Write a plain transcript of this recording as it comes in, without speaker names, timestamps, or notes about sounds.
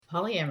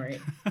polyamory,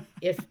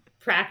 if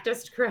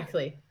practiced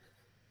correctly,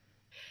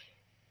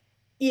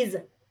 is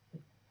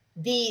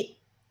the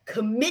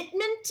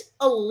commitment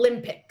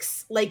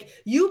Olympics. Like,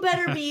 you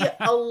better be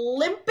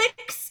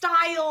Olympic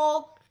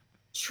style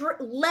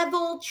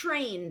level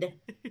trained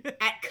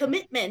at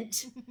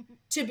commitment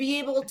to be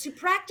able to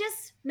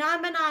practice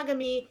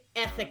non-monogamy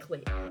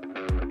ethically.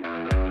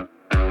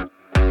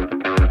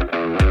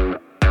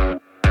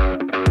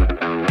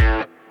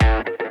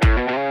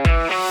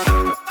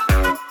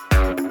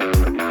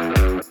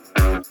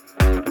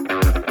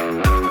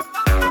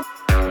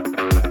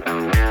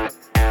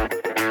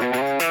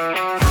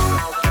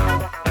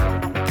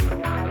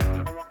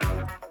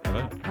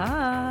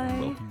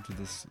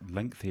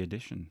 Lengthy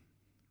edition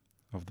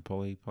of the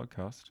Poly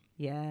podcast.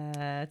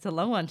 Yeah, it's a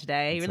long one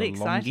today. It's really a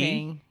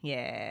exciting. longie,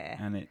 yeah.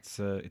 And it's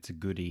a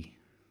goodie.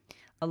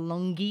 A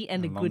longie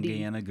and a goodie.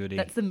 Longie and a goodie.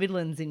 That's the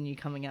Midlands in you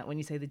coming out when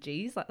you say the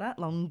G's like that.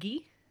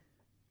 Longie.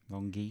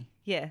 Longie?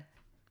 Yeah.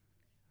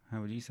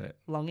 How would you say it?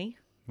 Longie.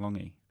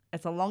 Longie.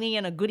 It's a longie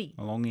and a goodie.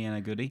 A longie and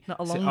a goodie. Not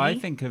a So longie. I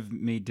think of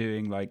me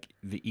doing like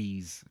the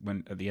E's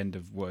when at the end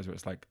of words where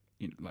it's like,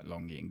 you know, like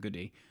longie and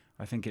goodie.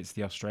 I think it's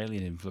the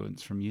Australian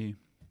influence from you.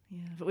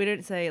 Yeah, but we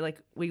don't say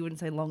we wouldn't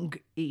say long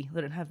e.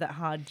 They don't have that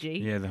hard G.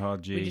 Yeah, the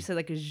hard G. We just say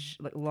like a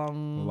like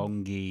long.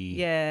 Longie.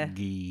 Yeah.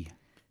 Gee.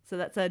 So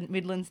that's a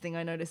Midlands thing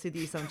I notice with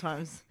you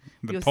sometimes.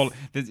 This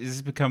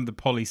has become the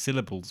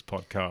polysyllables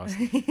podcast.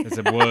 It's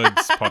a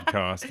words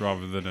podcast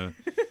rather than a.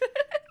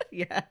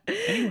 Yeah.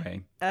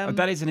 Anyway,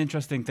 that is an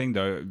interesting thing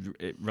though,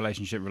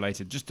 relationship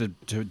related. Just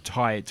to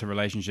tie it to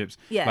relationships,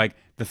 yeah. Like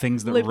the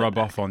things that rub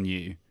off on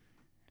you,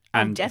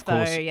 and defo, of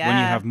course, yeah. when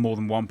you have more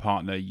than one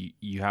partner,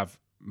 you have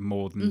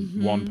more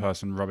than one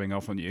person rubbing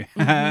off on you.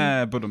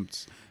 But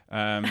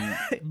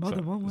more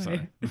than one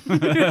way.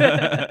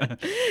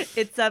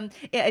 It's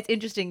it's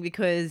interesting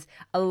because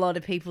a lot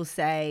of people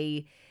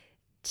say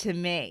to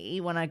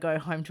me when I go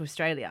home to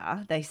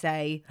Australia, they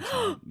say,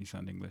 you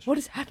sound English. What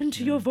has happened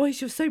to your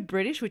voice? You're so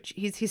British, which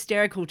is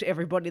hysterical to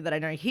everybody that I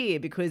know here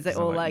because they're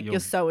all like, you're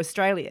so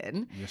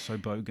Australian. You're so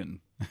bogan.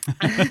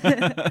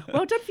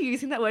 Well done for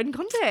using that word in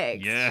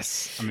context.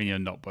 Yes. I mean, you're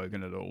not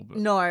bogan at all. But,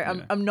 no,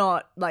 I'm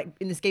not, like,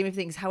 in the scheme of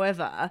things.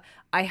 However,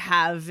 I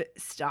have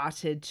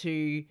started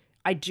to,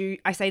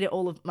 I say to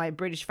all of my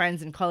British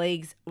friends and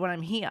colleagues when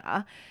I'm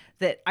here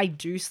that I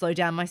do slow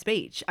down my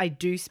speech. I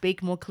do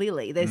speak more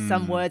clearly. There's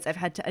some words I've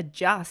had to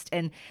adjust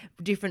and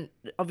different,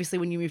 obviously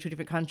when you move to a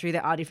different country,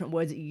 there are different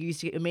words that you use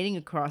to get your meaning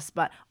across.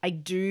 But I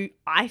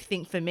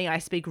think for me, I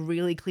speak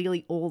really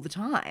clearly all the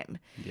time.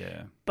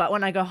 Yeah. But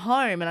when I go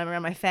home and I'm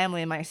around my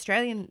family in my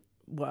Australian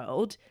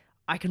world,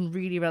 I can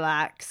really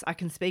relax. I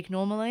can speak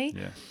normally.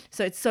 Yeah.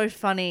 So it's so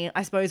funny.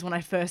 I suppose when I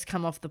first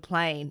come off the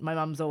plane, my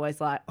mum's always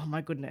like, oh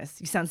my goodness,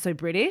 you sound so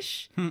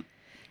British.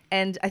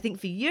 And I think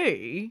for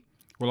you...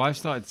 Well, I've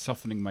started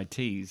softening my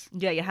T's.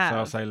 Yeah, you have. So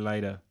I'll say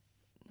later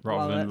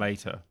rather than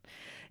later.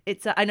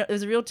 It's I know it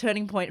was a real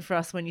turning point for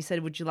us when you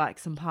said, would you like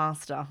some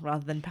pasta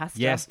rather than pasta?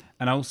 Yes.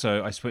 And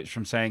also I switched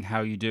from saying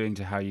how you doing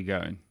to how you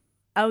going.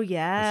 Oh,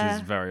 yeah.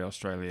 Which is very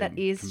Australian. That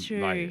is true.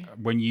 Like,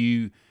 when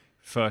you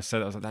first said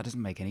it, I was like, that doesn't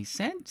make any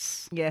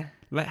sense. Yeah.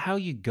 Like, how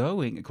you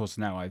going? Of course,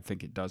 now I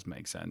think it does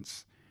make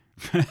sense.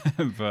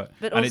 but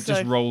also, and it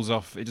just rolls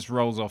off. It just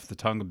rolls off the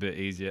tongue a bit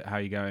easier. How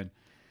you going?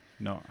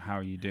 Not how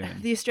are you doing.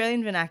 The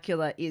Australian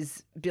vernacular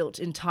is built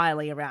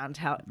entirely around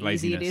how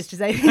easy it is to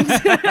say things.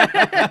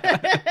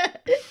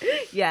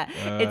 Yeah.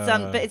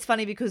 But it's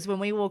funny because when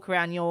we walk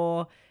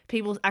around,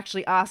 people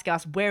actually ask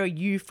us, where are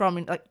you from?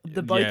 And, like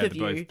the both of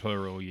you. Both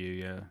plural you,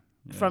 yeah.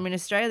 From in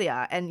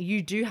Australia, and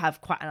you do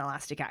have quite an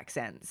elastic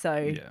accent. So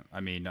yeah,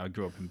 I mean, I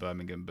grew up in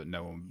Birmingham, but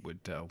no one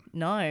would tell.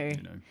 No,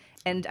 you know, so.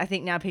 And I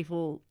think now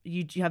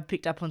you have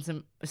picked up on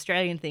some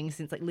Australian things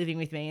since like living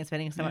with me and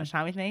spending so much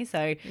time with me.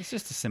 So it's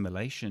just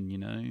assimilation, you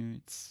know.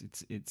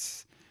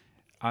 It's.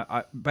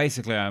 I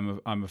basically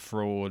I'm a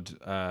fraud.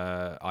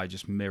 I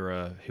just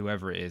mirror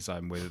whoever it is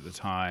I'm with at the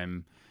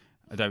time.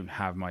 I don't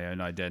have my own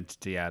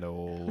identity at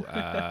all.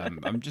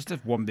 I'm just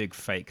one big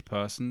fake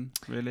person,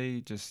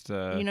 really. Just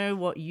you know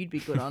what you'd be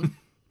good on?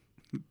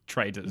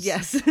 Traders.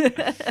 Yes.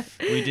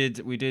 we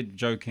did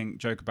joke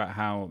about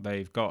how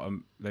they've got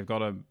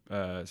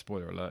a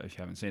spoiler alert if you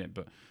haven't seen it,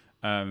 but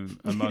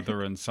a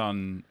mother and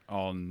son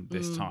on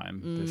this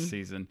this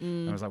season.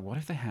 And I was like, what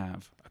if they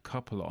have a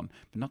couple on,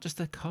 but not just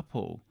a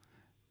couple,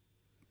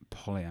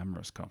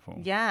 polyamorous couple?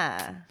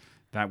 Yeah.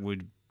 That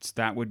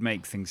would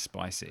make things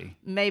spicy.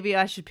 Maybe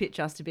I should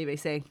pitch us to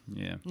BBC.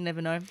 Yeah. You never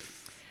know.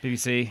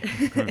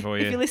 BBC, coming for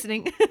you. If you're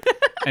listening.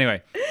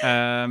 Anyway,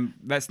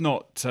 let's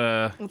not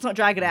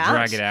drag it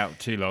out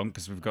too long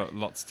because we've got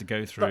lots to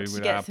go through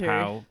with our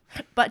pal.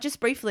 But just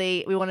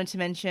briefly, we wanted to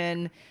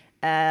mention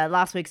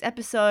last week's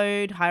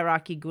episode,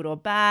 Hierarchy Good or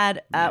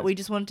Bad. Yes. We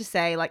just wanted to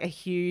say like a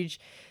huge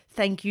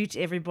thank you to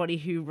everybody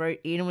who wrote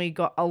in. We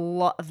got a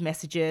lot of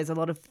messages, a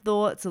lot of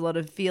thoughts, a lot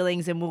of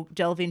feelings, and we'll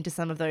delve into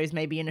some of those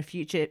maybe in a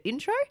future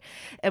intro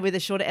with a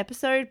shorter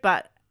episode.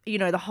 But you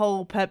know, the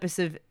whole purpose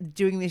of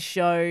doing this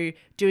show,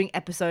 doing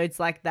episodes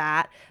like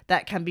that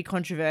can be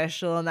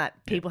controversial and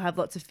that people have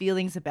lots of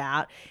feelings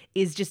about,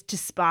 is just to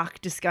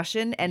spark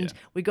discussion. And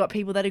we got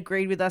people that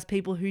agreed with us,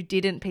 people who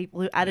didn't,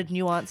 people who added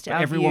nuance to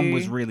our everyone view.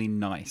 was really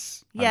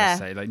nice, I must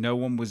say. Like, no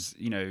one was,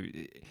 you know...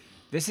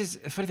 This is...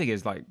 The funny thing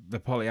is, like, the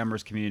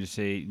polyamorous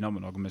community,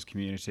 non-monogamous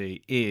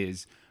community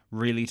is...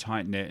 really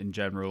tight-knit in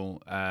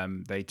general.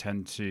 They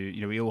tend to,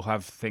 you know, we all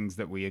have things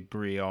that we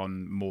agree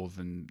on more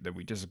than that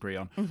we disagree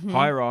on.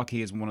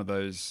 Hierarchy is one of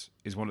those,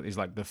 is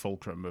like the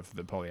fulcrum of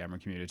the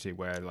polyamorous community,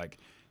 where like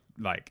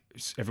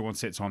everyone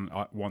sits on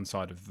one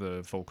side of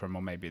the fulcrum,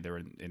 or maybe they're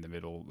in the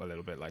middle a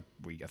little bit, like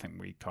I think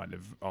we kind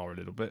of are a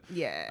little bit.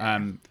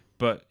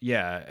 But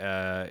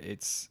yeah,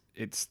 it's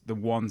the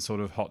one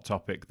sort of hot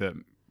topic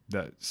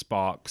that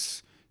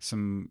sparks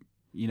some,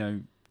 you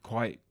know,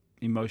 quite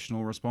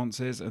emotional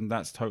responses, and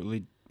that's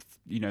totally,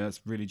 you know,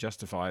 that's really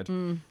justified.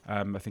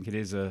 I think it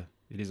is a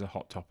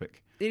hot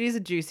topic. It is a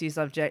juicy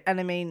subject, and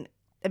I mean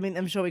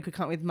I'm sure we could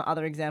come up with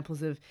other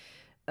examples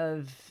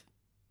of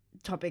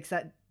topics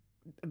that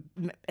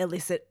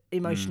elicit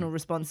emotional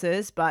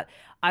responses, but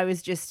I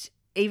was just,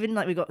 even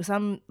like we got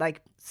some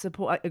like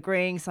support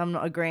agreeing, some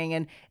not agreeing,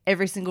 and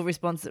every single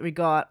response that we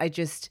got,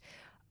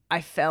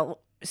 I felt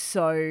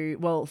so,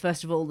 well,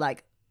 first of all,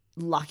 like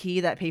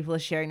lucky that people are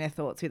sharing their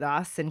thoughts with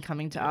us and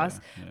coming to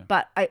us.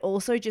 But I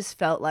also just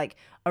felt like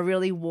a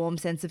really warm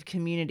sense of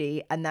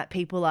community, and that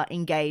people are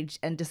engaged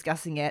and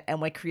discussing it,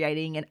 and we're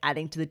creating and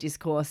adding to the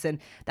discourse. And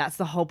that's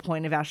the whole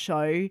point of our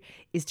show,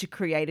 is to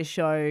create a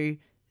show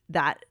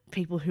that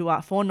people who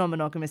are for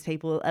non-monogamous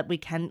people, we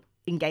can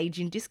engage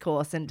in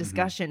discourse and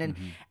discussion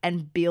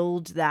and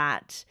build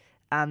that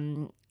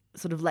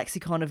sort of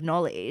lexicon of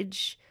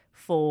knowledge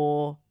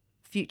for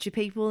future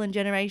people and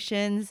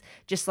generations,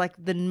 just like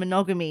the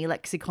monogamy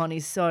lexicon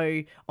is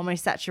so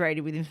almost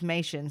saturated with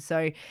information.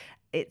 So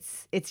it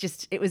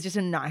was just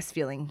a nice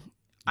feeling.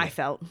 I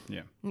felt.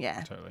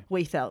 Yeah. Totally.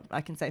 We felt,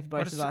 I can say for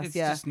both of us. It's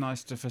just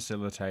nice to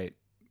facilitate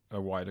a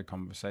wider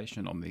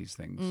conversation on these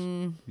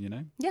things, you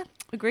know? Yeah,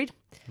 agreed.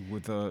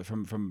 With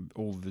from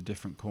all the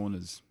different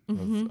corners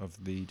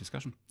of the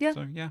discussion. Yeah.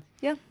 So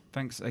yeah.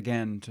 Thanks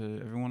again to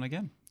everyone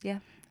again. Yeah.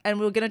 And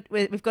we've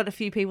got a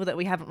few people that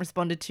we haven't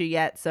responded to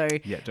yet, so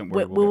don't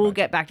worry, we'll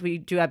get back. We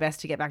do our best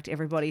to get back to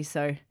everybody.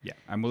 So yeah,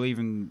 and we'll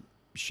even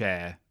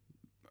share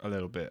a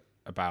little bit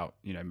about,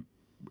 you know,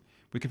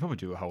 we could probably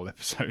do a whole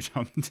episode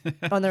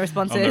on the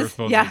responses.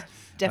 Yeah,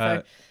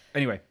 definitely.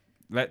 Anyway,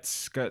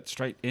 let's get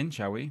straight in,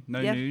 shall we?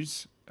 No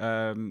news.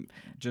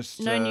 Just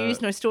no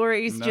news, no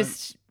stories.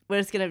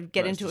 We're just gonna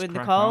get into it with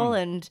Nicole,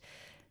 and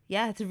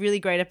yeah, it's a really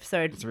great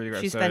episode. It's a really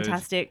great She's episode.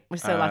 fantastic. We're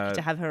so lucky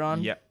to have her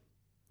on.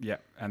 Yeah,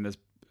 and there's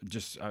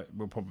just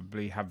we'll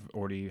probably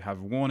already have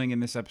a warning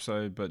in this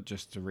episode, but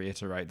just to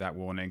reiterate that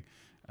warning,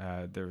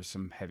 there are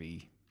some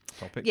heavy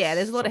topics. Yeah,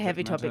 there's a lot of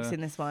heavy topics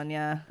in this one.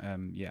 Yeah.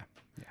 Yeah.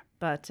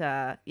 But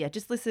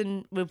just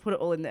listen. We'll put it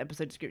all in the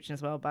episode description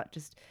as well. But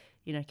just,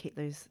 you know, keep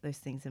those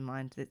things in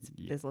mind.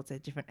 There's lots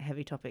of different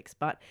heavy topics,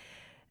 but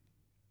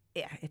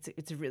yeah,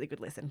 it's a really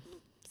good listen.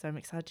 So I'm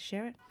excited to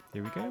share it.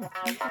 Here we go.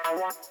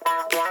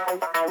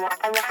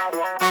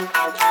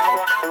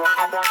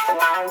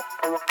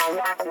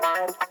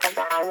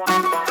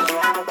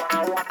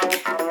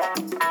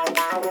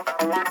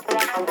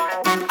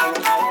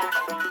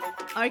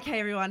 Okay,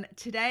 everyone.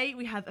 Today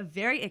we have a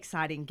very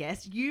exciting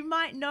guest. You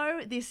might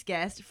know this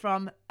guest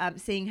from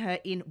seeing her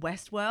in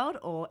Westworld,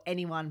 or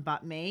Anyone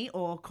But Me,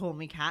 or Call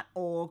Me Kat,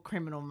 or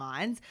Criminal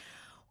Minds,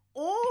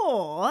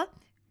 or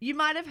you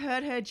might have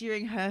heard her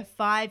during her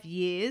 5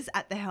 years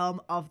at the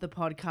helm of the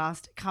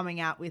podcast Coming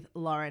Out with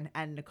Lauren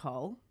and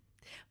Nicole.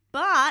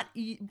 But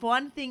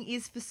one thing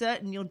is for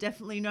certain, you'll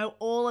definitely know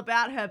all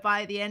about her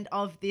by the end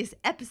of this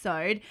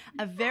episode.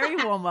 A very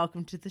warm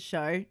welcome to the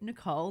show,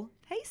 Nicole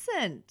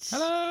Pacent.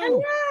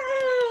 Hello.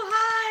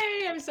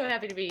 Hi. I'm so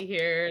happy to be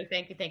here.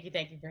 Thank you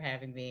for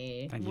having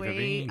me. Thank you for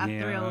being here. We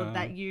are thrilled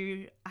that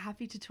you are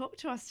happy to talk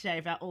to us today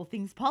about all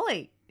things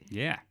poly.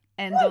 Yeah.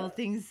 And all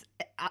things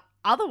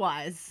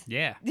otherwise.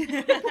 Yeah.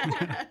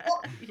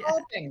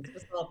 All things.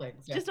 Just all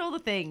things. Yeah. Just all the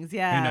things,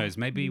 yeah. Who knows?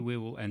 Maybe we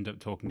will end up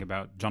talking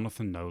about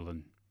Jonathan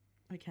Nolan.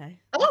 Okay.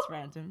 That's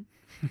random.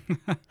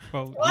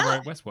 Well, he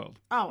wrote Westworld.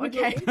 Oh,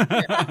 okay.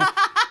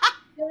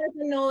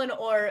 Jonathan Nolan,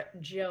 or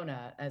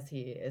Jonah, as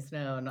he is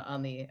known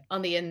on the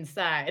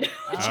inside,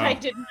 which I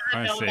did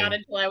not know about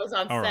until I was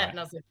on set, and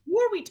I was like, "Who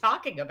are we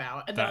talking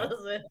about?" And I was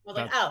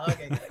like, "Oh,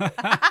 okay."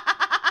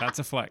 That's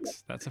a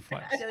flex. That's a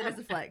flex. Yeah, that is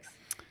a flex.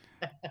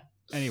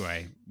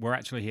 Anyway, we're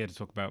actually here to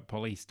talk about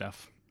poly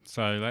stuff.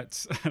 So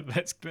let's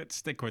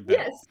stick with that.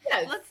 Yes.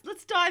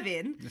 Let's dive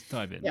in. Let's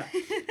dive in.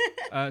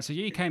 Yeah. So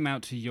you came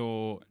out to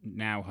your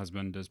now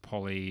husband as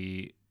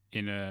poly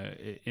in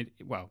a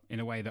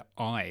way that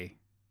I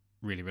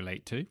really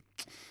relate to.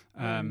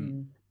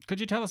 Could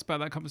you tell us about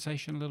that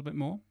conversation a little bit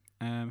more?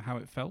 How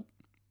it felt?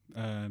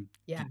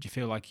 Did you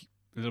feel like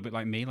a little bit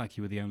like me, like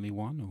you were the only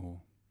one, or?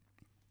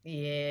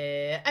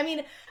 Yeah. I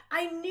mean,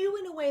 I knew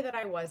in a way that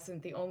I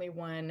wasn't the only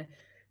one.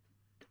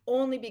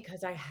 only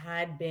because I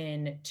had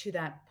been to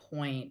that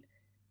point.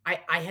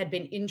 I had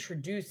been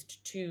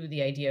introduced to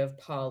the idea of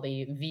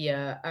poly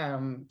via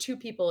two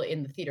people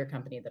in the theater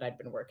company that I'd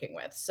been working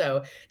with.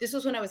 So this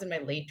was when I was in my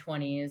late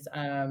 20s.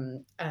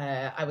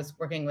 I was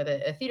working with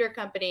a theater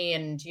company,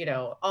 and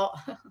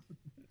all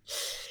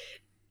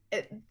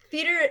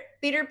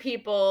theater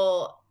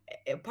people.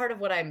 Part of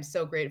what I'm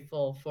so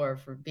grateful for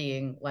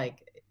being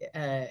like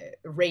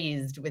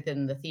raised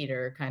within the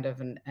theater kind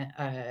of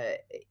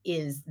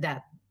is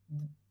that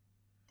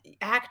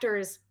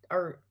actors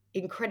are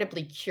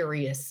incredibly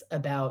curious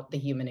about the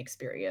human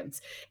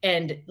experience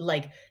and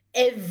like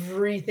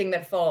everything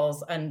that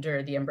falls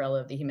under the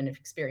umbrella of the human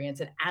experience.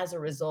 And as a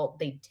result,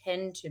 they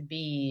tend to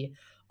be,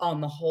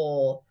 on the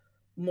whole,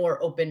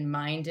 more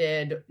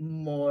open-minded,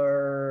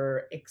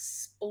 more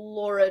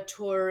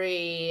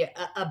exploratory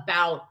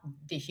about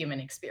the human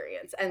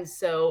experience. And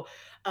so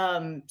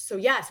so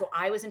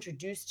I was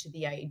introduced to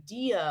the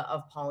idea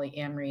of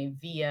polyamory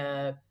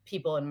via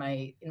people in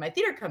my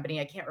theater company.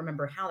 I can't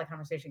remember how the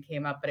conversation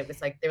came up, but it was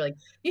like they were like,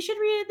 "You should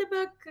read the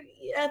book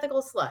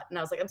Ethical Slut," and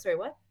I was like, "I'm sorry,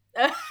 what?"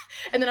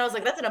 And then I was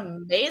like, "That's an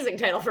amazing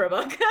title for a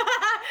book."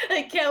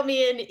 Like, count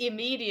me in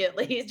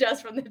immediately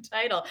just from the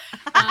title.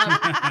 Um,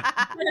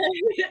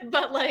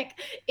 but like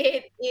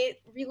it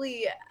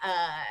really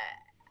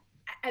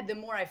and the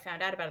more I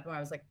found out about it, the more I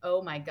was like,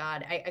 oh my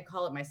God, I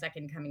call it my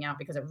second coming out,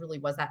 because it really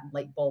was that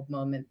light bulb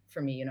moment for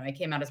me. I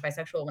came out as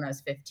bisexual when I was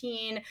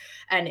 15,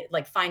 and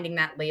like finding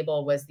that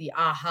label was the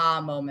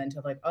aha moment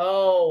of like,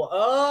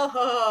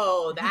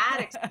 oh, that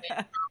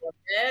explains all of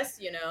this.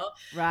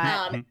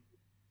 Right.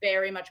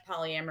 Very much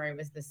polyamory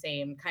was the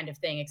same kind of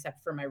thing,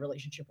 except for my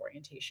relationship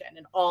orientation.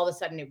 And all of a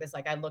sudden it was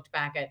like, I looked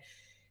back at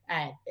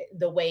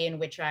the way in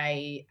which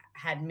I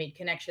had made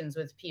connections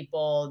with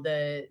people,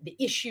 the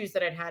issues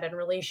that I'd had in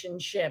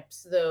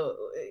relationships,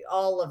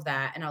 all of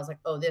that, and I was like,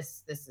 oh,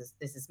 this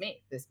is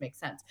me. This makes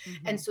sense.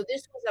 Mm-hmm. And so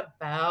this was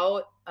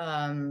about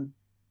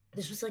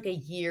this was like a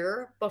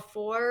year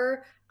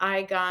before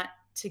I got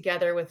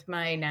together with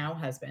my now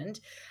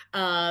husband.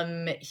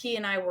 He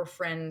and I were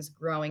friends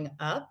growing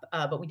up,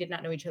 but we did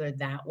not know each other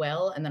that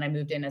well. And then I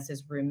moved in as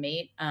his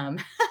roommate. A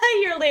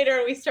year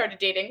later, we started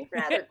dating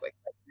rather quickly.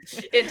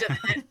 Into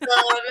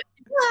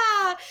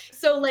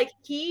so like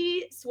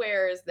he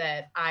swears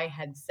that I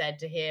had said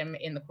to him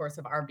in the course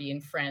of our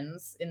being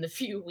friends, in the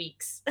few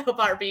weeks of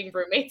our being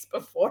roommates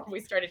before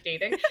we started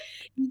dating,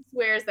 he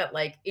swears that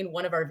like in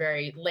one of our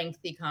very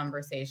lengthy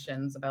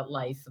conversations about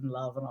life and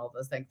love and all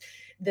those things,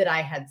 that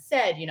I had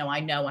said,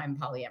 I know I'm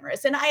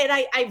polyamorous. And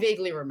I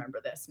vaguely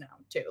remember this now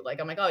too. Like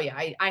I'm like, oh yeah,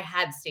 I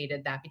had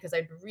stated that because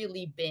I'd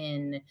really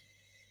been,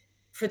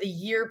 for the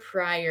year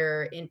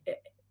prior, in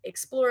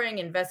exploring,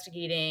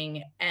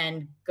 investigating,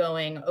 and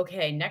going,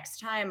 okay, next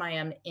time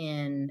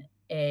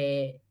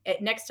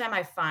next time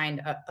I find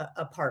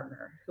a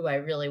partner who I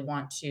really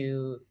want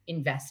to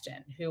invest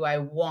in, who I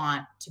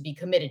want to be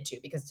committed to,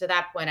 because to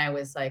that point I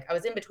was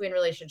in between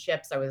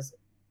relationships, I was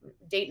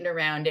dating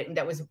around it, and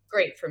that was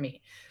great for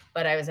me.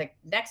 But I was like,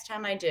 next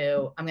time I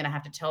do, I'm going to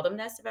have to tell them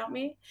this about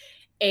me.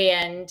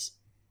 And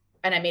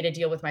I made a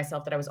deal with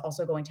myself that I was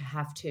also going to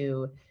have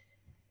to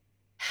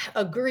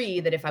agree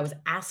that if I was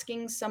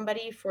asking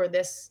somebody for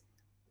this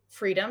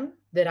freedom,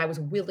 that I was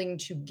willing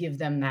to give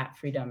them that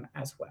freedom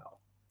as well.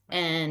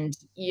 And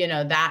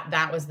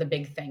that was the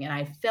big thing. And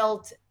I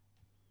felt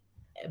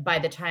by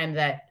the time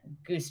that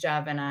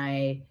Gustav and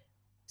I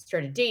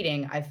started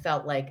dating, I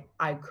felt like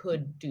I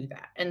could do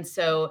that. And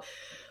so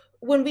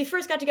when we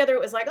first got together,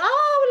 it was like,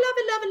 oh, love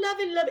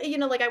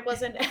it. Like I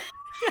wasn't,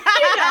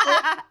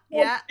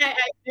 Yeah.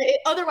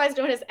 otherwise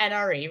known as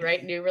NRE,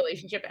 right? New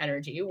relationship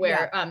energy,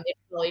 where in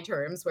early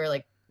terms, where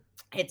like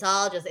it's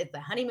the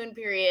honeymoon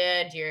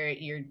period,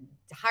 your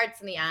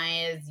heart's in the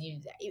eyes, you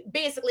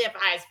basically have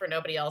eyes for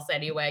nobody else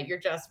anyway. You're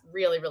just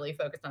really, really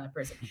focused on that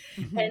person.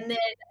 And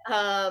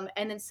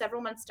then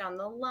several months down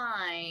the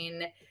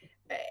line,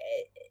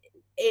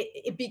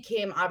 it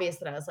became obvious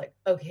that I was like,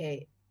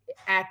 okay,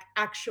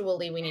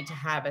 actually we need to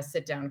have a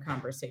sit down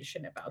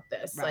conversation about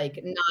this. Right.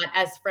 Like not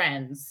as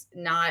friends,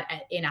 not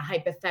in a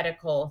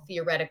hypothetical,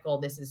 theoretical,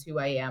 this is who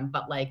I am,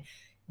 but like,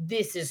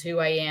 this is who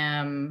I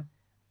am.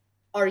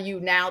 Are you,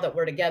 now that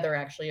we're together,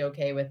 actually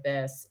okay with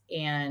this?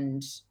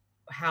 And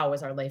how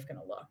is our life going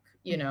to look?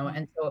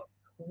 And so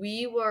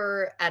we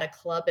were at a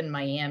club in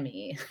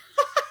Miami.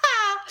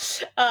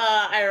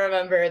 I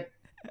remember it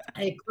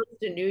close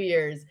to New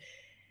Year's.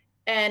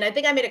 And I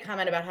think I made a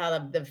comment about how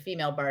the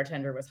female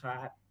bartender was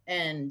hot,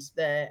 and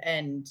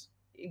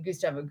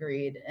Gustav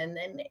agreed. And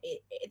then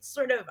it's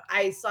sort of,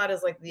 I saw it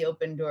as like the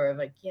open door of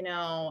like,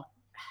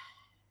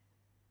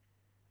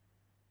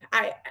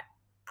 I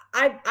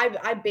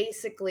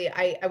basically,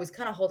 I was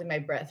kind of holding my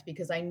breath,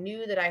 because I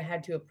knew that I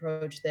had to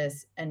approach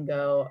this and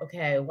go,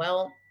 okay,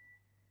 well,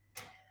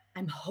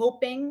 I'm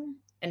hoping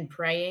and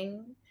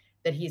praying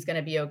that he's going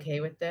to be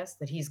okay with this,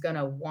 that he's going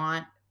to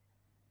want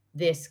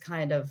this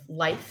kind of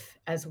life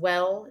as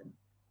well.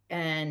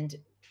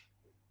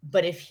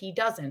 But if he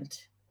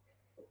doesn't,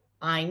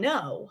 I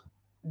know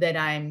that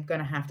I'm going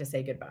to have to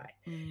say goodbye.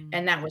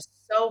 And that was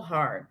so so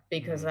hard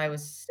because I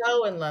was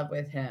so in love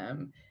with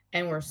him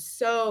and we're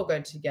so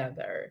good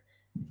together.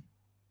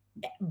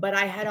 But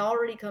I had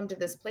already come to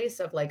this place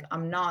of like,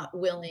 I'm not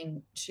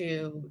willing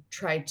to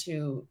try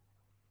to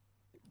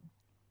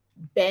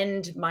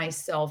bend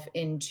myself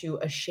into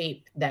a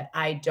shape that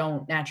I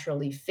don't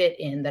naturally fit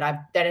in,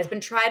 that has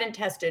been tried and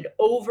tested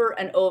over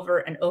and over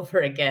and over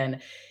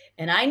again.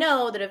 And I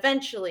know that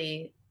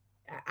eventually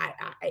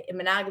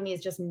monogamy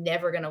is just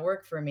never going to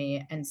work for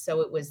me. And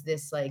so it was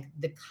this like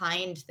the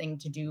kind thing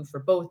to do for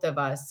both of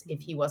us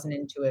if he wasn't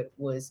into it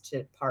was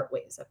to part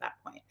ways at that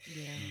point.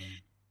 Yeah.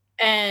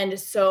 And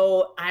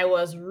so I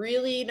was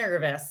really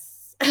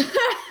nervous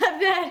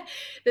that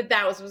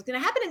was what was going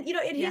to happen. And,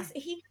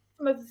 he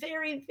from a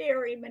very,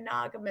 very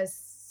monogamous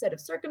set of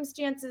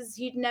circumstances.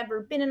 He'd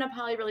never been in a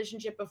poly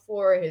relationship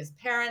before. His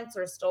parents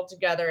are still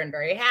together and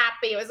very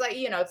happy. It was like,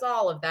 it's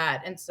all of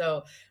that. And so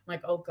I'm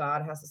like, oh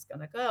God, how's this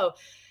going to go?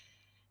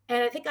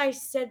 And I think I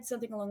said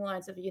something along the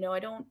lines of, I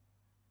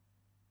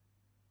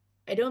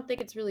don't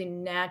think it's really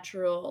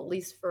natural, at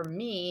least for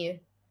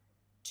me,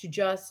 to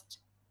just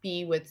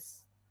be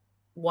with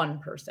one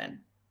person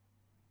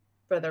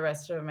for the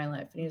rest of my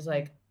life. And he was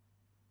like,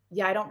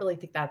 yeah, I don't really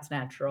think that's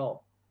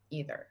natural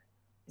either.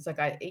 He's like,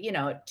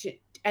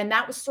 and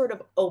that was sort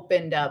of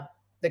opened up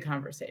the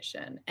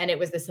conversation. And it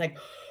was this like,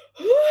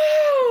 whoo,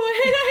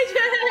 and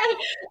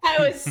I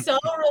was so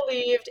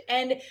relieved.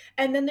 And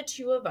then the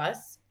two of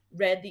us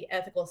read The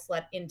Ethical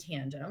Slut in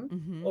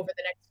tandem over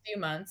the next few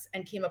months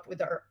and came up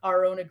with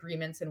our own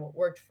agreements and what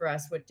worked for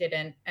us, what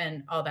didn't,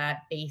 and all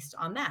that based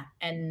on that.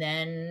 And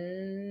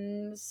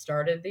then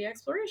started the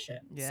exploration.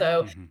 Yeah.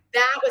 So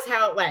that was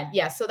how it went.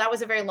 Yeah. So that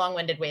was a very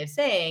long-winded way of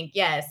saying,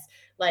 yes,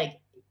 like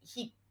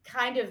he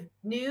kind of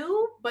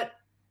knew, but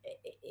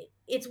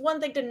it's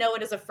one thing to know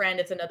it as a friend.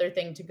 It's another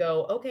thing to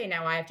go, okay,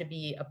 now I have to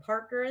be a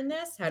partner in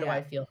this. How do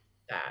I feel about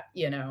that?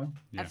 Yeah.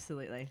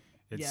 Absolutely.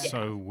 It's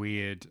so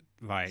weird,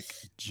 like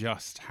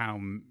just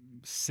how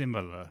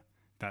similar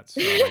that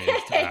story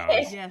is to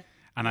ours. Yeah.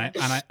 And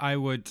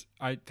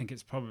I think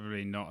it's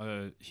probably not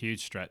a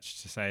huge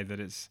stretch to say that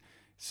it's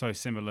so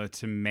similar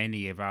to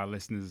many of our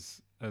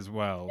listeners as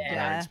well,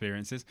 their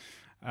experiences.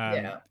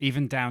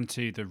 Even down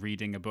to the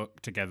reading a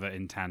book together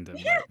in tandem.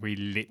 Like, we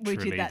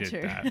literally did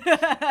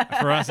that.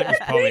 For us, it was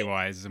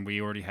Polywise, and we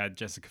already had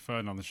Jessica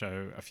Fern on the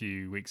show a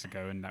few weeks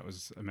ago, and that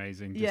was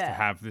amazing just to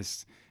have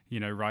this,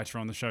 writer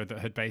on the show that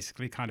had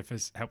basically kind of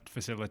helped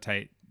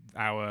facilitate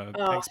our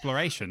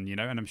exploration,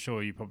 and I'm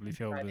sure you probably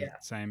feel the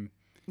same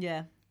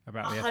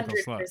about the ethical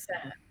slut.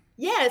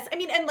 Yes. I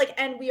mean,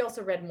 and we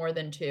also read More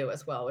Than Two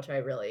as well, which I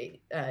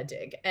really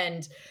dig.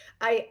 And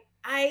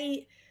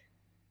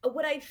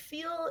what I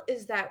feel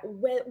is that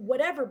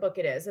whatever book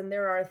it is, and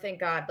there are, thank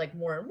God, like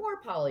more and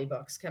more poly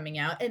books coming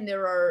out, and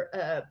there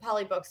are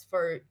poly books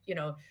for,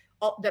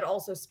 that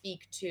also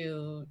speak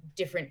to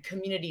different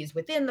communities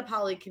within the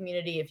poly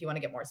community, if you want to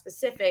get more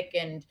specific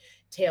and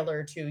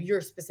tailor to your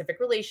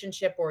specific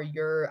relationship or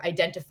your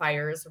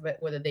identifiers,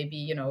 whether they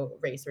be,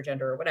 race or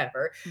gender or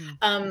whatever.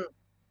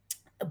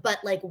 But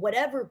like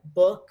whatever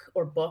book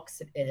or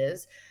books it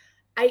is,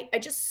 I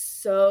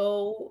just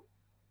so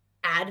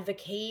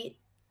advocate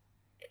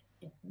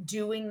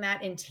doing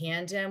that in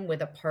tandem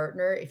with a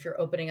partner if you're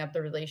opening up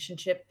the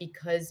relationship,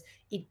 because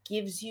it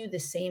gives you the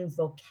same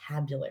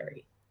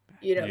vocabulary.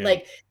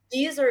 Like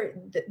there's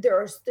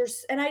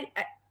and I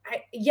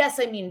yes,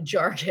 I mean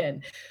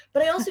jargon,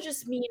 but I also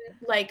just mean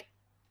like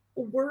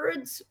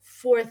words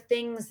for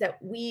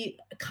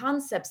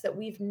concepts that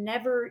we've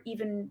never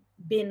even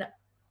been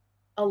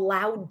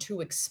allowed to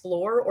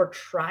explore or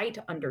try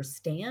to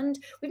understand.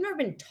 We've never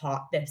been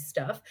taught this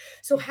stuff.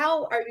 So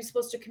how are you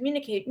supposed to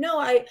communicate? No,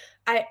 I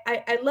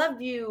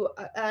love you,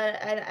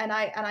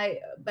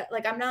 but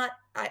like I'm not.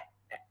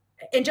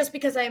 And just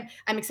because I'm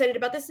excited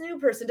about this new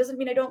person doesn't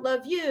mean I don't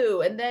love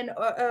you. And then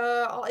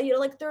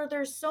like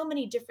there's so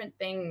many different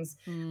things.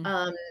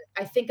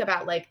 I think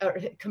about like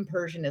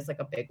compersion is like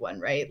a big one,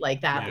 right?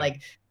 Like that,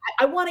 like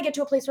I want to get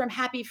to a place where I'm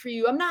happy for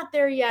you. I'm not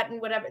there yet,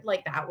 and whatever.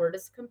 Like that word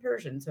is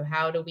compersion. So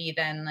how do we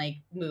then like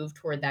move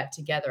toward that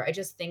together? I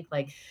just think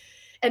like,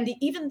 and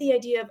even the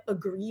idea of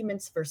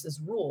agreements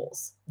versus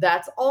rules,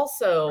 that's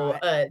also,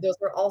 those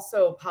are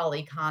also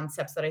poly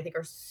concepts that I think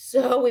are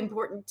so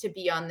important to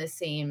be on the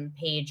same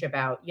page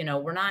about.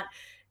 We're not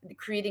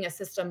creating a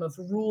system of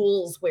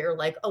rules where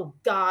like, oh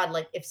God,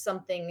 like if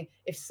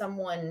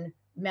someone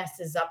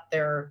messes up,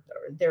 they're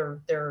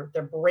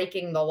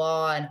breaking the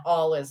law and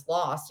all is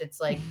lost. It's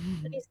like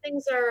these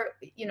things are,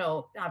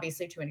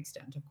 obviously to an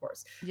extent, of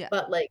course,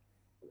 but like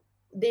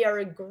they are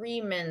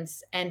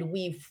agreements, and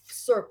we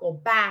circle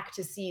back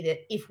to see that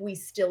if we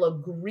still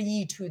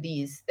agree to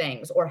these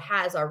things, or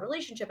has our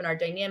relationship and our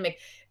dynamic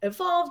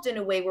evolved in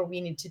a way where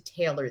we need to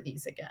tailor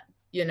these again,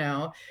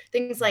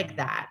 things like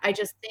that. I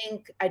just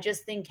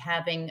think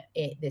having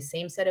the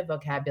same set of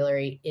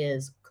vocabulary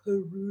is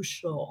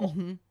crucial.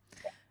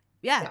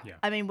 Yeah.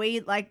 I mean, we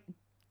like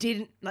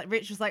didn't like.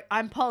 Rich was like,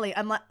 "I'm poly."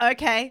 I'm like,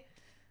 "Okay,"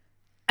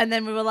 and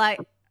then we were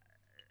like,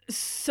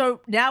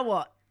 "So now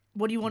what?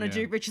 What do you want to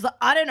do?" Rich is like,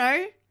 "I don't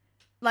know."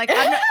 Like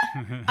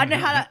I know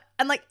how to,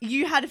 and like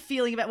you had a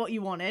feeling about what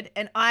you wanted,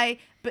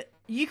 but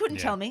you couldn't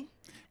tell me,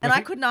 and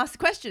I couldn't ask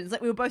questions.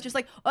 Like we were both just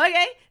like,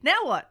 okay,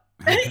 now what?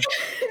 Now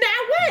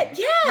what?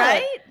 Yeah.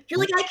 Right? You're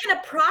like, I can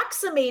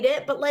approximate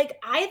it, but like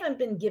I haven't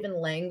been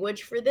given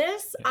language for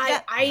this.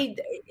 I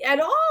at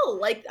all.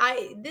 Like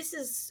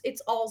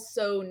it's all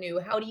so new.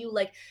 How do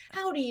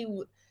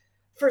you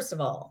first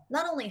of all,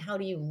 not only how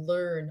do you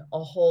learn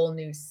a whole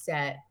new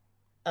set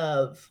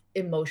of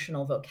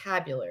emotional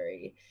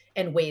vocabulary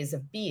and ways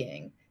of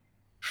being,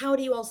 how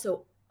do you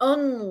also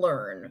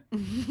unlearn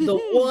the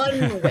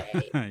one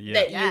way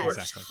that you were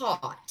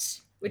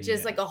taught, which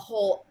is like a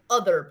whole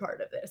other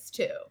part of this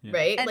too,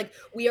 right? And like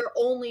you don't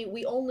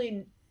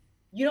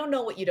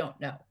know what you don't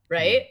know,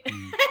 right?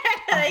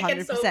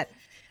 100%.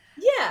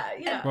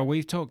 Yeah. Well,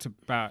 we've talked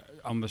about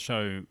on the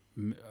show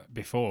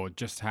before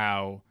just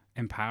how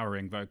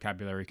empowering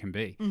vocabulary can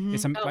be.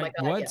 It's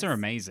words are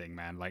amazing,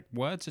 man. Like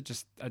words are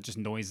just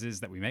noises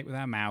that we make with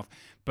our mouth,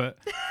 but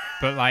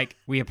like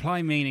we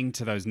apply meaning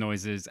to those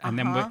noises, and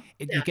then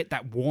you get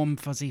that warm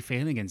fuzzy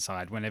feeling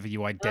inside whenever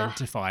you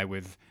identify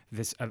with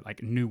this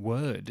like new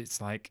word. It's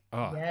like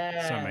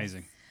so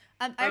amazing.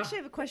 I actually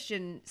have a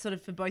question sort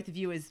of for both of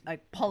you as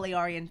like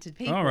poly-oriented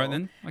people. All right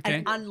then. Okay.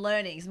 And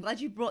unlearning. So I'm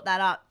glad you brought that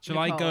up. Shall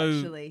I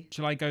go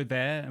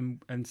there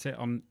and sit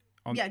on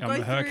go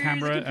her through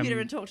camera the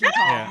computer and talk to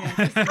Nicole.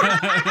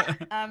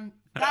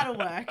 That'll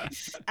work.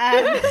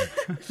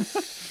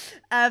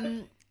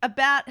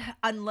 About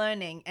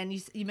unlearning, and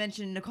you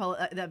mentioned, Nicole,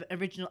 the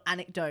original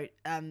anecdote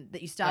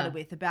that you started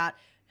with about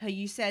how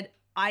you said,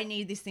 I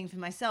need this thing for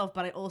myself,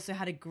 but I also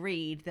had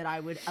agreed that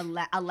I would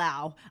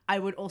I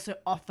would also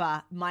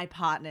offer my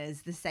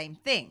partners the same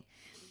thing.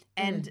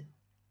 And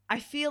I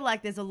feel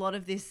like there's a lot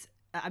of this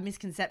a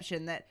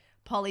misconception that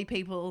poly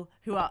people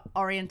who are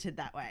oriented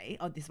that way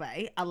or this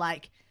way are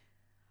like,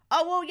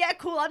 oh, well, yeah,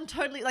 cool. I'm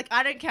totally like,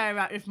 I don't care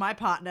about if my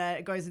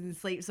partner goes and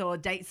sleeps or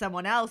dates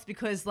someone else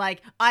because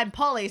like I'm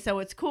poly, so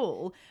it's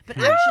cool. But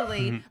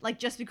actually, like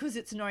just because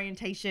it's an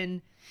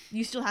orientation,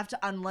 you still have to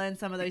unlearn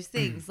some of those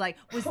things. Like,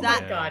 was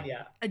that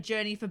a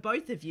journey for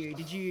both of you?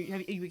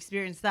 Have you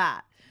experienced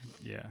that?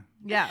 Yeah.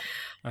 Yeah.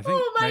 I think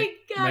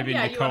maybe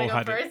Nicole you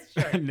want to go first?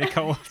 Sure.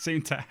 Nicole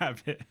seemed to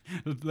have it.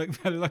 Look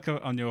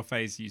on your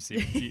face. Looks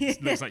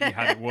like you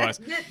had it worse.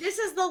 This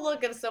is the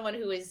look of someone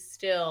who is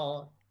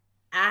still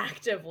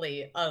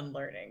actively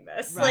unlearning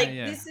this.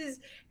 This is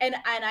and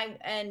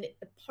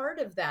part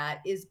of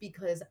that is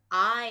because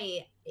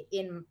I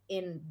in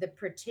the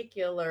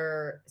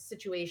particular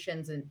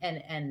situations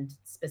and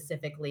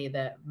specifically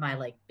my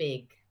like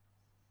big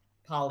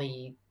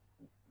poly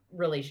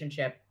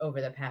relationship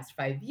over the past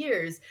 5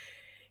 years,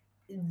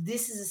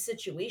 this is a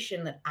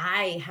situation that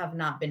I have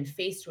not been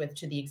faced with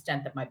to the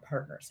extent that my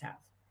partners have.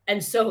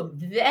 And so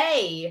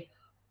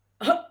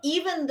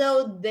even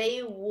though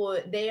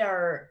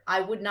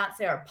I would not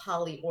say are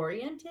poly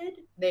oriented,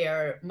 they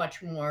are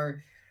much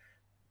more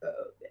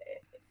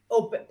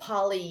open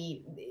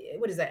poly.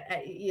 What is that?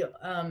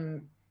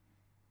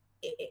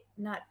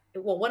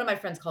 One of my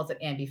friends calls it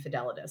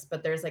ambifidelitous,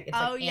 but there's like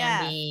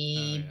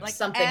ambi like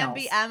something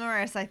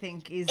ambiamorous, I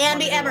think is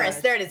ambiamorous.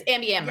 There it is,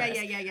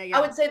 ambiamorous. Yeah.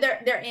 I would say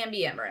they're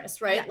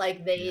ambiamorous, right? Yeah.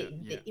 Like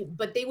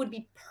but they would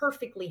be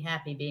perfectly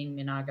happy being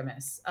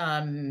monogamous.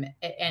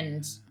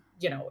 And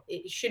you know,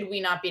 should we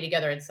not be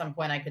together at some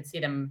point, I could see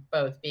them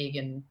both being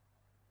in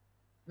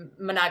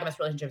monogamous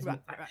relationships. Right.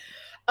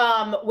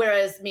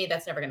 Whereas me,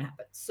 that's never going to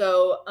happen.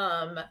 So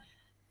I'm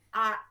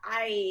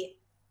trying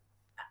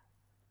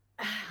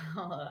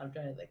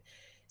to think.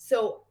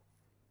 So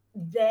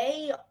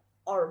they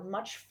are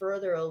much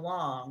further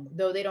along,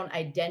 though they don't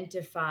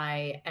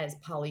identify as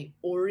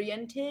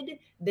poly-oriented.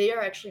 They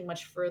are actually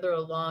much further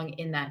along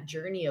in that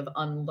journey of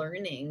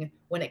unlearning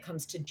when it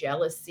comes to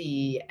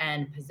jealousy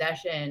and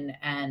possession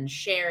and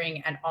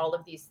sharing and all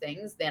of these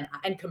things and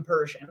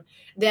compersion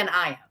than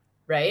I am,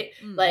 right?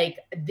 Like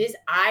this,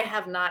 I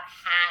have not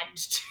had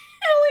to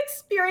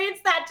experience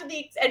that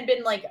and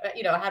been like,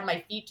 had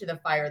my feet to the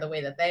fire the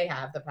way that they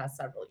have the past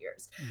several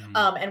years.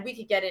 And we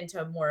could get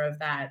into more of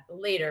that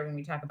later when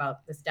we talk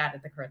about the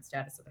current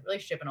status of the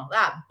relationship and all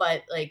that.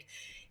 But like,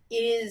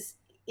 it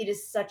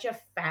is such a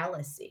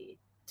fallacy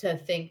to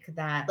think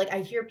that, like, I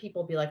hear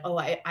people be like, oh,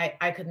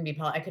 I couldn't be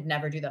poly, I could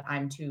never do that,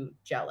 I'm too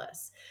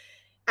jealous.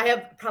 I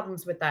have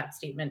problems with that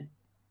statement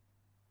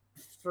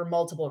for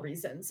multiple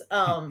reasons.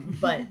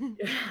 But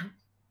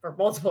for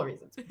multiple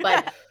reasons.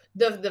 But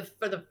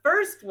for the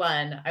first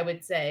one, I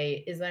would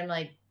say is I'm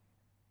like,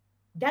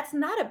 that's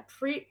not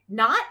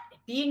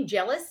being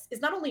jealous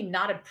is not only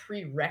not a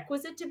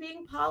prerequisite to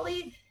being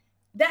poly.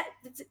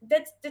 That's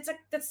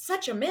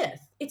such a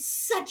myth. It's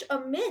such a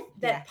myth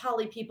that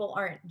poly people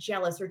aren't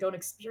jealous or don't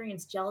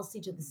experience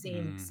jealousy to the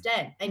same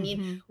extent. I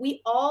mean,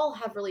 we all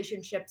have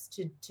relationships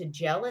to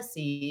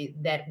jealousy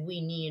that we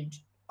need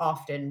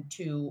often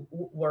to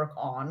work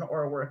on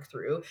or work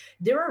through.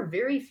 There are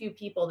very few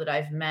people that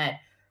I've met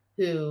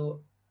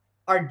who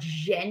are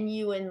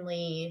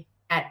genuinely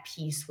at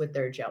peace with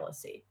their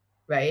jealousy,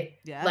 right?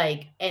 Yeah.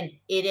 Like, and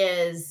it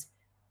is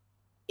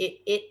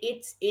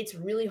it's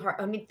really hard.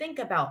 I mean, think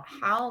about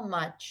how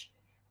much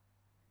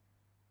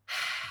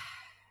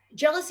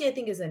jealousy, I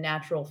think, is a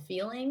natural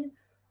feeling,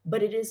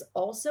 but it is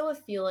also a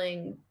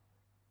feeling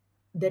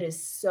that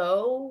is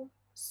so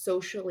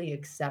socially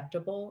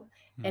acceptable.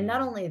 And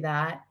not only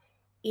that,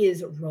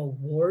 is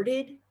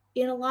rewarded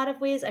in a lot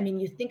of ways. I mean,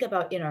 you think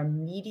about in our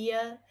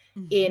media,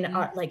 in Mm-hmm.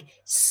 our like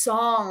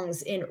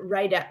songs, in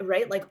right,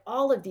 like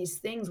all of these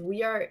things,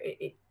 we are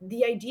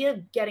the idea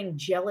of getting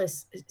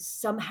jealous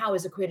somehow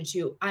is equated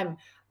to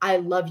I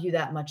love you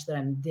that much that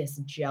I'm this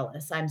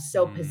jealous. I'm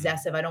so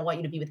possessive. I don't want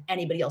you to be with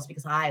anybody else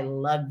because I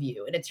love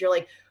you. And it's you're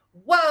like,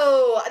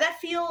 whoa, that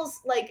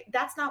feels like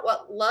that's not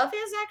what love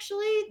is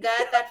actually.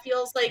 That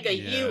feels like a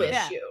you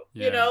Yeah. issue,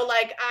 you Yeah. know,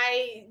 like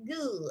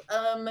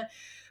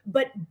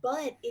but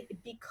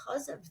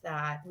because of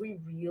that, we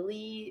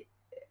really,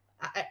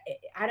 I,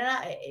 I don't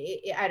know.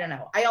 I don't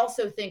know. I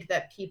also think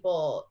that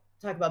people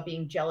talk about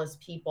being jealous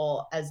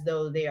people as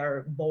though they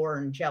are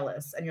born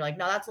jealous, and you're like,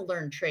 no, that's a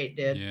learned trait,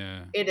 dude.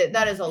 Yeah.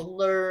 That is a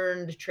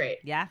learned trait.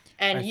 Yeah.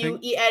 And I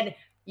think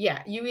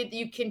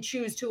you can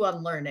choose to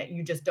unlearn it.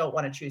 You just don't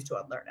want to choose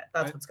to unlearn it.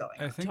 That's what's going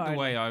I on. think Totally. the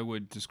way I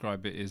would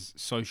describe it is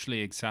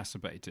socially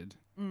exacerbated.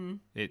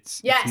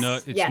 It's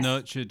Yes. Yes.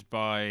 nurtured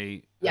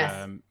by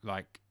Yes.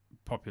 like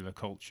popular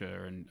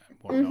culture and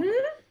whatnot,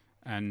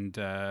 and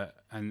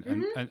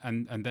Mhm.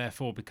 and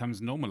therefore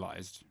becomes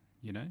normalized.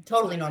 You know,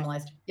 Totally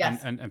normalized.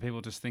 Yes. and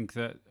people just think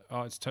that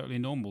it's totally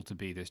normal to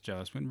be this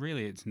jealous when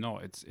really it's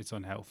not. It's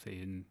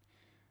unhealthy, and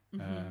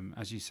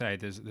as you say,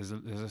 there's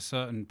a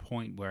certain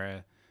point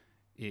where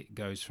it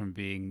goes from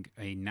being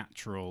a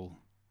natural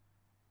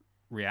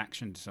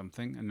reaction to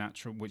something, a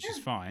natural, which is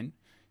fine,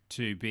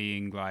 to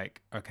being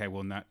like, okay,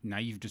 well now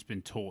you've just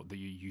been taught that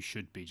you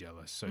should be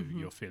jealous, so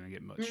you're feeling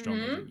it much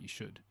stronger than you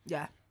should.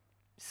 Yeah.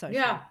 So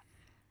Yeah. true.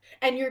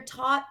 And you're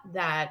taught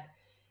that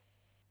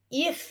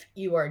if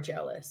you are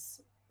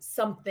jealous,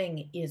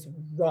 something is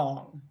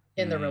wrong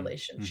in the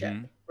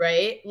relationship,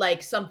 right?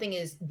 Like something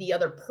is the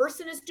other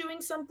person is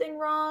doing something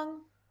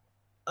wrong.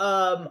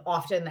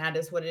 Often that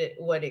is what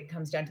it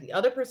comes down to. The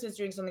other person is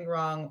doing something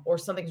wrong, or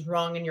something's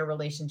wrong in your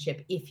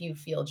relationship if you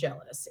feel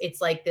jealous.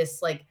 It's like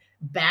this like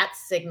bat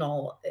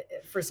signal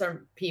for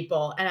some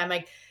people. And I'm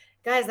like,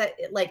 guys, that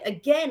like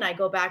again, I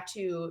go back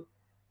to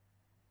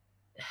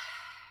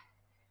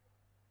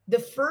the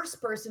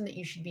first person that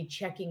you should be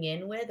checking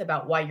in with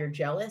about why you're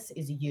jealous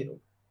is you.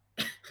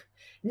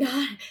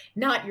 not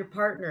not your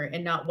partner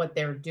and not what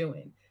they're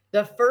doing.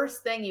 The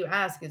first thing you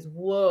ask is,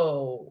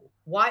 whoa,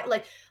 why,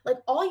 like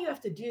all you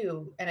have to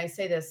do, and I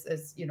say this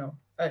as you know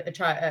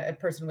a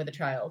person with a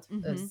child,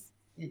 as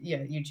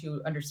you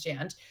two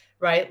understand,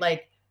 right?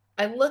 Like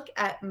I look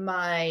at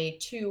my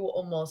 2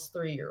 almost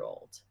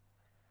 3-year-old,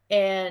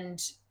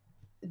 and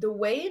the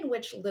way in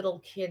which little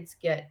kids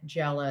get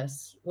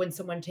jealous when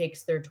someone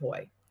takes their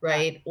toy,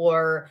 right?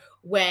 Or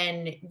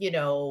when,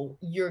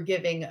 you're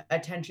giving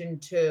attention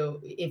to,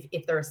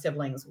 if there are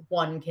siblings,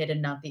 one kid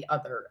and not the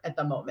other at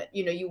the moment.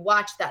 You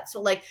watch that. So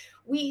like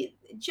we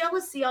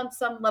jealousy on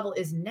some level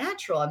is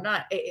natural. I'm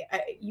not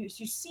you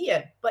see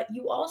it, but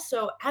you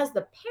also as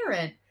the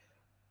parent,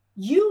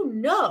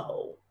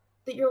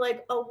 that you're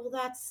like, oh well,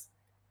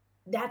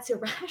 that's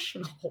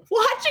irrational.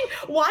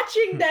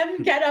 Watching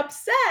them get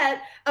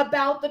upset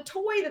about the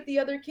toy that the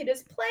other kid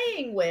is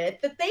playing with,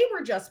 that they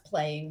were just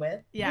playing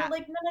with. Yeah. You're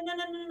like,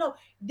 no.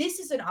 This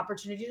is an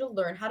opportunity to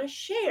learn how to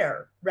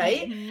share,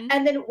 right?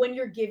 And then when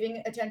you're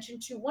giving attention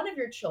to one of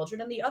your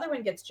children and the other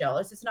one gets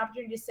jealous, it's an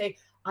opportunity to say,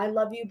 I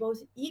love you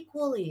both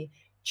equally.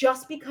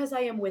 Just because I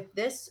am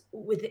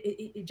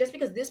just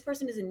because this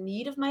person is in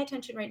need of my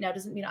attention right now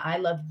doesn't mean I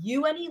love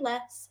you any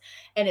less,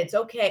 and it's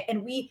okay.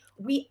 And we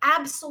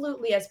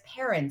absolutely as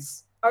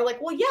parents are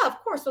like, well, yeah, of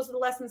course, those are the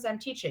lessons I'm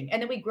teaching.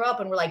 And then we grow up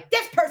and we're like,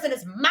 this person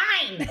is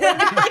mine.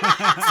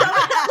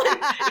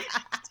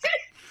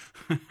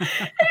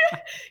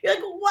 You're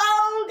like,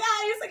 whoa,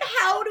 guys, like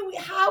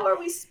how are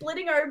we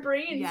splitting our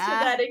brains to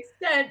that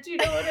extent? Do you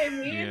know what I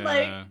mean? Yeah.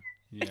 Like,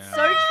 it's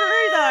so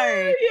true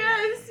though.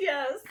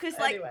 Yes. Because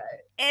anyway. like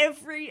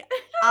every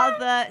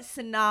other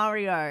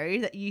scenario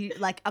that you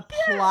like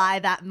apply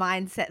that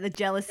mindset, the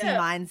jealousy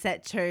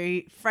mindset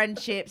to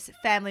friendships,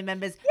 family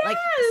members, like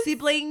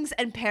siblings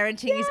and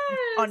parenting is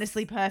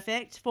honestly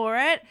perfect for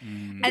it.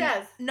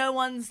 And no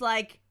one's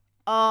like,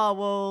 oh,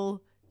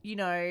 well,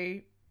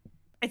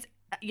 it's,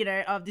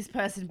 oh, this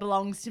person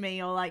belongs to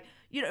me, or like,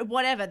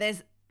 whatever.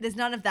 There's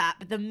none of that.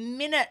 But the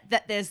minute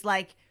that there's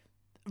like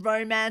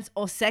romance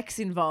or sex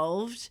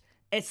involved,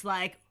 it's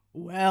like,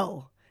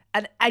 well,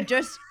 and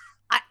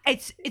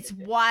it's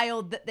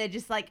wild that they're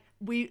just like,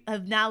 we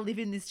have now lived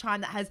in this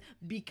time that has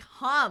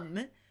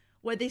become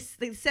where the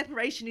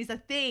separation is a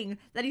thing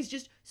that is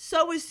just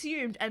so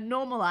assumed and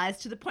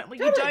normalized to the point where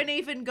you don't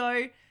even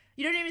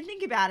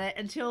think about it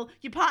until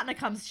your partner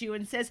comes to you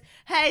and says,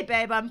 hey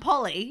babe, I'm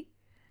poly,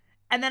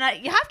 and then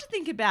you have to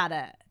think about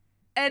it.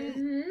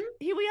 And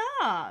here we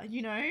are,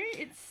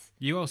 it's...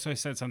 You also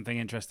said something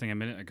interesting a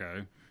minute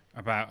ago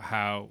about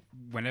how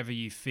whenever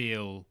you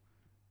feel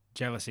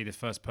jealousy, the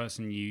first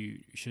person you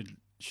should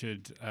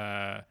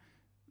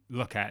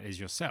look at is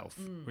yourself,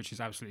 which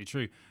is absolutely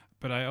true.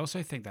 But I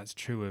also think that's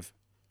true of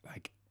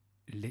like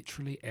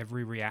literally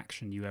every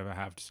reaction you ever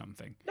have to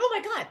something. Oh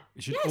my God.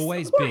 It should Yes,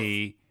 always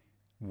be,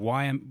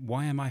 why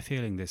am I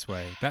feeling this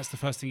way? That's the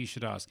first thing you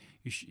should ask.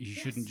 You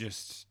shouldn't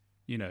just,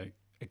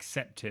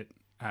 accept it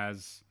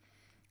as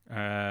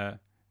the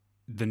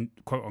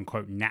quote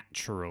unquote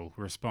natural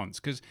response.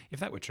 Because if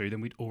that were true,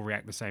 then we'd all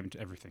react the same to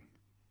everything.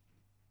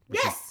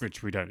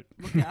 Which we don't.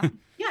 Yeah.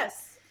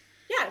 Yes.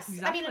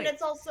 Exactly. I mean, and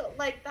it's also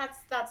like that's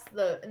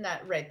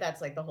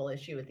like the whole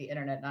issue with the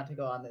internet, not to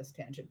go on this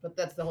tangent, but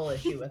that's the whole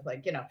issue with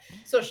like,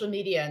 social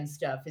media and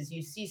stuff, is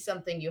you see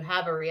something, you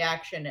have a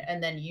reaction,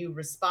 and then you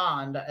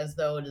respond as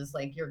though it is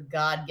like your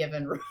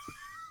God-given right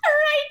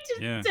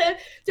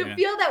to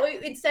feel that way,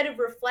 instead of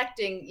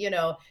reflecting,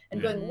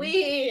 and going,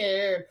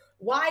 weird,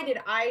 why did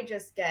I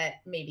just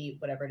get maybe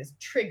whatever it is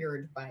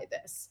triggered by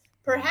this?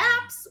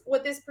 Perhaps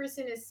what this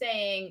person is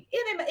saying,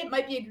 it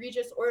might be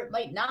egregious or it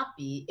might not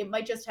be. It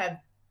might just have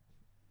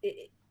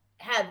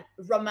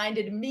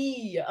reminded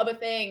me of a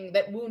thing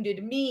that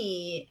wounded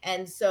me.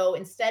 And so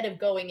instead of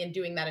going and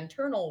doing that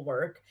internal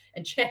work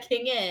and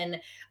checking in,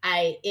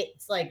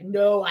 it's like,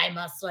 no, I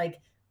must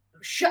like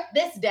shut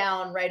this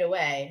down right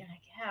away.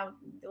 Like, yeah,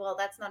 well,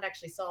 that's not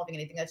actually solving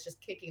anything. That's just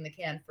kicking the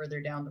can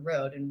further down the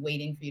road and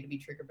waiting for you to be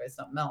triggered by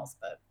something else.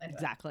 But anyway.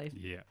 Exactly.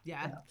 Yeah.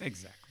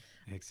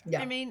 Exactly.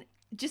 Yeah. I mean,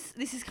 just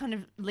this is kind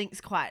of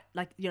links quite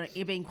like, you're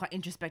being quite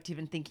introspective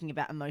and thinking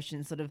about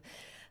emotions, sort of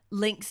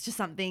links to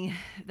something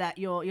that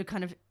you're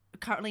kind of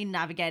currently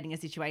navigating a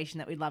situation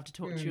that we'd love to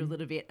talk to you a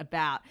little bit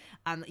about.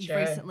 You've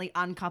recently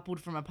uncoupled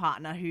from a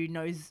partner who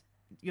knows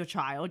your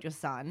child, your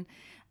son.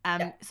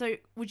 So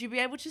would you be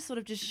able to sort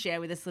of just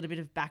share with us a little bit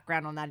of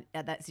background on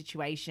that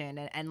situation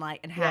and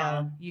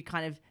how you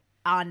kind of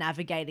are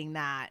navigating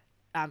that?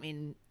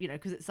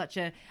 Because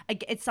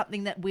it's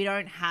something that we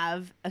don't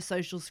have a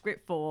social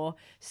script for,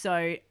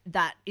 so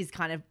that is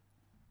kind of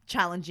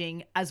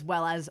challenging, as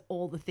well as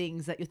all the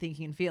things that you're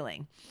thinking and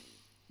feeling.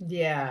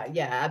 Yeah,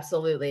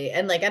 absolutely.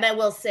 And I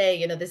will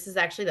say, this is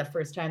actually the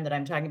first time that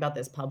I'm talking about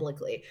this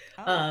publicly.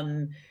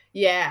 And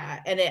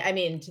I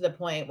mean, to the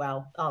point,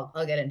 well,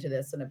 I'll get into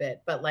this in a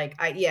bit, but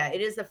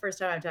it is the first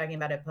time I'm talking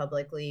about it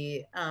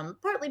publicly.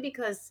 Partly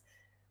because,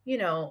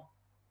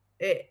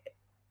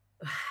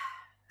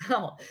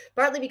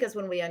 partly because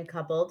when we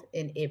uncoupled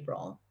in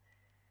April,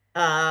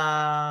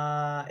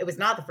 it was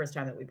not the first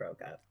time that we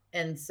broke up.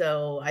 And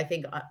so I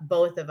think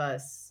both of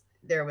us,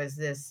 there was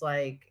this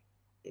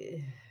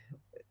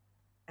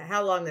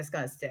how long this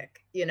gonna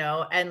stick, and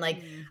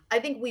I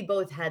think we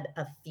both had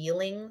a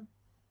feeling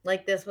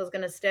like this was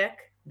gonna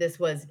stick.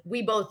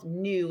 We both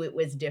knew it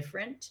was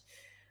different,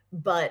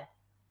 but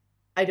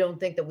I don't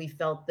think that we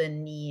felt the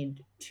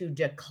need to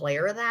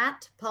declare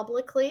that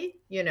publicly,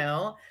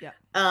 Yeah.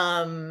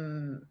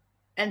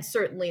 And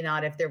certainly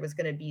not if there was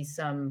going to be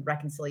some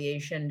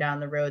reconciliation down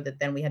the road that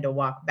then we had to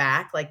walk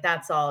back. Like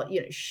that's all,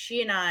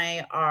 she and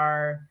I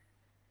are,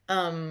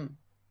 I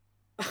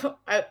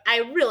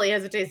really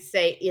hesitate to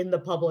say in the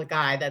public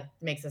eye. That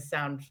makes us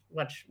sound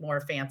much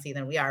more fancy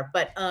than we are.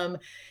 But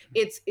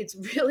it's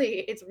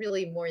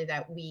really more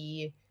that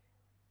we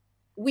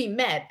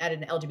met at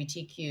an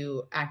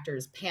LGBTQ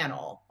actors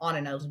panel,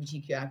 and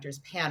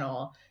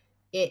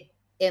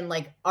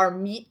our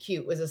meet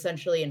cute was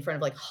essentially in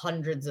front of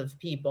hundreds of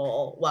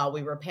people while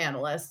we were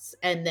panelists,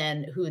 and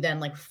then who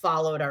then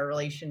followed our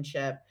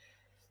relationship.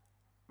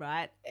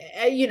 Right.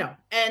 And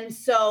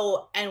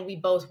we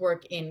both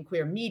work in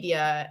queer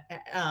media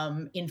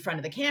in front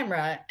of the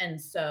camera. And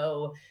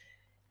so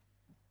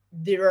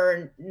there are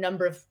a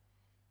number of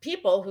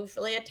people who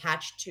feel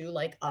attached to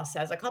us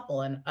as a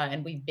couple,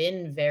 and we've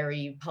been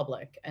very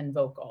public and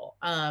vocal.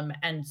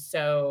 And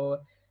so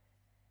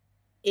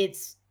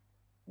it's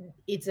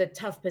a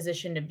tough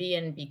position to be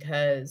in,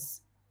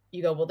 because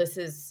you go, well, this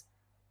is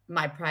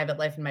my private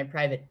life and my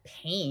private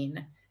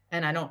pain,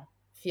 and I don't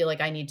feel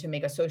like I need to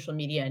make a social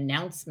media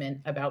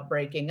announcement about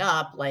breaking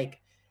up. I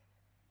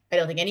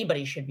don't think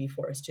anybody should be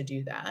forced to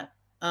do that.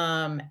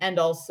 And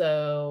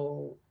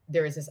also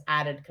there is this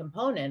added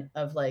component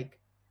of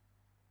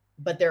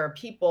but there are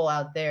people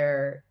out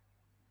there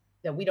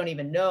that we don't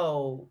even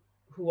know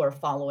who are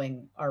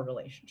following our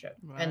relationship.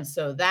 Right. And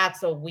so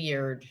that's a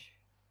weird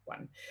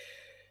one.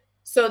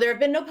 So there have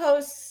been no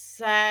posts.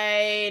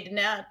 I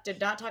did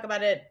not talk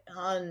about it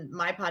on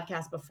my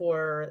podcast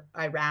before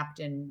I wrapped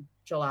in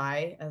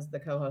July as the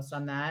co-host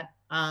on that.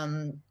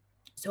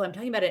 So I'm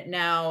talking about it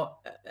now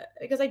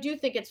because I do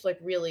think it's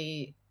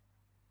really,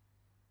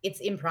 it's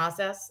in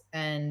process,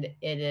 and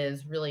it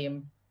is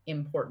really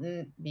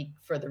important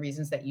for the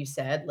reasons that you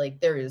said.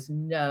 There's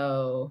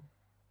no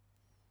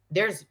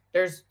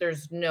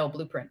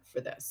blueprint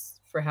for this,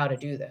 for how to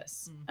do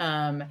this.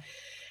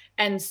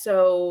 And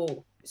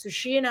so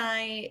she and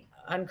I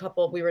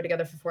uncoupled. We were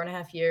together for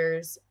 4.5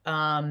 years.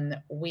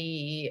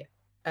 We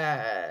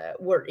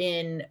were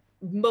in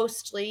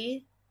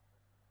mostly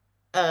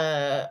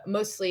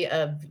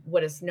of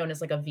what is known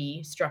as a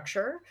V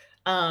structure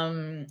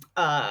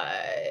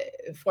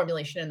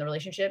formulation in the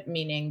relationship,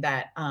 meaning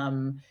that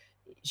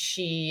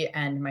she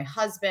and my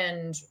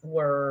husband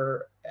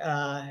were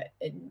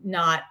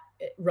not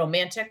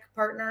romantic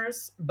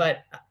partners, but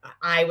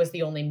I was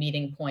the only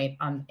meeting point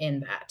in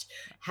that.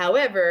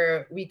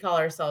 However, we call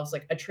ourselves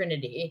like a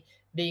trinity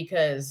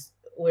because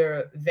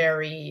we're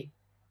very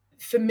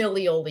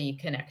familially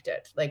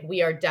connected. Like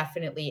we are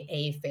definitely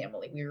a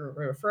family. We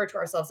refer to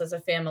ourselves as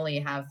a family,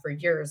 have for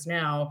years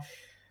now.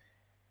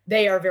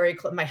 They are very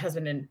close. My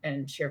husband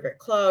and she are very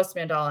close,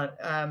 Mandala.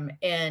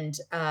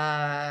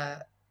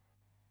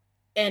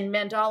 And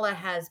Mandala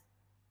has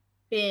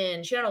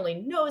been, she not only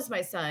knows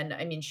my son,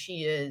 I mean,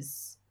 she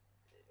is,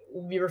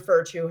 we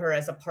refer to her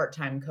as a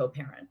part-time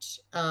co-parent.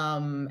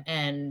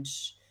 And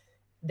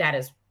that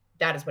is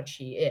what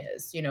she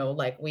is, you know,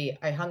 like we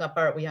hung up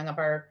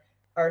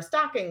our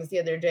stockings the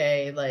other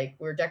day, like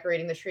we are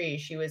decorating the tree,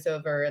 she was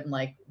over, and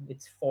like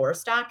it's 4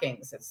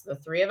 stockings, it's the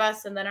 3 of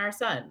us and then our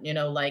son, you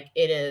know, like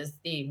it is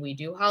we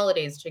do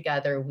holidays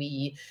together.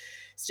 We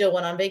still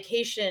went on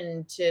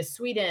vacation to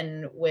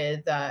Sweden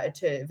with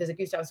to visit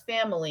Gustav's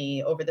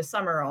family over the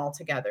summer all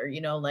together,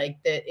 you know, like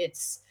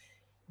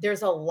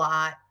there's a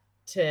lot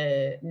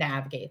to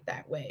navigate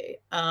that way.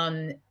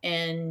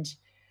 And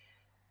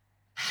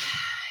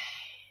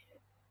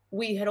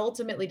we had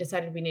ultimately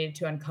decided we needed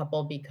to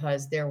uncouple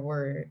because there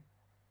were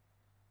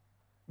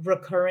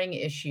recurring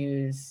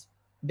issues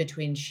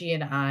between she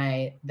and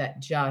I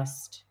that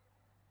just,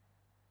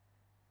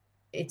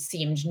 it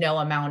seemed no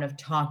amount of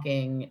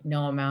talking,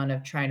 no amount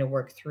of trying to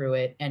work through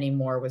it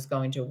anymore was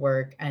going to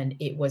work. And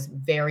it was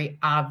very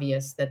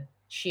obvious that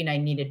she and I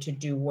needed to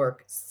do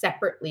work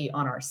separately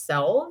on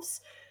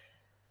ourselves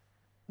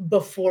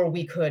before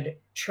we could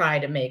try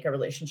to make a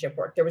relationship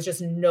work. There was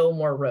just no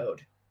more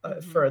road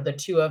for the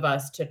 2 of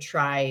us to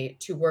try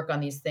to work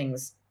on these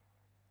things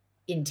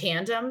in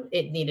tandem.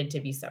 It needed to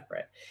be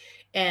separate.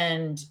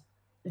 And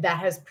that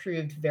has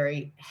proved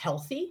very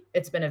healthy.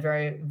 It's been a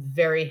very,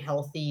 very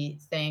healthy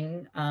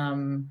thing.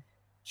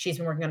 She's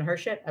been working on her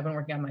shit. I've been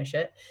working on my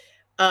shit.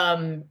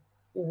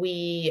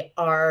 We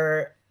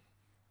have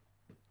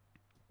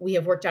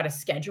worked out a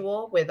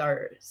schedule with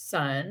our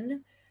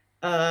son,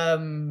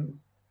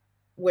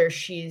 where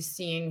she's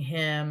seeing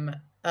him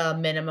a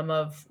minimum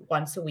of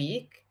once a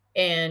week.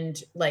 And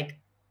like,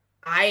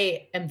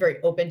 I am very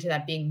open to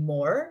that being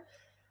more.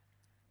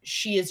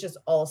 She is just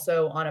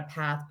also on a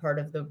path. Part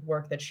of the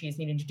work that she's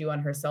needing to do on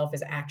herself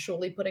is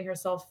actually putting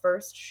herself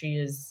first. She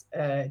is,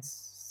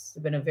 it's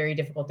been a very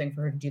difficult thing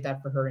for her to do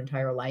that for her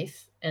entire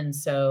life. And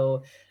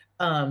so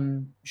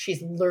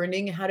she's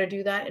learning how to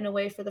do that in a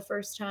way for the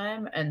first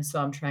time. And so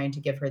I'm trying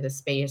to give her the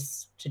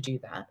space to do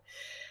that.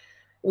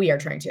 We are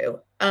trying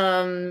to.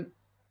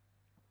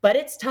 But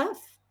it's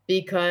tough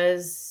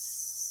because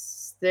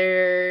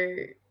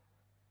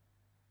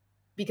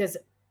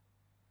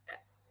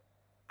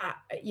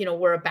you know,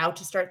 we're about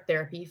to start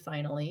therapy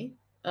finally,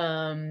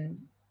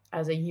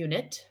 as a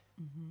unit,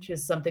 which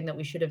is something that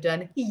we should have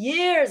done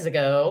years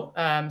ago.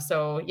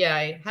 So yeah,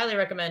 I highly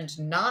recommend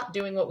not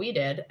doing what we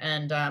did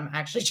and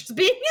actually just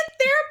being in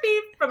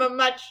therapy from a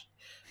much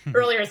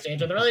earlier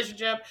stage of the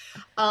relationship,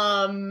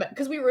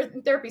 because we were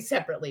in therapy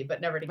separately but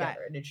never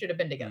together, and it should have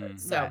been together.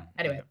 So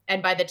anyway,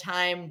 and by the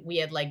time we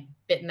had like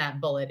bitten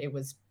that bullet, it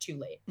was too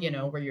late, you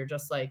know, where you're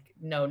just like,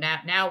 no,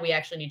 now we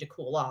actually need to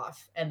cool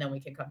off and then we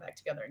can come back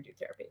together and do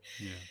therapy.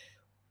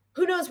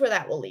 Who knows where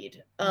that will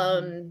lead.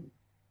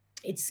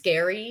 It's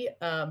scary,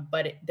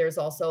 but there's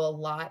also a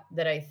lot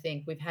that I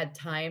think we've had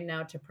time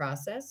now to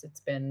process.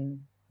 It's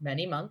been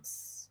many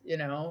months, you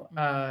know.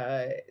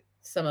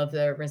 Some of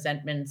the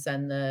resentments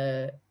and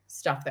the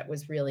stuff that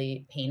was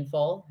really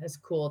painful has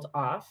cooled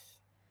off.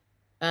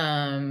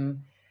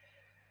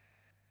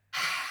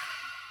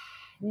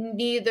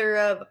 Neither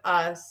of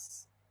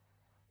us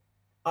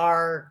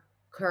are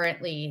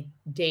currently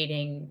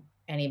dating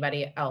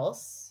anybody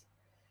else,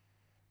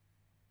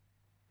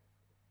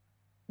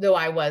 though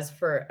I was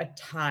for a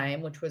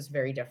time, which was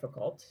very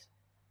difficult.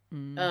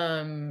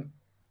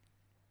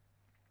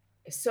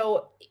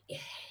 So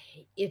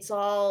it's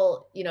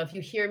all, you know, if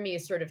you hear me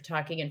sort of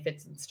talking in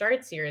fits and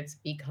starts here, it's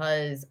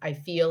because I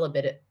feel a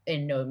bit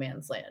in no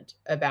man's land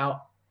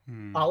about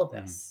all of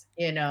this,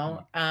 you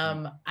know.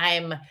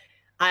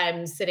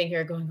 I'm sitting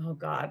here going, oh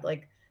God,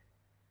 like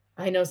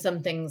I know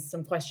some things,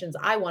 some questions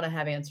I want to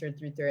have answered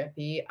through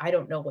therapy. I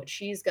don't know what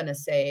she's going to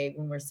say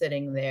when we're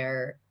sitting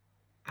there.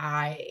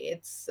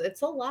 It's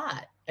a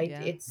lot.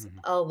 It's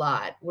a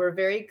lot. We're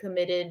very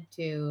committed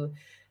to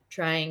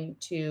trying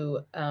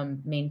to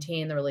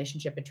maintain the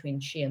relationship between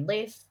she and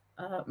Leif,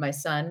 my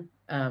son,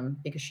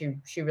 because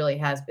she really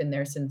has been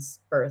there since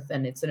birth,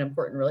 and it's an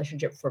important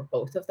relationship for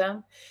both of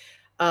them.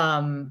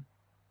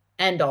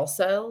 And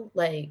also,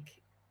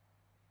 like,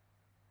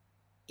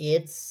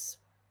 it's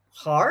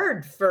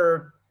hard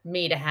for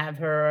me to have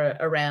her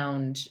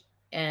around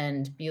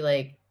and be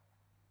like,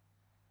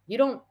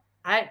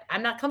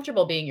 I'm not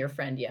comfortable being your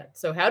friend yet.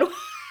 So how do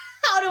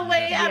we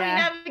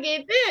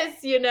navigate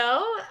this? You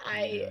know,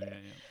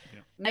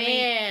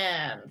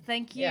 man.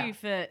 Thank you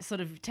for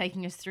sort of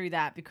taking us through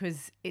that,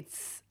 because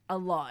it's a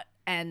lot,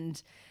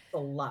 and a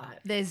lot.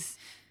 There's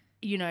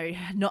you know,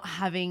 not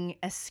having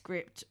a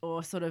script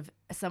or sort of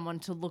someone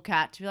to look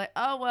at to be like,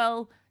 oh,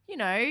 well, you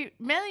know,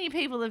 many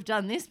people have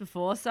done this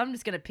before, so I'm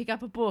just going to pick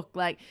up a book.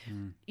 Like,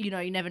 you know,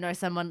 you never know,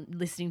 someone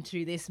listening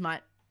to this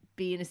might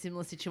be in a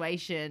similar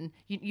situation.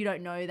 You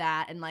don't know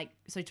that. And like,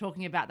 so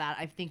talking about that,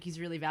 I think is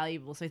really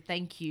valuable. So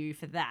thank you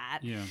for that.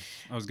 Yeah.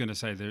 I was going to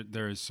say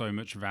there is so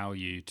much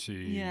value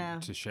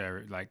to share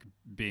it, like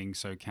being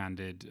so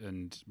candid,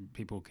 and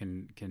people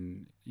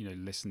can, you know,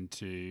 listen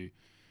to,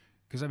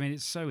 because I mean,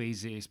 it's so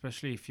easy,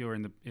 especially if you're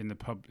in the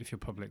pub, if you're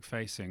public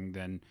facing,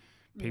 then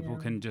people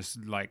can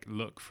just like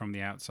look from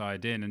the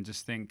outside in and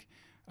just think,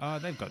 oh,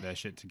 they've got their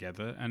shit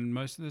together. And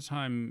most of the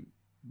time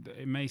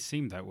it may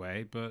seem that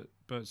way, but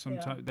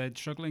sometimes they're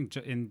struggling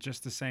in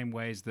just the same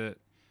ways that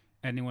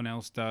anyone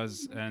else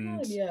does.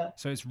 And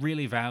so it's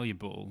really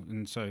valuable.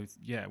 And so,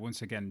 yeah,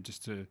 once again,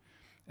 just to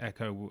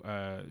echo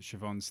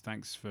Siobhan's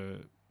thanks for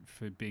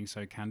being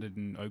so candid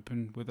and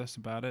open with us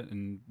about it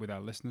and with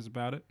our listeners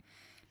about it.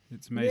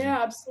 It's amazing.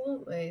 Yeah,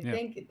 absolutely.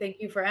 Yeah. Thank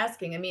you for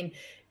asking. I mean,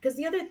 because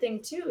the other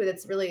thing too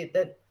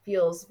that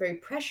feels very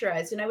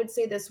pressurized, and I would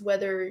say this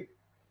whether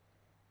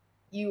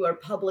you are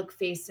public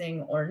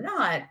facing or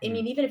not. I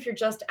mean, even if you're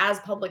just as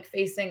public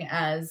facing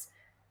as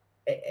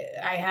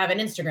I have an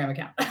Instagram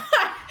account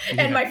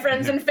and my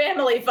friends and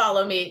family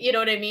follow me, you know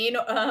what I mean?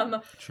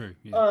 True.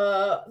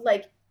 Yeah.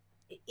 Like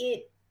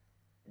it,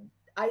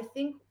 I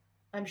think,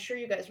 I'm sure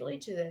you guys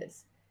relate to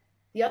this.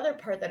 The other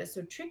part that is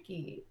so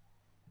tricky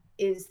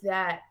is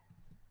that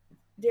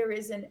there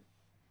is an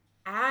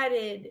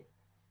added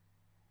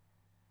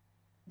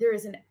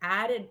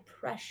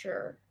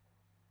pressure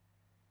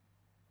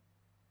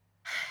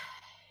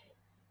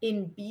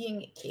in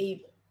being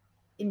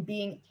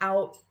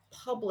out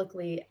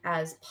publicly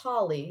as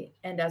poly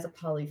and as a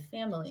poly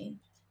family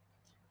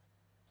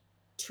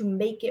to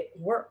make it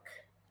work.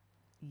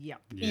 Yeah.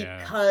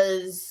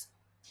 Because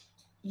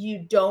you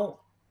don't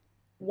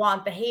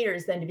want the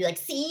haters then to be like,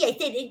 see, I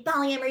said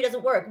polyamory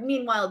doesn't work.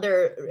 Meanwhile,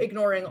 they're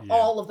ignoring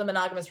all of the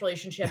monogamous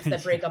relationships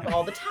that break up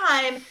all the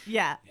time.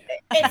 Yeah.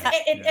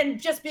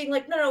 And just being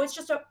like, no, it's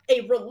just a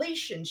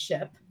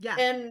relationship. Yeah.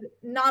 And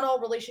not all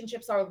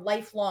relationships are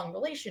lifelong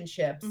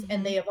relationships,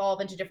 and they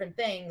evolve into different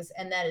things.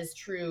 And that is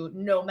true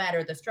no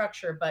matter the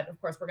structure. But of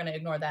course, we're going to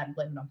ignore that and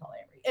blame it on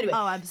polyamory. Anyway,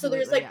 so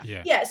there's like,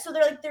 so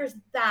there's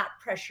that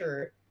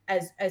pressure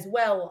as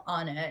well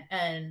on it.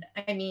 And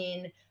I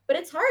mean, but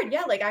it's hard.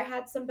 Yeah. Like I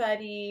had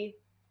somebody,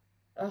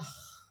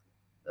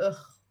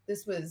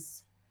 this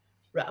was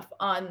rough.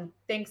 On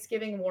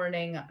Thanksgiving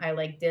morning, I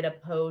like did a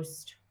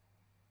post.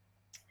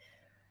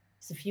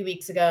 A few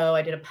weeks ago,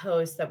 I did a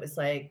post that was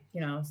like,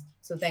 you know,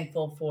 so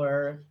thankful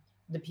for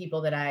the people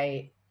that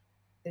I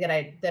in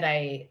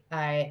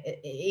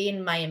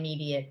my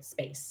immediate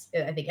space.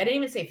 I think I didn't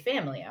even say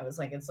family. I was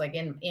like, it's like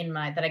in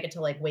my, that I get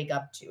to like wake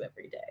up to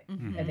every day,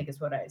 I think is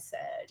what I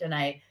said. And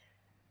I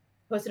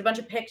posted a bunch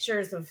of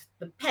pictures of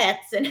the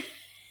pets and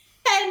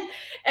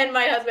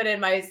my husband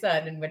and my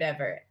son and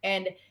whatever.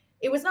 And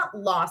it was not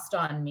lost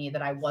on me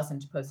that I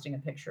wasn't posting a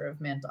picture of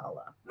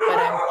Mandala, but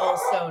I'm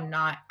also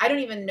not, I don't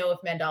even know if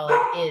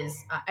Mandala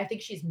is, I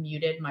think she's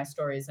muted my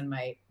stories and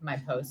my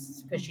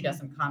posts because she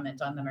doesn't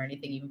comment on them or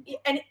anything. Even,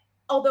 and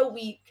although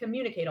we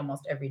communicate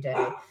almost every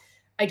day,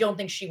 I don't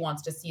think she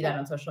wants to see that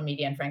on social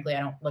media. And frankly,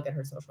 I don't look at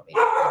her social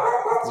media.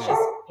 It's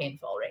just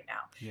painful right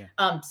now. Yeah.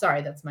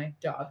 Sorry, that's my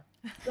dog.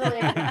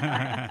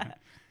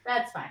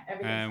 That's fine.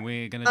 And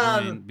we're going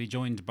to be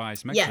joined by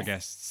some extra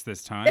guests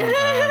this time.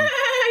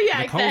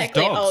 Yeah, Nicole's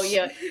exactly. dogs. Oh,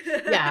 yeah.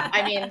 Yeah,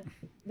 I mean,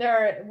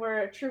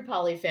 we're a true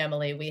poly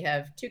family. We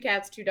have 2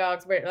 cats, 2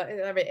 dogs.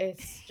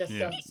 It's just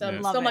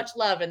so much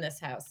love in this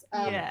house.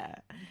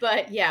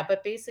 But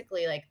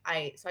basically, like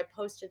I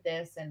posted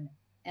this and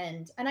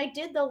I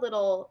did the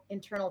little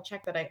internal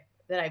check that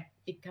I've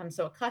become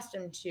so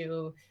accustomed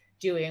to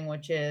doing,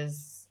 which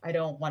is I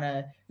don't want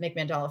to make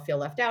Mandala feel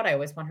left out. I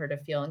always want her to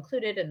feel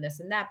included in this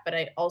and that. But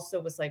I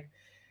also was like,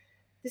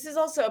 this is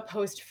also a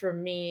post for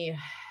me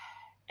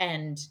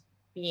and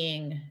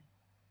being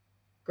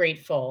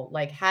grateful,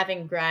 like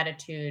having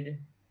gratitude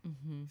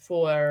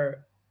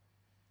for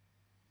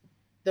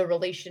the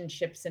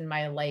relationships in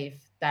my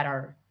life that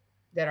are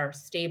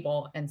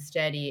stable and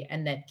steady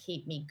and that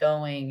keep me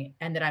going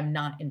and that I'm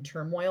not in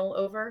turmoil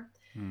over.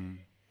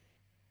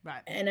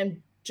 Right. And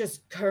I'm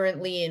just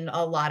currently in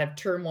a lot of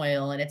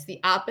turmoil, and it's the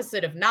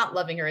opposite of not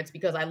loving her. It's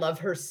because I love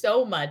her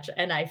so much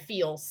and I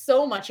feel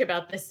so much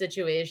about this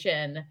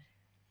situation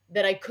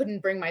that I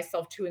couldn't bring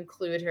myself to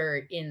include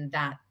her in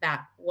that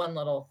one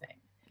little thing.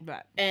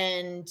 Right.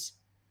 And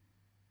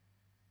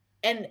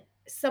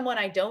someone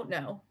I don't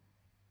know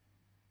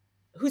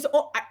who's,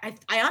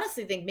 I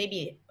honestly think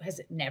maybe has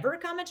never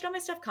commented on my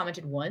stuff,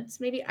 commented once,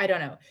 maybe, I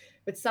don't know.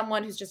 But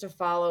someone who's just a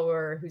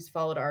follower who's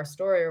followed our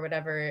story or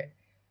whatever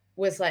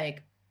was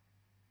like,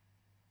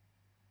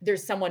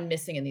 there's someone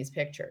missing in these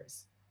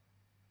pictures.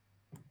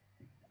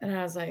 And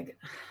I was like,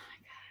 oh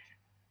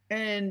my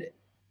God. And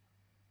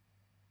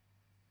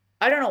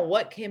I don't know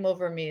what came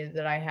over me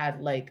that I had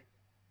like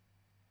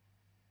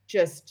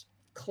just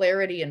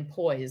clarity and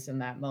poise in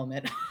that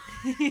moment.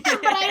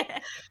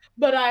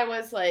 But I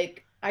was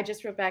like, I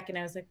just wrote back and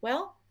I was like,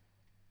 well,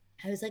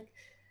 I was like,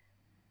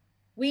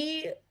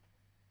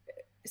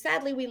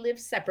 sadly, we live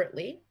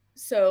separately.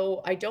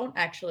 So I don't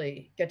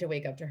actually get to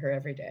wake up to her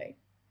every day,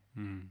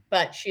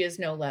 but she is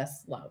no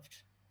less loved.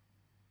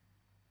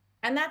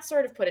 And that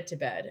sort of put it to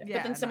bed. Yeah,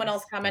 but then someone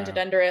else commented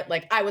Wow. under it,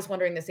 like, I was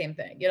wondering the same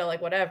thing,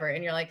 like whatever.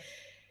 And you're like,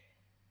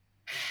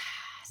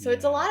 so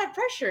it's a lot of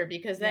pressure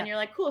because then you're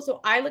like, cool.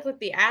 So I look like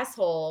the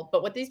asshole.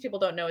 But what these people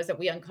don't know is that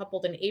we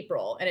uncoupled in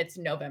April and it's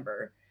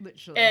November.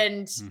 Literally.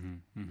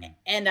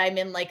 And I'm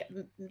in like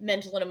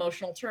mental and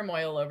emotional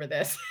turmoil over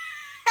this.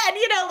 And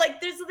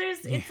like there's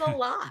it's a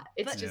lot.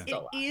 It's just a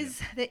lot.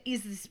 There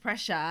is this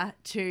pressure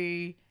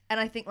to, and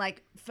I think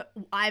like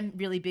I'm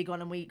really big on,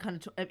 and we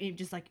kind of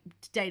just like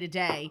day to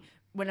day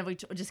whenever we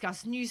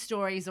discuss news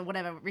stories or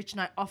whatever, Rich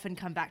and I often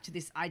come back to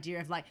this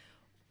idea of like,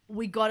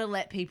 we got to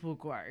let people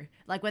grow.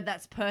 Like whether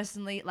that's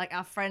personally, like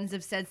our friends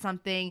have said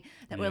something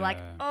that we're like,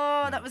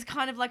 that was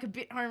kind of like a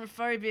bit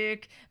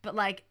homophobic, but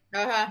like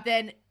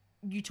then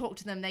you talk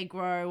to them, they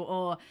grow,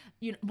 or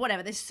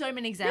whatever. There's so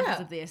many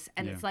examples of this,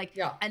 and it's like,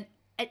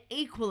 and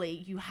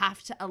equally, you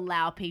have to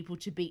allow people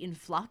to be in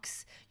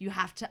flux. You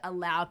have to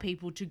allow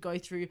people to go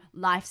through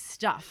life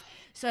stuff.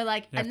 So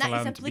like, and that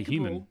is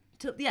applicable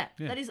to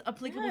that is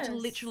applicable to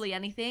literally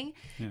anything.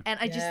 And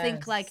I just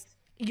think like,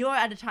 you're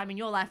at a time in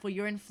your life where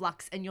you're in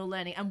flux and you're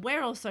learning, and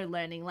we're also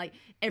learning like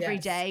every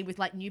day with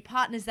like new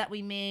partners that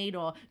we meet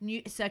or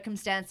new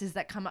circumstances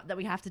that come up that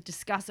we have to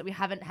discuss that we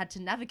haven't had to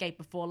navigate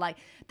before. Like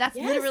that's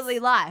literally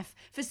life.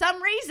 For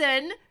some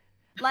reason,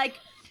 like,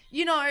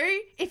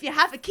 if you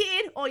have a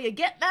kid or you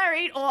get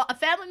married or a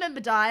family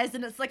member dies,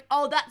 and it's like,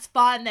 oh, that's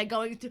fine. They're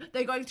going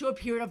through a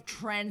period of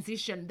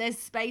transition. There's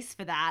space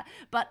for that.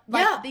 But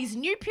like these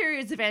new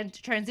periods of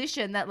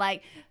transition that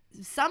like,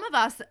 some of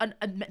us,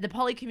 the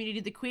poly community,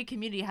 the queer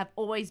community, have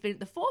always been at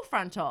the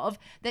forefront of,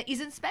 there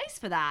isn't space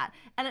for that.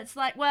 And it's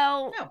like,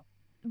 well,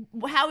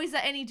 how is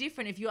that any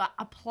different if you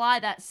apply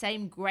that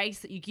same grace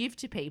that you give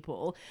to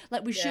people?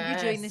 Like we should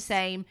be doing the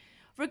same,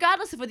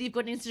 regardless of whether you've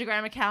got an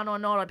Instagram account or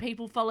not, or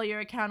people follow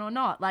your account or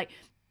not. Like,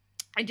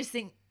 I just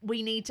think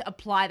we need to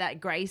apply that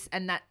grace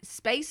and that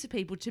space for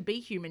people to be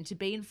human, to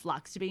be in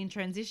flux, to be in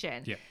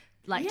transition. Yeah.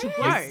 Like to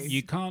grow.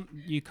 You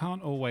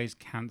can't always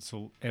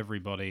cancel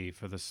everybody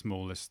for the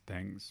smallest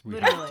things. You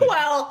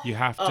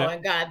have to. Oh my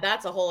God,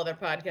 that's a whole other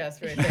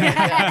podcast right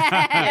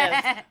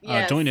there.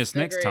 Yes, join us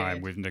next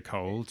time with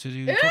Nicole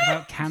to talk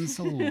about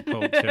cancel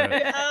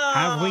culture.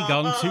 Have we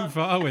gone too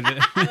far with it?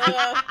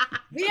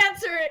 The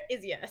answer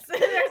is yes.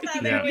 There's not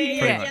other way.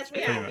 Yes, we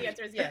have. The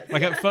answer is yes.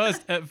 Like at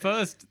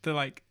first they're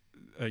like,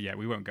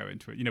 we won't go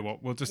into it. You know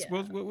what? We'll just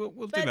we'll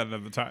do that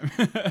another time.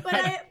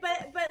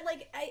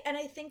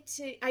 I think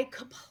I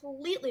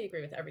completely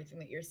agree with everything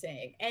that you're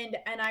saying, and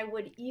I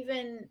would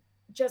even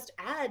just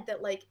add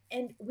that like,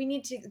 and we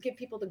need to give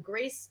people the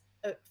grace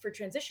for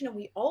transition, and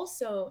we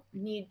also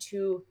need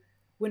to,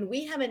 when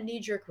we have a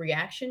knee-jerk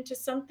reaction to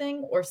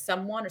something or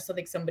someone or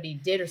something somebody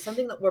did or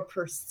something that we're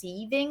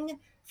perceiving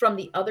from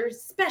the other,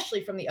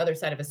 especially from the other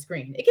side of a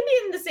screen. It can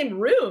be in the same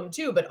room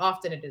too, but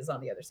often it is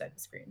on the other side of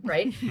the screen,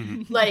 right?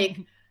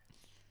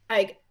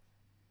 like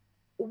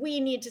we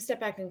need to step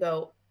back and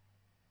go,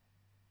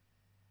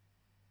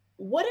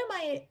 what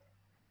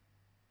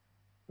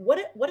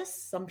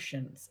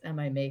assumptions am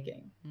I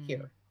making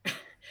here?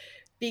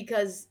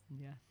 because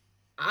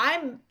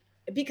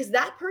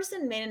that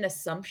person made an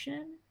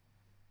assumption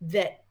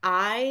that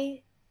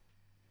I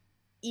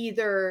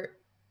either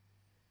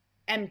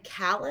am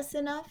callous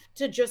enough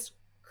to just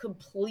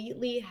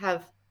completely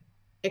have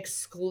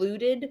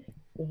excluded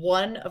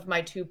one of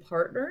my two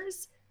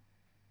partners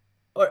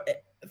or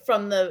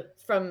from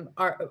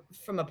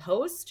a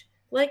post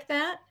like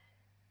that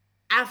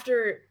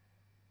after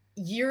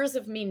years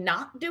of me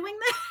not doing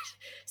that.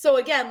 So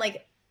again,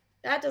 like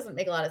that doesn't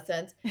make a lot of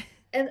sense.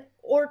 And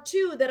or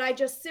two, that I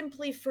just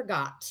simply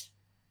forgot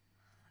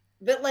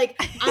that like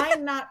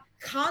I'm not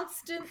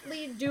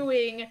constantly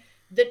doing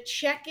the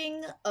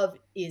checking of,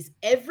 is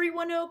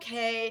everyone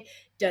okay?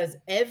 Does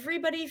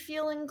everybody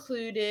feel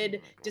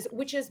included?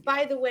 Which is,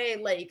 by the way,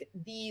 like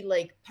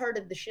the part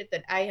of the shit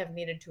that I have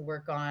needed to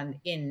work on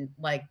in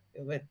like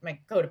with my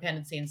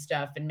codependency and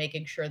stuff, and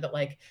making sure that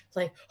like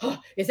oh,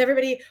 is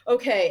everybody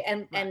okay?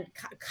 And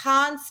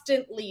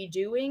constantly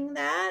doing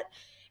that.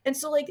 And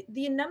so like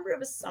the number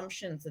of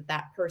assumptions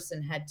that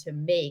person had to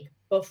make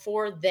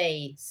before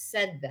they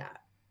said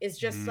that is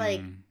just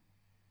like,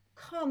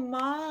 come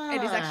on.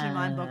 It is actually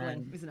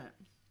mind-boggling, isn't it?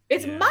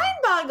 It's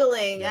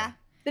mind-boggling. Yeah.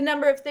 The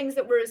number of things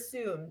that were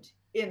assumed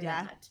in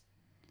that.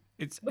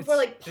 It's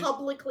before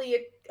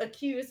publicly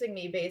accusing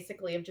me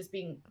basically of just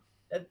being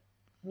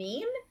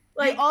mean.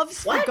 Like, you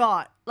obviously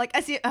forgot. Like,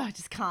 I see. Oh, I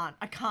just can't.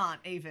 I can't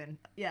even.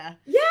 Yeah.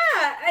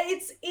 Yeah,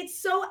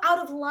 it's so out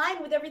of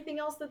line with everything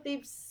else that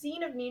they've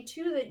seen of me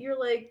too, that you're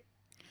like.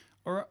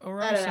 Or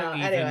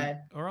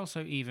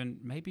also even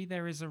maybe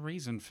there is a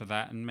reason for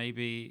that, and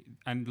maybe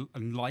and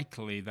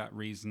likely that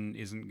reason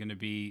isn't going to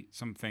be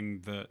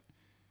something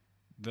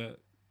that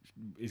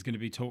is going to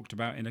be talked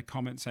about in a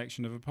comment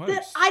section of a post.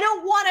 That I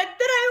don't want to.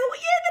 That I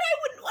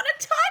wouldn't want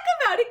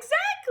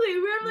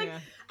where I'm like,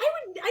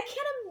 I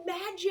can't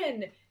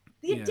imagine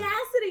the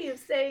audacity of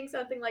saying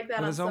something like that. Well,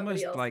 on there's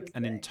somebody almost like else's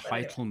an thing.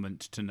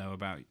 entitlement to know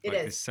about,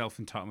 like this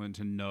self-entitlement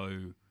to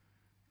know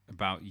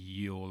about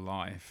your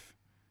life.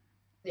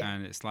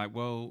 And it's like,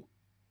 well,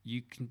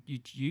 you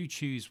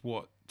choose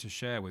what to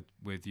share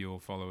with your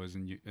followers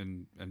and you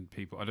and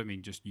people. I don't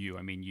mean just you.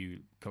 I mean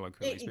you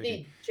colloquially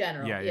speaking. The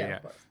general, Yeah.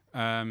 Of course.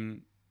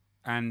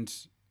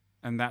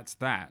 And that's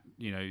that.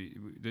 You know,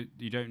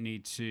 you don't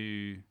need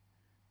to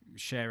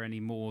share any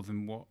more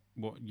than what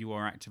you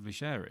are actively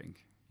sharing.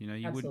 You know,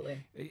 you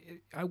Absolutely.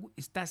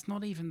 that's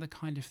not even the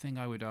kind of thing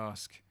I would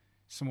ask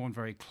someone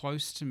very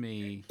close to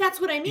me. That's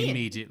what I mean.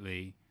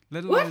 Immediately,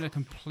 let alone a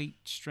complete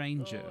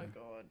stranger. Oh my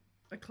God.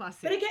 A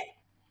classic. But again,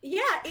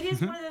 it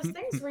is one of those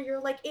things where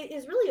you're like, it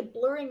is really a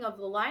blurring of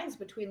the lines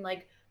between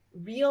like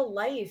real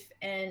life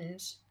and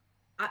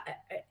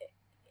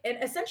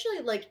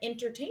essentially like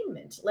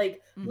entertainment,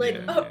 like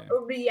a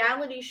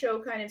reality show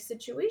kind of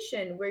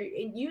situation where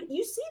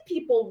you see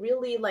people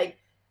really like,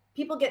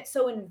 people get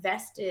so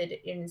invested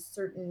in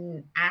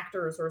certain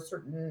actors or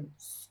certain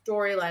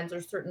storylines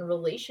or certain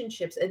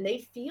relationships, and they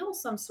feel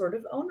some sort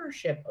of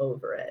ownership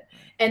over it,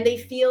 and they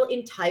feel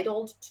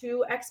entitled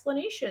to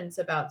explanations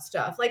about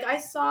stuff. Like I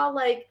saw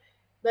like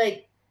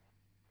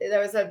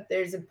there's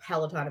a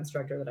Peloton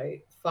instructor that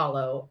I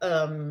follow,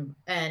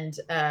 and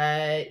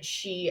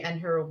she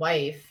and her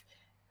wife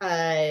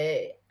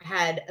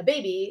had a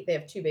baby. They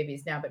have two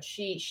babies now, but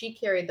she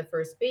carried the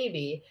first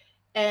baby.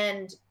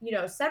 And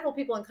several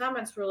people in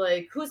comments were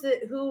like, how'd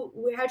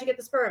you get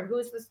the sperm,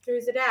 who's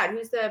the dad,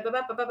 who's the blah,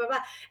 blah, blah, blah, blah, blah.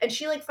 And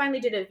she like finally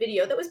did a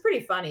video that was pretty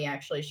funny,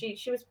 actually.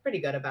 She was pretty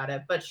good about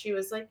it, but she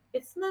was like,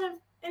 it's none of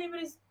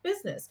anybody's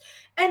business.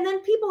 And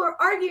then people are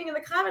arguing in the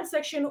comment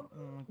section,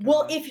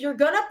 well, if you're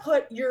gonna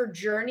put your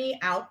journey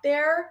out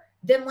there,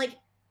 then like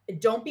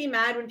don't be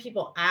mad when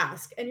people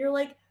ask. And you're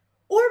like,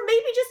 or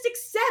maybe just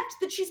accept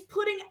that she's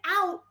putting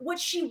out what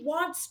she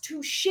wants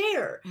to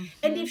share.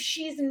 And if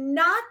she's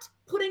not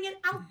putting it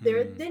out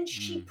there, then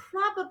she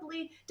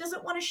probably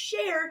doesn't want to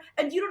share,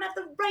 and you don't have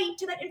the right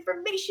to that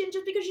information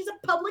just because she's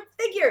a public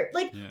figure.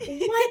 Like,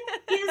 what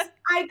is,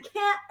 I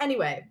can't,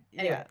 anyway,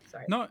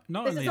 sorry. Not this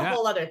only is a that,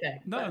 whole other thing.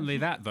 Not only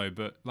that though,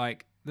 but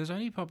like there's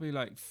only probably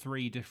like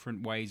 3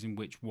 different ways in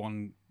which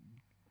one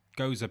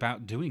goes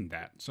about doing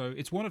that. So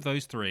it's one of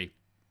those 3.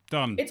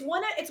 Done. It's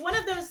one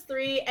of those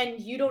 3, and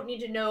you don't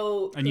need to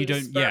know. And you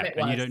don't. Yeah.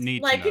 And you don't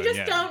need to know. You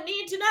just don't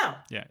need to know.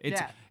 Yeah.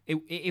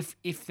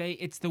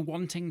 It's the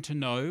wanting to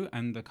know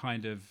and the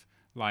kind of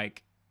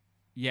like,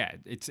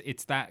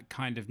 it's that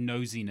kind of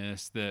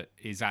nosiness that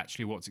is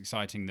actually what's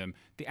exciting them.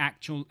 The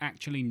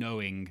actually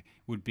knowing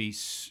would be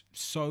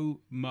so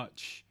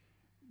much.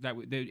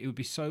 It would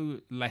be so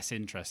less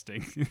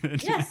interesting.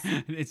 Yes.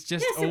 It's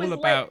just all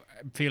about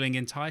feeling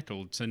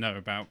entitled to know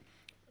about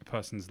a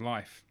person's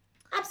life.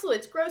 Absolutely.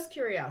 It's gross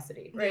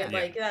curiosity, right? Yeah,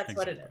 like that's exactly.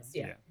 what it is.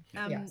 Yeah.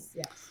 Yes.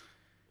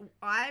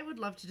 I would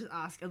love to just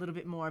ask a little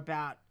bit more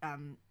about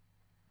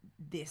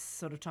this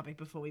sort of topic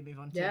before we move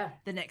on to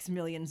the next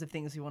millions of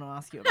things we want to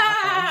ask you about.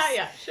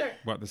 Yeah, sure.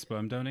 What, the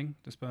sperm donating?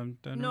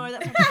 No,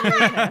 that's not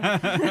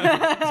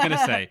I was going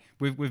to say,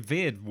 we've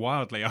veered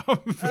wildly off.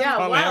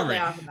 Wildly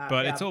off of that,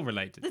 but it's all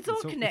related. It's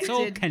all connected. It's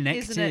all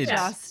connected. Isn't it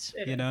just?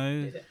 You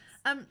know?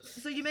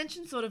 So you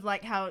mentioned sort of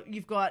like how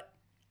you've got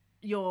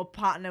your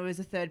partner as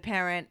a third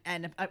parent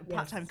and a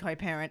part-time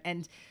co-parent,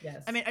 and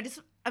I mean, I'm just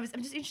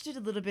interested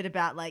a little bit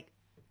about like,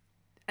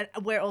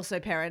 we're also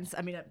parents.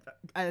 I mean,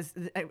 as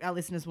our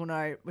listeners will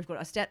know, we've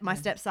got my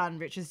stepson,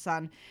 Richard's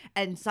son,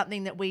 and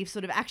something that we've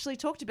sort of actually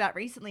talked about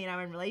recently in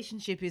our own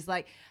relationship is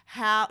like,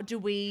 how do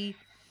we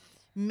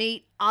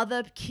meet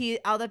other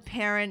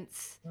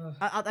parents,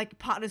 like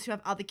partners who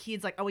have other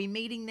kids? Like, are we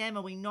meeting them?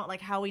 Are we not?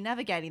 Like, how are we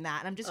navigating that?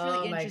 And I'm just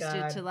really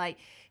interested to like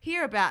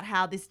hear about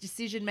how this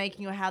decision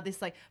making or how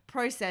this like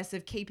process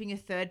of keeping a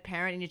third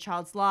parent in your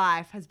child's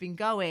life has been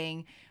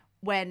going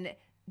when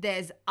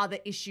there's other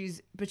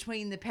issues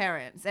between the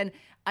parents. And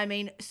I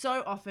mean,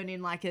 so often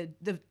in like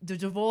the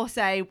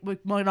divorcee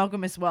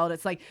monogamous world,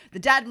 it's like the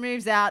dad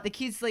moves out, the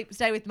kids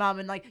stay with mum,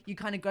 and like you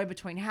kind of go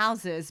between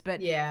houses.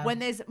 But when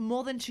there's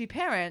more than 2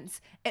 parents,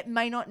 it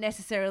may not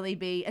necessarily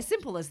be as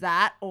simple as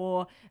that,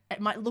 or it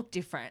might look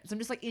different. So I'm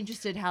just like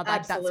interested how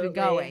that's been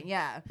going.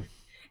 Yeah.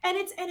 And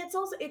it's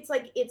also, it's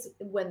like, it's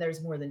when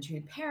there's more than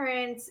 2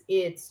 parents,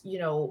 it's,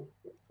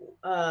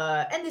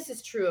 and this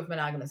is true of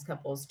monogamous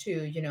couples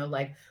too,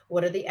 like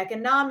what are the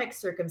economic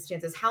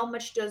circumstances? How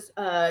much does,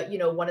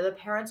 one of the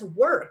parents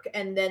work?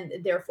 And then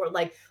therefore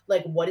like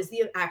what is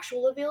the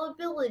actual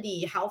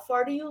availability? How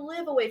far do you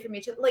live away from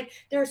each other? Like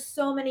there are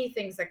so many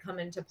things that come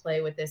into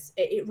play with this,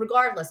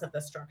 regardless of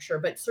the structure,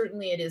 but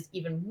certainly it is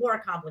even more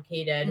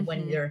complicated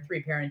when there are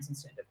 3 parents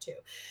instead of 2.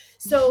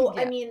 So,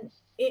 I mean,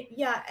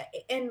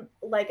 and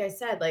like I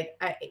said, like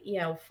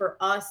for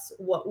us,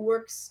 what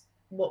works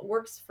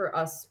for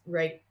us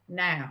right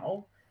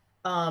now,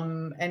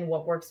 and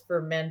what works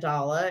for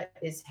Mandala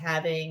is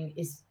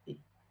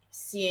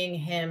seeing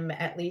him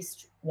at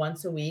least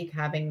once a week,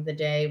 having the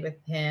day with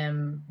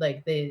him,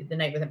 like the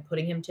night with him,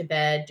 putting him to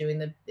bed, doing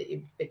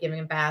giving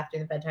him a bath,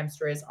 doing the bedtime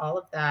stories, all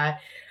of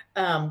that,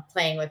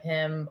 playing with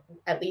him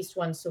at least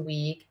once a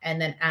week,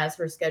 and then as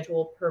her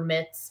schedule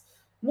permits,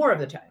 more of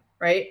the time,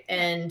 right?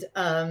 And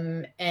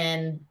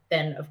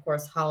then of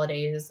course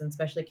holidays and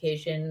special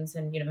occasions,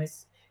 and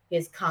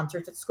his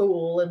concerts at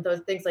school and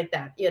those things like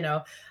that.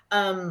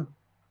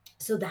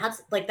 So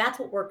that's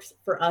what works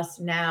for us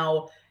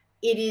now.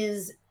 It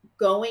is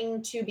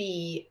going to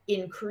be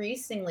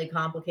increasingly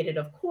complicated,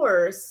 of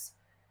course,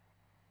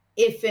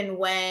 if and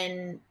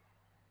when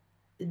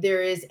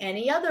there is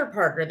any other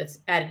partner that's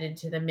added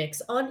into the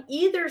mix on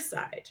either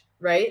side,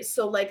 right?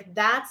 So like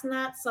that's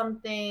not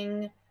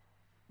something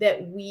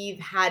that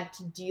we've had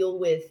to deal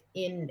with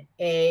in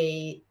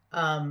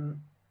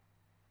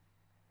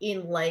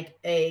like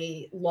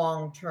a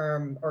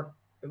long-term or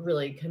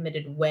really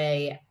committed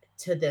way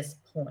to this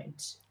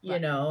point,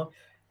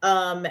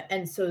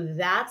 and so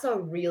that's a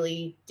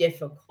really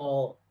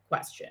difficult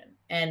question,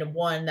 and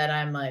one that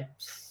I'm like,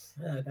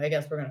 I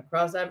guess we're gonna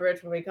cross that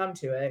bridge when we come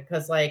to it,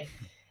 because like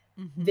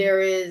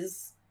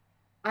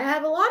I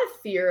have a lot of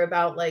fear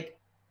about like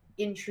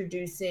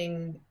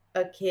introducing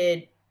a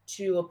kid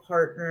to a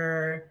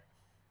partner,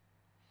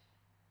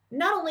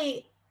 not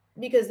only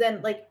because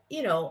then like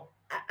I don't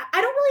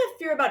really have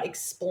fear about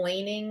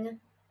explaining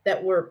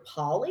that we're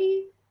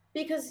poly,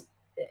 because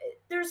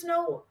there's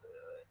no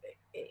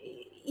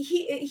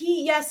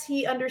yes,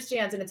 he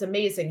understands, and it's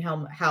amazing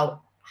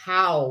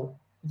how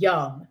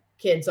young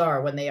kids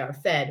are when they are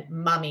fed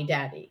mommy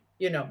daddy,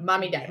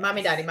 mommy daddy, yes.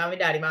 Mommy daddy, mommy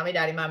daddy, mommy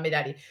daddy, mommy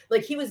daddy.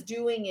 Like he was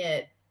doing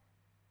it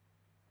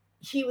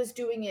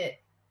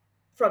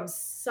from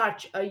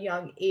such a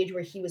young age,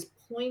 where he was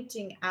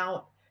pointing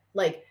out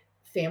like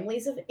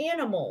families of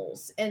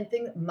animals and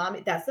things.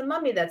 Mommy, that's the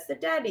mommy, that's the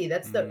daddy,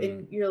 that's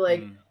and you're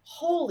like,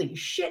 holy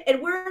shit.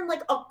 And we're in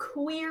like a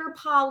queer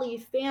poly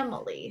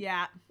family.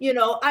 Yeah.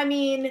 I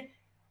mean,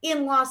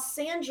 in Los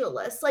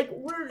Angeles, like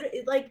we're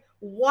like,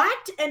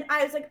 what? And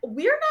I was like,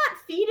 we're not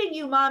feeding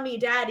you mommy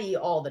daddy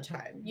all the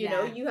time. You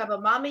know, you have a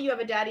mommy, you have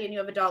a daddy, and you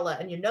have a dollar,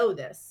 and you know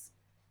this.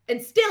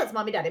 And still it's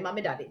mommy daddy,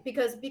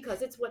 because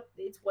it's what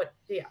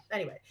yeah,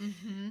 anyway.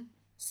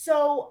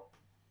 So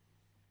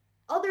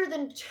other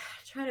than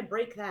trying to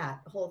break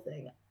that whole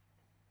thing,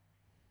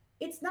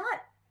 there's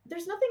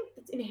nothing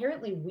that's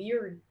inherently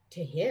weird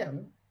to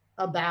him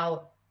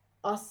about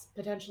us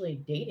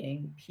potentially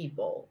dating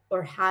people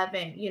or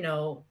having,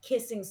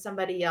 kissing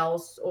somebody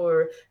else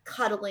or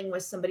cuddling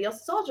with somebody else.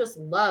 It's all just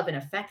love and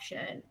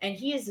affection, and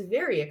he is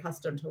very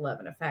accustomed to love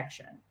and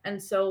affection.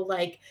 And so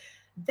like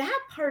that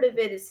part of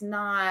it is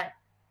not,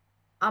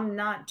 I'm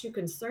not too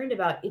concerned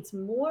about. It's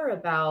more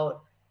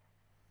about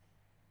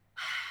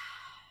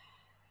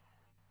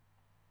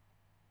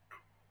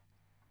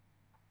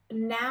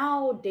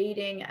now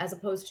dating as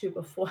opposed to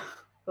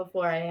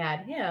before I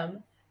had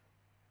him.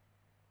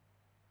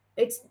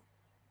 It's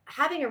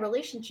having a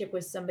relationship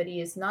with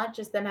somebody is not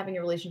just them having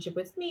a relationship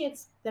with me,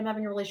 it's them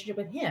having a relationship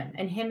with him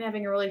and him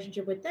having a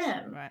relationship with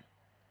them. Right.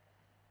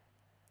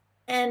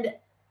 And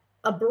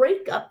a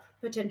breakup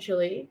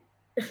potentially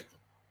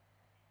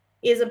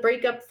is a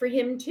breakup for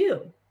him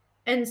too.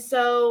 And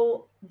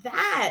so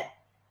that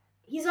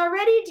he's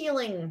already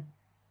dealing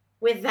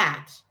with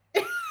that.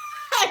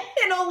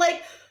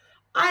 Like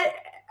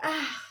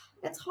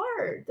that's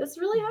hard. That's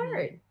really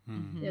hard.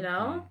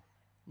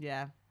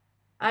 Yeah.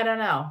 I don't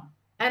know.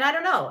 And I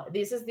don't know.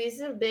 These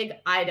are big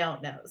I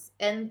don't knows.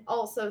 And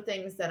also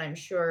things that I'm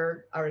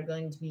sure are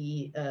going to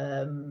be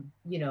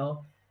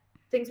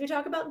things we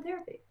talk about in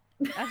therapy.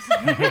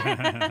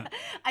 Absolutely.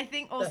 I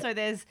think also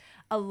there's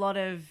a lot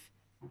of,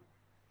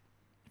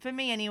 for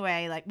me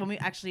anyway, like when we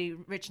actually,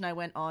 Rich and I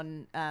went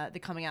on the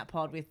coming out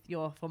pod with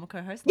your former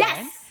co-host,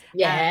 Lauren.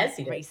 Yes,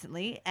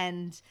 recently.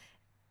 And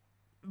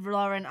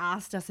Lauren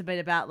asked us a bit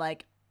about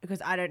like,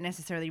 because I don't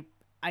necessarily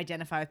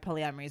identify with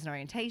polyamory as an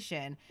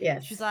orientation.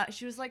 Yes.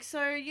 She was like,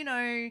 so,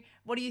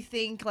 what do you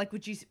think? Like,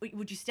 would you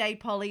stay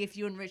poly if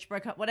you and Rich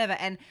broke up, whatever?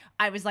 And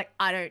I was like,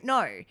 I don't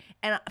know.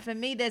 And for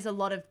me, there's a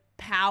lot of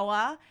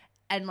power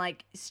and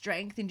like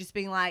strength in just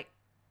being like,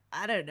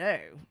 I don't know.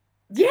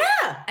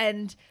 Yeah.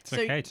 And it's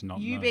so okay to not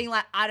you know. being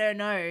like, I don't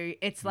know,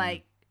 it's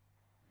like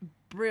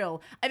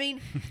brill. I mean,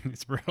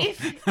 it's brill.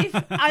 If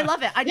I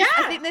love it.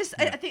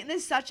 I think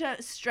there's such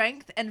a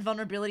strength and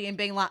vulnerability in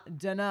being like,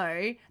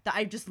 dunno, that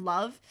I just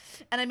love.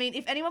 And I mean,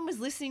 if anyone was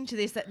listening to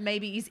this that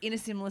maybe is in a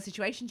similar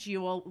situation to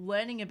you or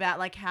learning about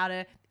like how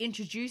to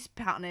introduce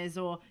partners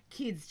or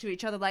kids to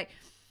each other, like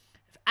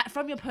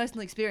from your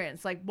personal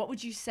experience, like what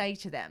would you say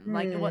to them?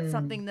 Like what's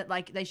something that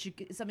like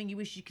something you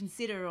wish you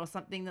consider, or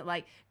something that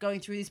like going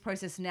through this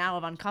process now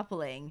of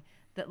uncoupling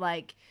that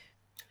like,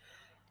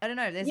 I don't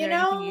know,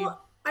 anything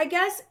I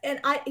guess, and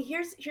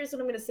here's what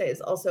I'm going to say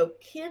is also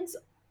kids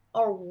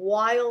are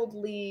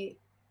wildly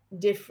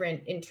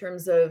different in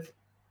terms of,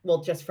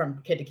 well, just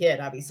from kid to kid,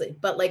 obviously,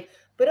 but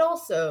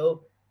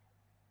also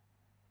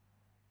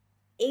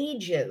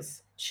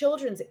ages,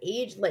 children's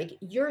age. Like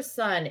your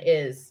son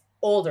is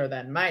older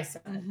than my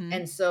son. Mm-hmm.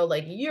 And so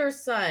like your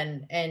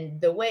son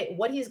and the way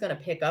what he's going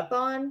to pick up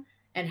on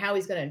and how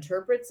he's going to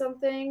interpret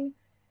something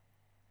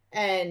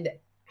and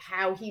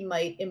how he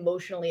might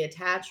emotionally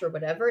attach or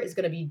whatever is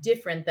going to be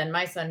different than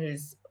my son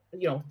who's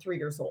 3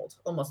 years old,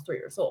 almost 3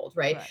 years old,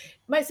 right?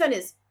 My son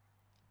is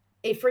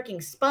a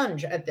freaking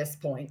sponge at this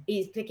point.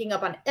 He's picking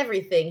up on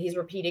everything. He's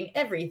repeating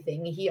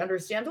everything. He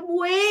understands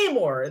way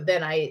more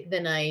than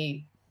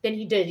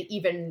he did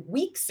even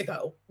weeks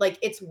ago. Like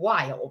it's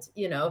wild,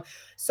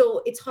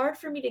 So it's hard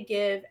for me to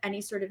give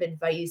any sort of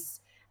advice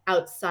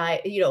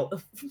outside,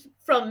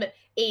 from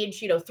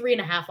age,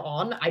 3.5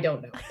 on. I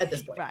don't know at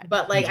this point, Right.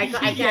 but like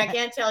I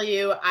can't tell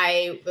you.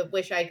 I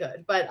wish I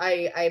could, but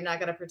I'm not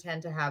going to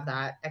pretend to have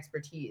that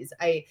expertise.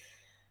 I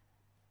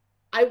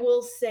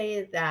will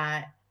say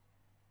that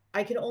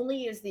I can only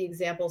use the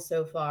example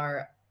so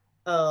far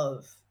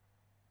of,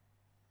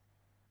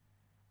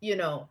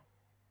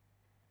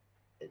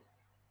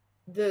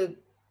 the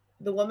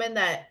the woman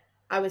that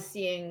I was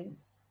seeing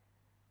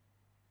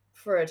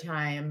for a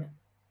time.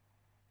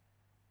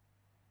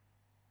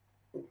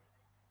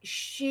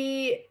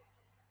 She's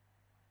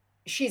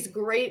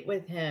great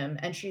with him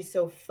and she's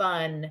so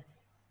fun.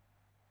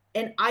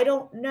 And I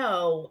don't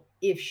know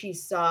if he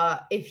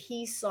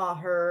saw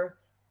her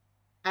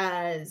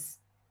as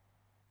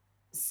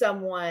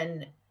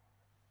someone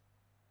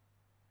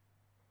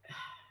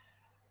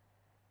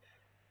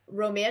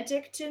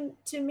romantic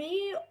to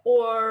me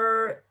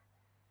or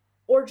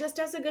just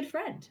as a good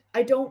friend.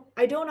 I don't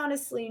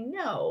honestly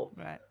know.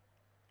 Right.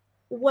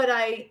 What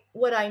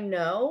I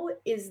know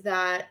is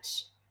that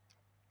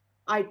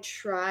I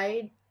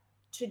tried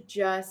to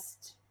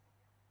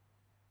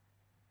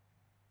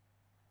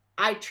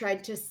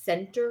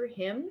center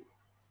him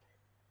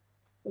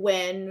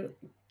when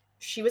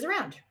she was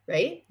around,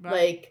 right?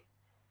 Like,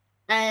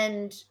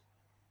 and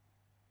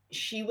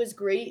she was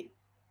great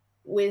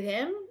with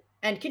him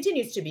and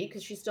continues to be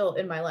because she's still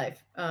in my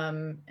life,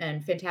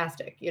 and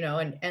fantastic,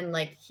 and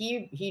like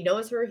he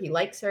knows her, he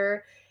likes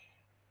her.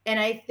 And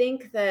I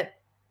think that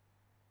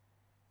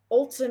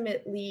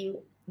ultimately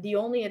the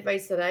only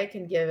advice that I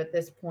can give at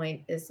this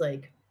point is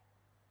like,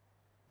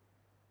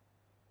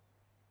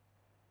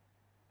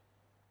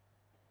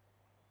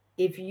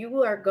 if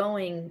you are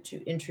going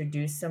to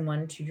introduce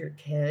someone to your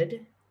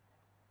kid,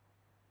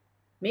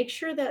 make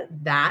sure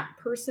that that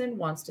person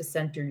wants to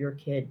center your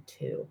kid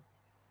too.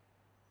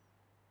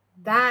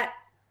 That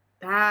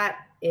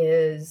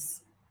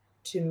is,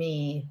 to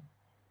me,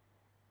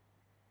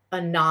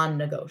 a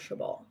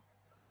non-negotiable.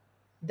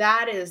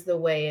 That is the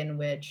way in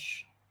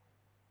which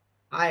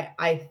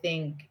I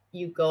think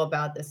you go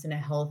about this in a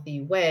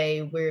healthy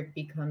way, where it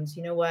becomes,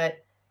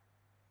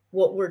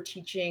 what we're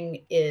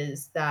teaching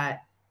is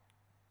that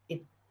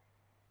it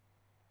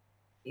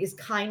is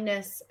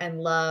kindness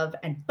and love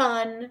and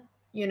fun,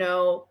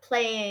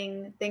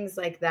 playing, things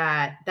like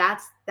that.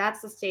 That's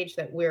the stage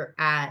that we're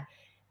at.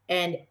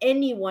 And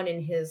anyone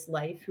in his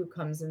life who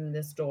comes in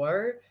this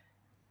door,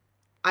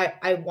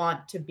 I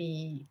want to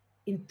be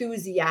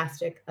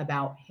enthusiastic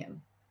about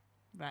him.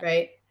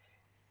 Right.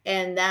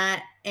 And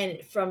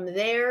from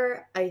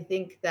there, I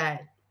think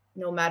that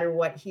no matter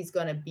what, he's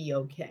going to be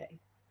okay.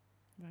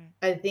 Right.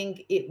 I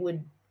think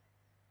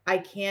I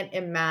can't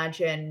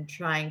imagine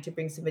trying to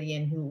bring somebody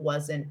in who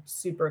wasn't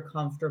super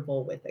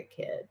comfortable with a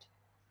kid,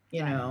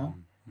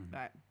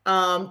 Right.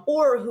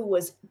 Or who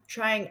was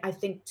trying, I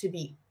think, to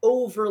be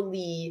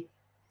overly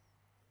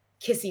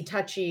kissy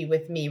touchy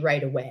with me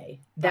right away.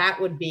 That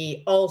would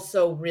be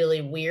also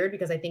really weird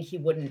because I think he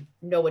wouldn't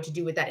know what to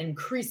do with that. And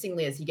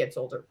increasingly, as he gets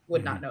older,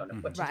 would not know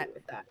what to do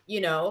with that,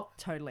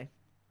 Totally.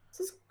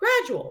 So it's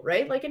gradual,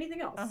 right? Like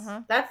anything else.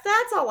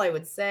 That's all I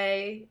would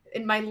say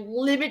in my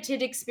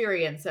limited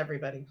experience,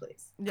 everybody,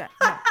 please. Yeah.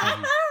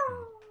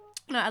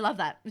 No, I love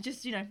that. It's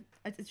just,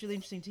 it's really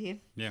interesting to hear.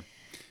 Yeah.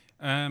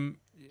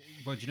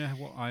 Well, do you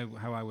know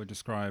how I would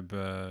describe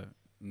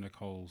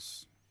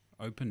Nicole's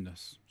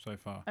openness so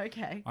far?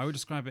 Okay. I would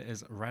describe it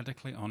as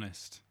radically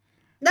honest.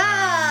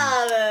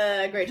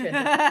 Great transition.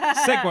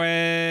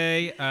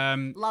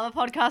 Segue. Love a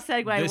podcast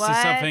segue. This is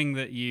something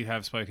that you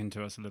have spoken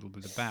to us a little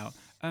bit about.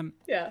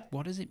 Yeah.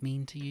 What does it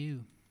mean to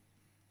you?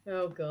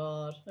 Oh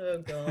God.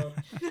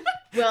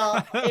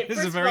 Well, this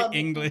is a very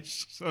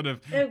English sort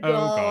of.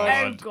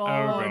 Oh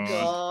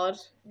God.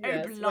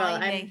 Yes. Well,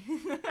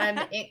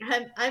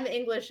 I'm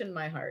English in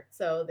my heart,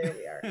 so there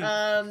we are.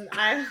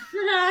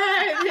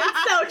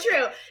 It's so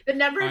true. The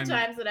number of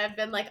times that I've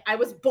been like, I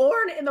was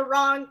born in the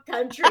wrong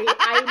country.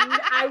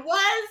 I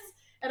was.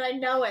 And I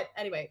know it.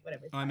 Anyway,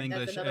 whatever. I'm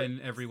English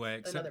in every way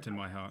except in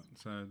my heart.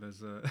 So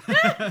there's a.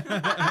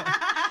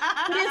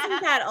 But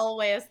isn't that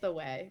always the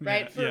way,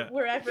 right? Yeah,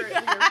 wherever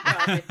you're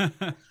from.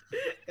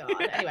 God.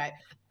 Anyway,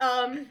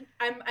 I'm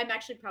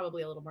actually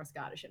probably a little more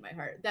Scottish in my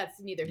heart. That's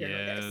neither here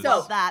nor there.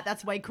 So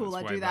that's way cool.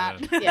 I do that.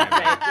 Yeah,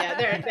 right. Yeah,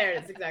 there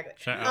it is. Exactly.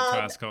 Shout out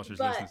to our Scottish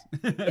listeners.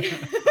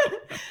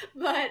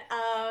 But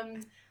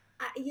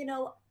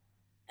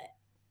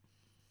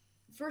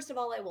first of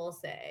all, I will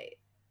say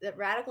that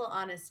radical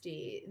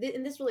honesty,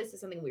 and this relates to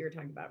something we were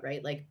talking about,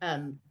 right? Like,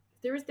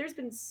 there's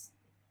been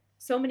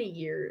so many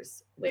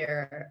years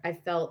where I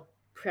felt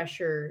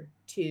pressure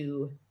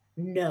to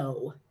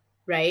know,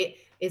 right?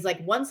 Is like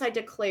once I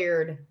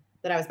declared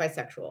that I was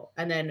bisexual,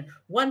 and then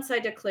once I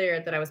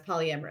declared that I was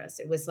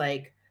polyamorous, it was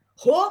like,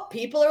 oh,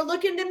 people are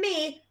looking to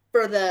me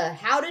for the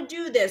how to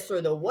do this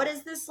or the what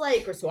is this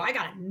like, or so I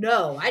gotta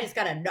know. I just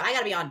gotta know. I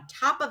gotta be on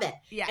top of it.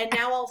 Yeah. And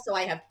now also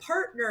I have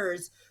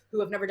partners who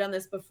have never done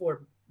this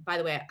before. By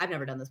the way, I've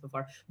never done this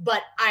before,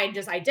 but I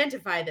just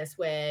identify this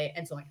way.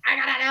 And so like, I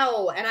gotta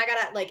know. And I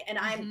gotta like, and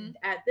I'm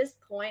at this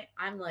point,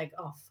 I'm like,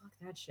 oh, fuck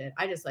that shit.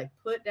 I just like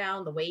put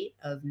down the weight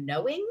of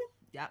knowing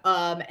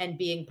and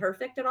being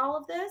perfect at all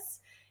of this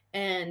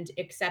and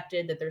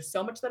accepted that there's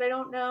so much that I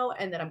don't know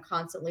and that I'm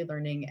constantly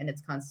learning and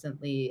it's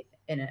constantly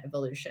in an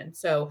evolution.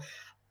 So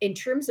in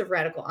terms of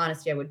radical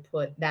honesty, I would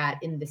put that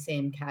in the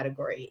same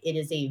category. It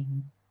is a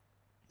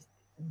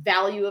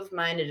value of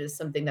mine. It is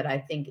something that I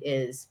think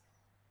is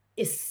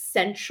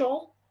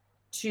essential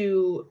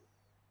to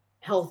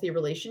healthy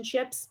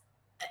relationships,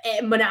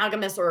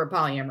 monogamous or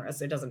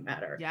polyamorous, it doesn't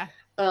matter. Yeah.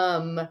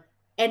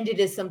 And it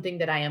is something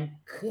that I am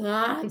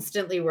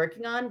constantly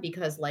working on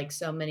because, like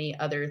so many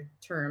other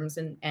terms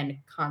and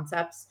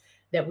concepts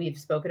that we've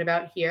spoken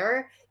about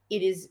here,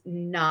 it is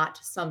not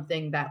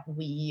something that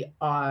we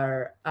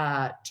are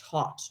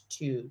taught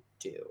to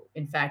do.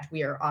 In fact,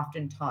 we are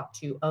often taught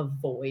to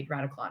avoid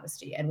radical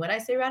honesty. And when I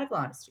say radical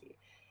honesty,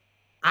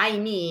 I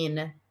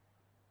mean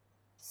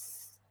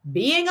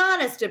being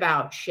honest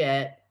about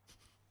shit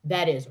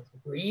that is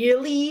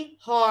really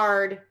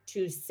hard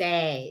to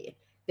say,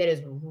 that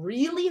is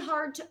really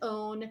hard to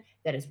own,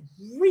 that is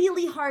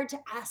really hard to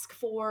ask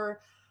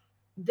for,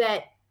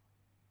 that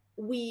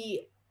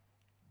we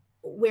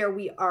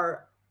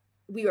are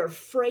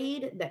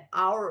afraid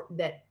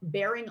that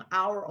bearing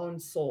our own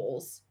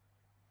souls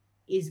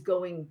is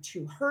going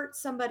to hurt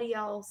somebody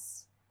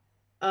else,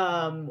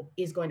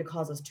 is going to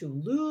cause us to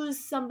lose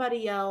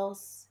somebody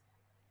else.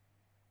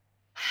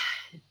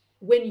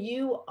 When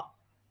you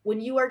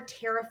are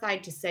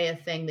terrified to say a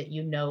thing that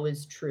you know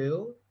is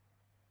true,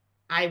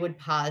 I would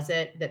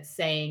posit that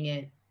saying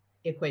it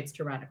equates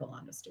to radical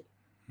honesty,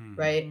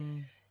 right?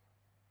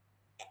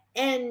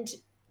 And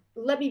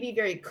let me be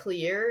very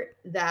clear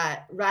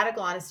that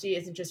radical honesty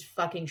isn't just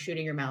fucking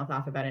shooting your mouth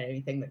off about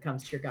anything that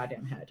comes to your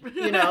goddamn head.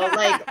 You know,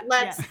 like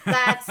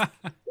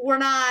we're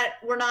not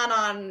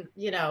on,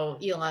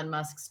 Elon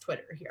Musk's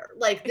Twitter here.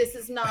 Like this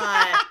is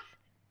not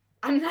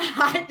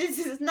this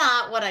is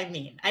not what I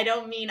mean. I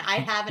don't mean I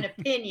have an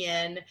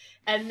opinion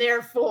and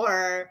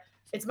therefore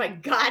it's my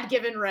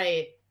God-given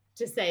right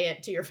to say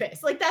it to your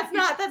face. Like that's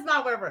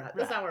not where we're at.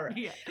 That's not where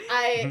we're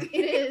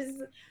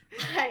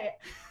at.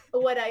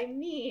 What I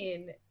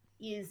mean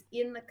is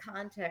in the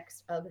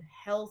context of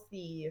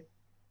healthy,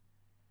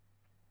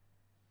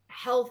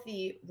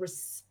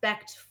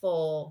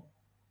 respectful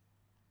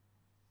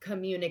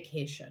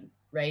communication,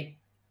 right?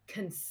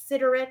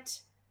 Considerate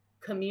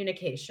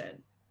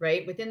communication,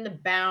 right? Within the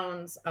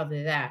bounds of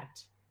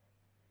that,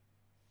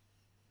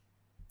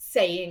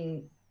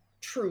 saying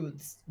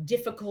truths,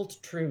 difficult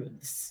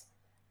truths.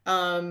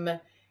 And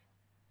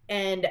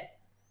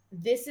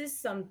this is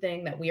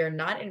something that we are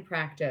not in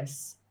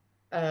practice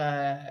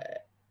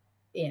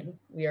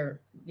we are,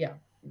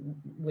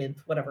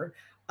 with whatever,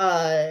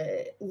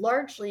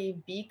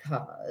 largely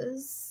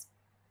because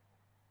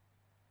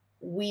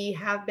we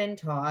have been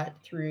taught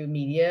through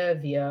media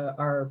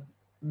via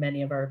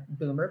many of our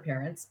boomer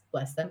parents,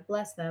 bless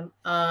them,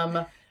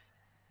 that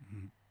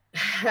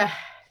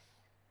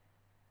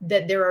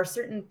there are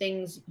certain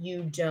things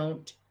you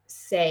don't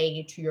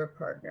say to your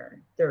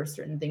partner. There are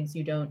certain things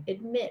you don't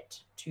admit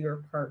to your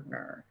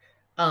partner.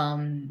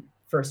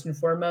 First and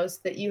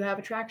foremost, that you have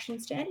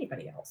attractions to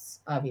anybody else.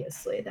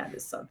 Obviously, that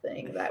is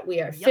something that we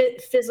are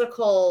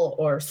physical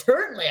or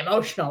certainly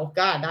emotional.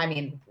 God, I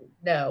mean,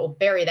 no,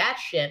 bury that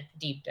shit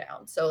deep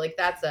down. So like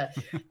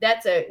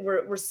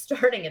we're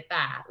starting at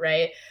that,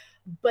 right?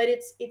 But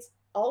it's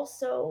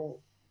also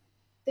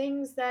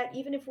things that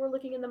even if we're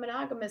looking in the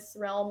monogamous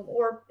realm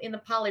or in the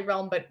poly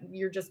realm, but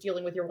you're just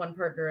dealing with your one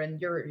partner and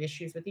your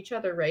issues with each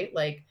other, right?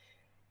 Like,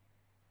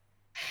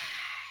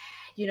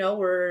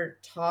 we're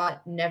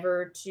taught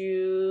never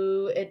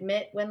to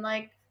admit when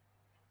like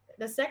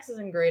the sex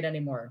isn't great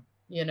anymore,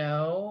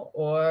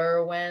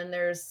 or when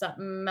there's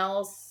something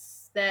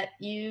else that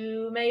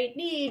you may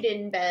need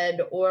in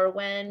bed, or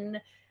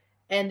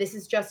and this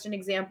is just an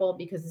example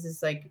because this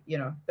is like,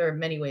 there are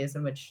many ways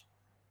in which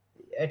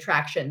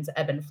attractions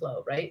ebb and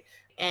flow, right?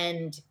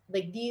 And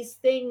like these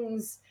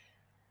things,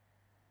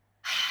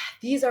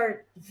 these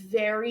are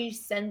very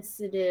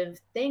sensitive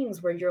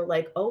things where you're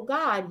like, oh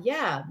God,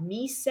 yeah,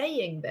 me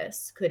saying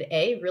this could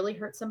A, really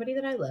hurt somebody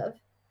that I love,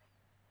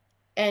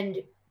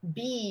 and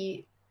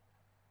B,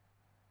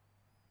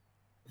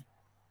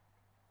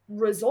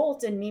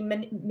 result in me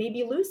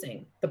maybe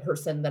losing the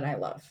person that I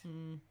love.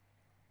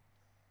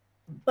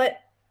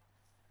 But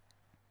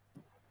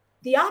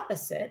the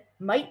opposite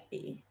might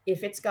be,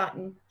 if it's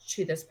gotten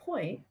to this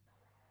point,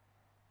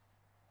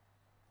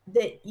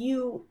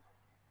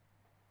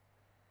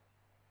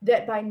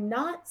 that by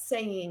not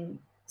saying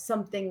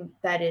something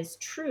that is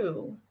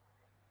true,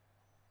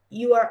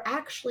 you are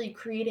actually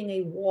creating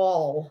a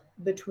wall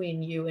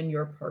between you and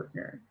your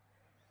partner.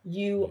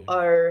 You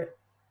are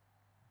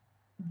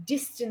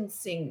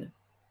distancing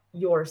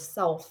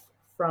yourself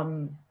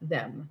from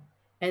them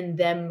and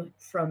them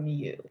from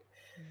you.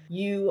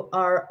 You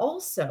are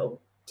also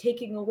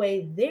taking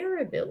away their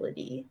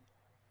ability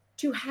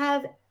to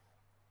have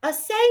a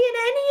say in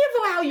any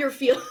of how you're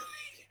feeling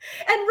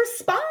and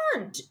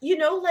respond.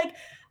 Like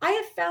I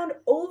have found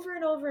over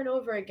and over and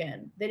over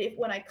again that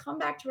when I come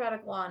back to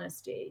radical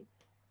honesty,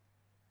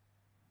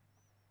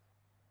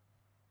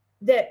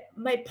 that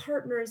my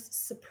partners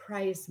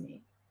surprise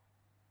me.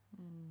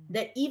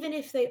 That even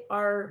if they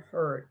are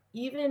hurt,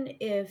 even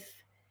if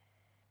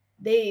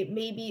they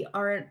maybe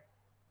aren't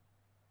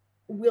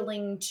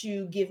willing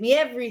to give me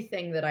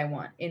everything that I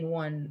want in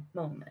one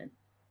moment,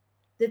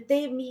 that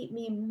they meet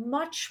me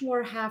much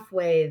more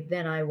halfway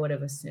than I would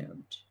have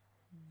assumed.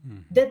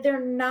 That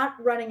they're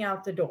not running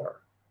out the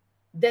door,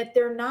 that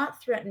they're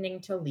not threatening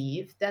to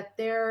leave, that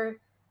they're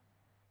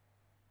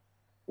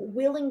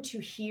willing to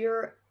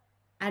hear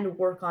and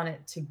work on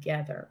it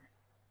together.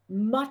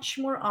 Much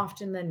more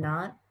often than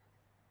not,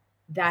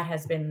 that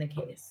has been the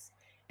case.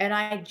 And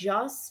I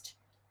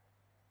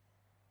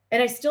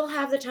still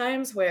have the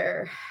times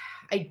where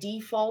I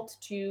default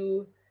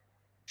to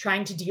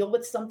trying to deal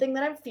with something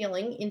that I'm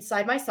feeling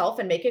inside myself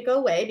and make it go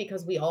away,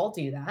 because we all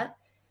do that.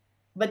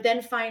 But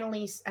then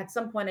finally, at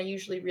some point, I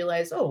usually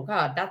realize, oh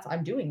God,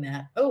 I'm doing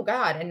that. Oh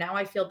God. And now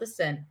I feel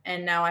distant.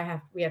 And now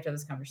we have to have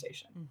this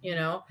conversation,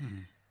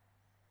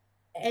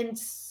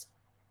 And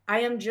I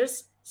am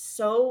just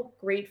so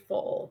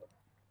grateful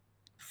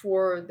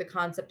for the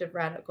concept of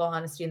radical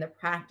honesty and the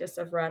practice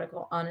of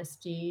radical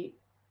honesty,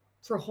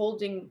 for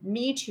holding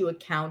me to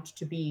account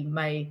to be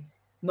my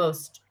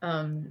most,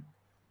 to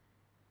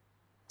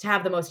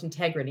have the most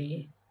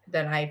integrity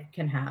that I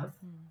can have.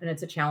 And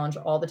it's a challenge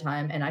all the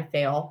time. And I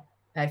fail,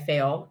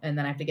 and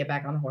then I have to get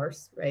back on the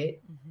horse.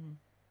 Right.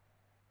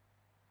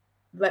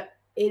 But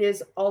it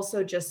is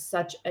also just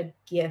such a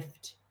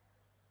gift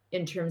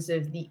in terms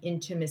of the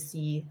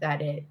intimacy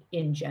that it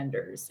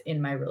engenders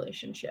in my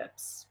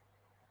relationships.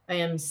 I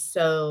am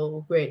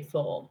so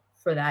grateful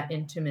for that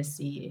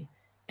intimacy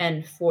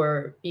and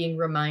for being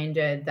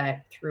reminded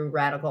that through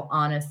radical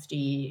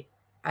honesty,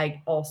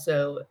 I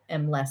also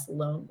am less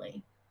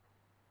lonely.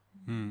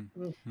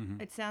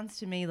 It sounds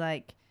to me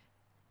like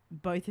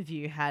both of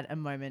you had a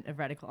moment of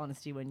radical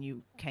honesty when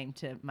you came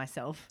to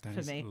myself, that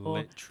for me,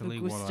 or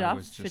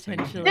Gustav,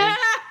 potentially,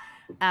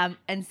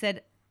 and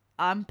said,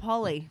 I'm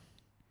poly.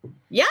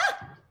 Yeah.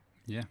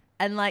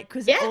 And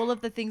because all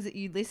of the things that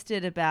you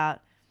listed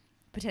about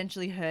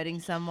potentially hurting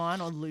someone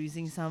or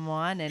losing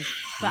someone,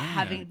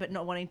 but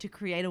not wanting to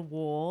create a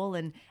wall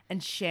and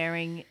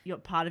sharing your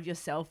part of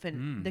yourself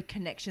and the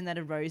connection that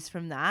arose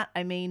from that.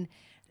 I mean,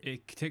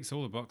 it ticks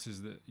all the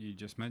boxes that you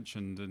just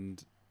mentioned,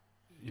 and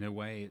in a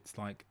way, it's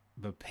like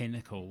the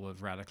pinnacle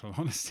of radical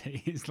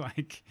honesty. Is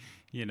like,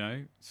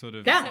 sort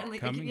of certainly,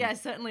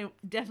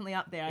 definitely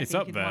up there. It's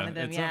I think up there. One of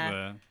them, it's up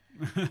there.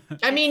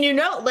 I mean,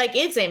 like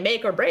it's a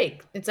make or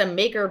break. It's a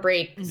make or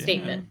break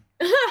statement.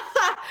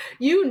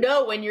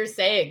 When you're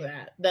saying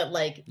that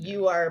like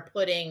you are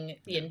putting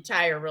the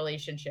entire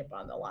relationship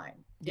on the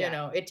line.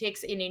 It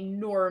takes an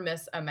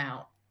enormous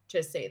amount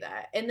to say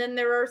that. And then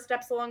there are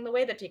steps along the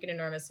way that take an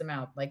enormous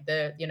amount. Like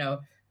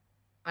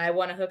I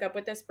want to hook up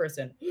with this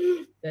person.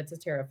 That's a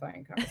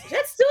terrifying conversation.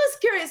 That's still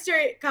a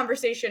scary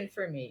conversation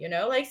for me,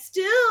 like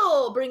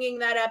still bringing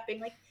that up, being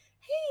like,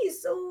 hey,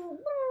 so,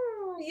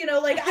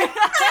 like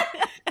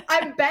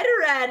I'm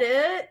better at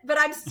it, but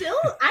I still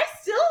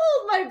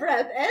hold my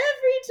breath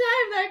every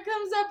time that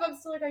comes up. I'm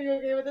still like, are you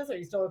okay with this? Are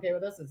you still okay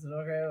with this? Is it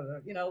okay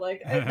with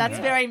it? That's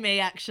very me,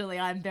 actually.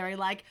 I'm very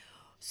like,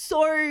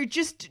 so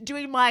just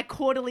doing my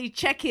quarterly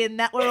check-in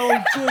that we're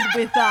all good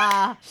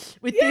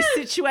with this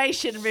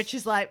situation. Rich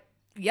is like,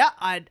 yeah,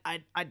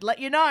 I'd let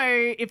you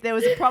know if there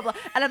was a problem.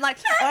 And I'm like,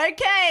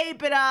 okay,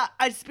 but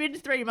it's been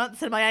 3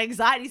 months and my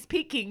anxiety's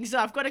peaking, so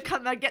I've got to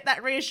come and get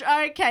that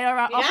reassurance. Okay, all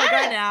right, off I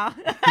go now.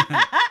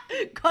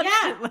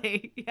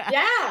 Constantly.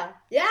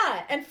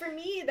 Yeah. And for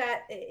me,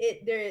 that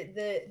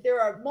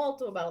there are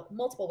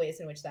multiple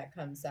ways in which that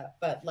comes up.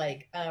 But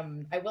like,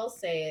 I will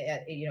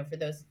say, for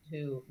those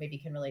who maybe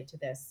can relate to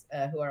this,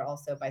 who are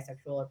also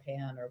bisexual or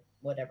pan or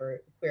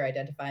whatever, queer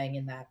identifying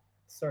in that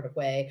sort of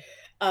way,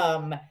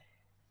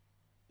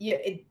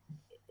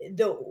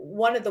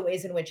 one of the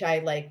ways in which I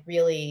like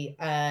really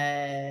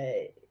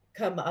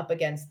come up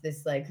against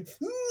this like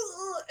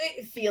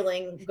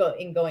feeling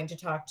going to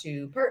talk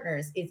to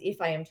partners is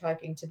if I am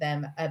talking to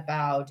them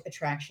about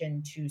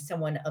attraction to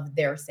someone of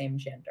their same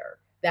gender.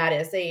 That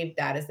is a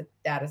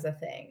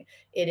thing.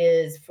 It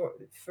is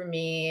for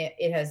me.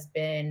 It has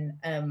been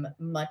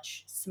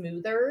much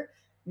smoother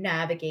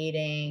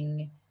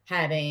navigating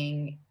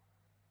having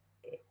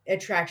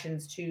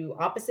attractions to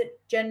opposite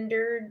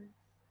gendered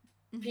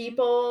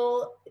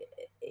people,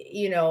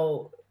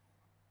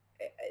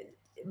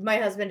 my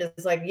husband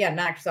is like, yeah,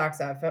 knock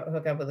socks off,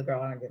 hook up with a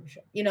girl, I don't give a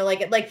shit.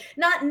 Like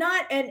not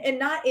and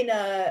not in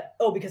a,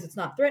 oh, because it's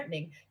not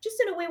threatening,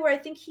 just in a way where I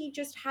think he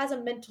just has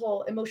a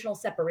mental emotional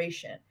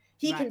separation.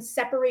 He can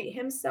separate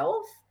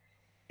himself,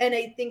 and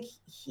I think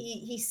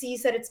he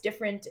sees that it's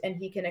different and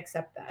he can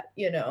accept that.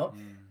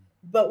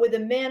 But with a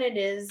man, it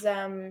is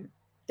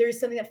there's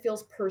something that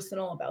feels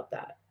personal about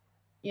that.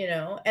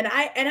 And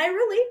I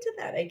relate to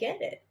that. I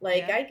get it.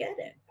 Like, I get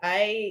it.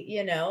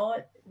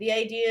 The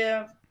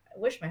idea, I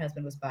wish my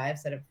husband was bi. I've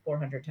said it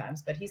 400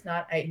 times, but he's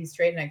not. He's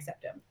straight and I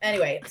accept him.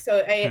 Anyway, so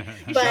you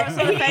sure it's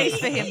not a phase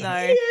for him,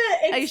 though?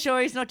 Are you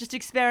sure he's not just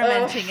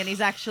experimenting and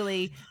he's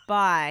actually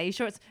bi? Are you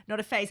sure it's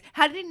not a phase?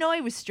 How did he know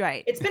he was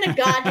straight? It's been a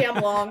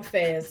goddamn long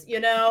phase,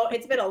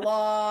 It's been a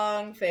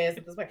long phase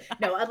at this point.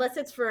 No, unless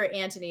it's for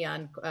Anthony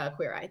on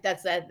Queer Eye.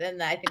 That's that.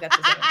 Then I think that's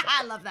his answer.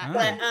 I love that.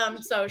 But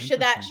so should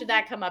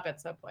that come up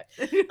at some point?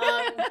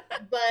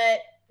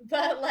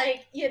 But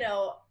like,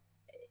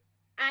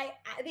 I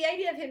the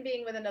idea of him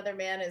being with another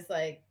man is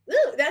like,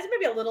 ooh, that's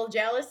maybe a little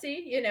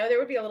jealousy. There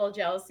would be a little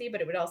jealousy, but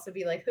it would also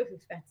be like, ooh,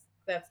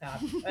 that's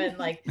hot. And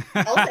like,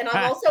 and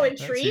I'm also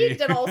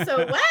intrigued and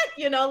also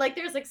what, like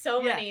there's like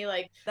so many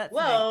like,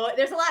 whoa,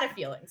 there's a lot of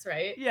feelings,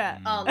 right? Yeah.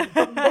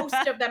 But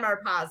most of them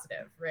are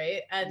positive,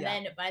 right? And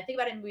then when I think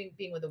about him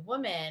being with a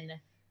woman,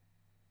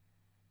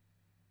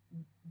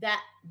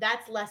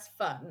 that's less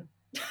fun.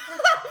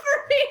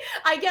 For me,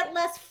 I get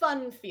less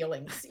fun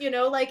feelings,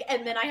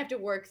 and then I have to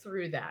work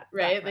through that,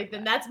 right?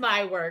 Then that's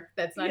my work.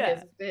 That's not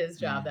his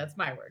job. That's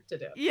my work to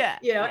do.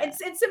 And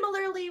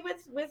similarly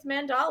with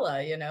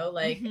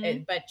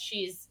Mandala, but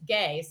she's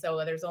gay,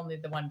 so there's only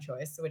the one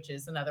choice, which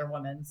is another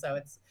woman. So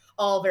it's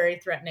all very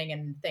threatening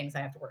and things I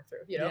have to work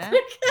through,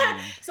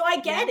 So I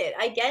get it.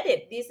 I get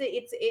it.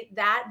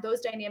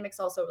 Those dynamics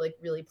also like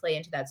really play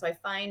into that. So I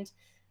find,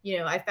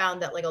 I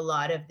found that like a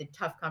lot of the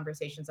tough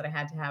conversations that I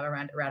had to have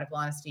around radical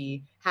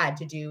honesty had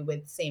to do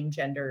with same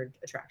gendered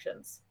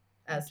attractions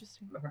as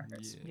my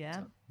partners.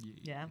 Yeah.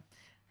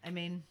 I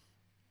mean,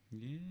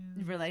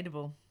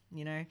 relatable.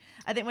 I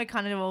think we're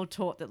kind of all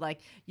taught that,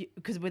 like,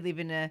 because we live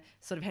in a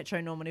sort of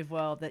heteronormative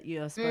world, that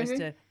you're supposed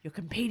to, you're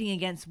competing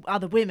against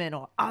other women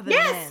or other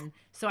men.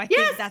 So I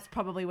think that's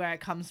probably where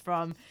it comes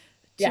from.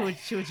 To a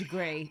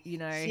degree,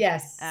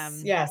 Yes. I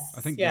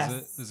think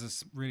there's a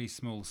really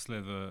small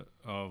sliver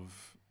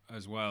of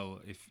as well.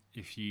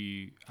 If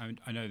you,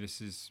 I know this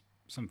is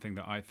something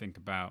that I think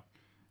about,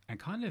 and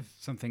kind of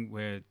something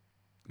we're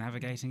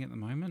navigating at the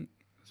moment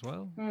as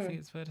well. I think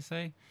it's fair to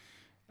say.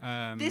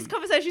 This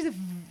conversation is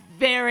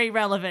very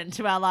relevant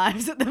to our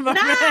lives at the moment.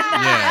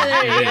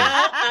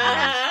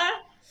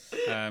 I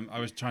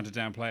was trying to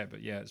downplay it,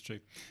 but yeah, it's true.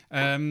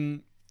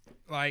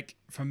 Like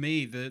for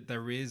me,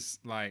 there is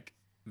like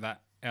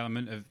that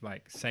element of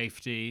like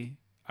safety.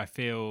 I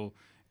feel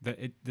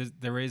that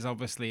there is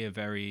obviously a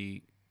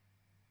very,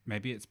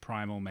 maybe it's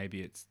primal,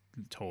 maybe it's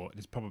taught.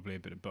 It's probably a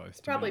bit of both.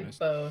 It's probably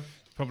both.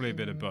 It's probably a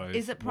bit of both.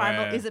 Is it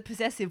primal? Is it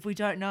possessive? We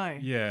don't know.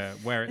 Yeah,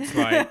 where it's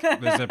like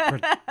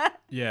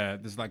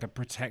there's like a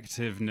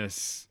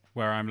protectiveness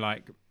where I'm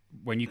like,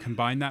 when you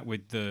combine that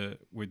with the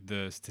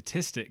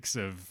statistics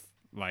of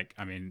like,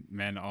 I mean,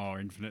 men are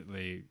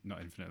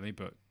not infinitely,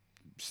 but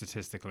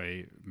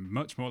statistically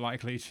much more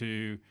likely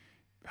to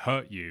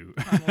hurt you.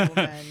 So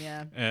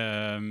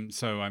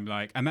I'm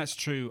like, and that's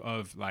true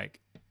of like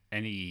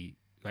any,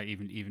 like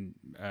even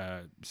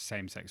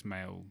same-sex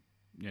male,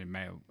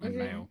 male and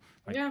male,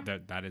 like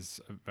that is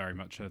very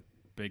much a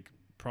big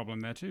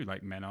problem there too.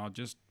 Like men are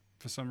just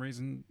for some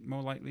reason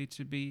more likely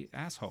to be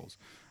assholes.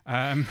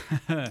 So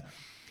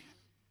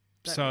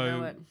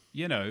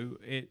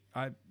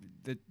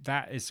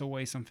that is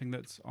always something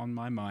that's on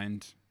my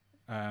mind,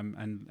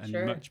 and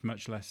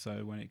much less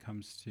so when it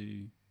comes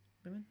to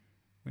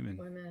women.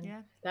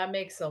 Yeah, that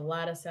makes a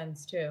lot of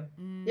sense too.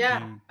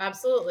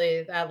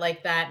 Absolutely.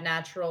 That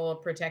natural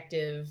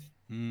protective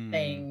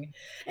thing.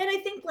 And I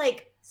think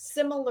like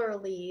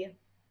similarly,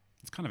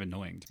 it's kind of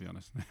annoying, to be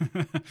honest.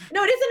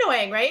 No, it is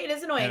annoying, right? It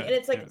is annoying. And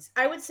it's like,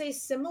 I would say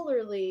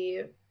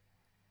similarly,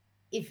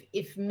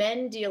 if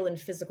men deal in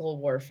physical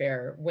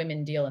warfare,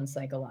 women deal in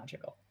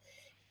psychological.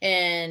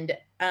 And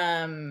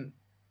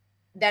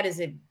that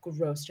is a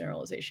gross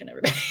generalization,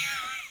 everybody.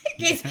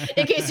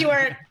 in case you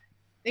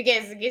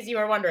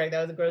were wondering,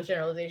 that was a gross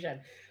generalization.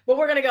 But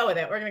we're gonna go with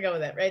it.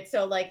 Right?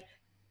 So like,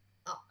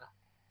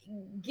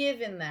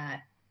 given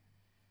that,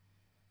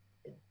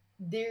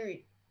 there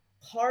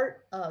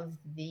part of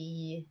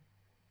the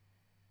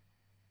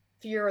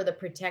fear or the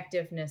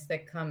protectiveness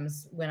that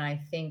comes when I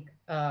think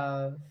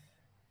of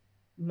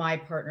my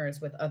partners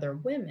with other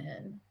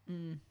women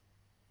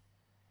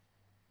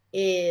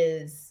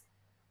is,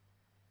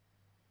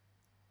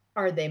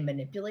 are they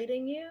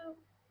manipulating you?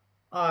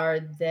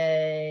 What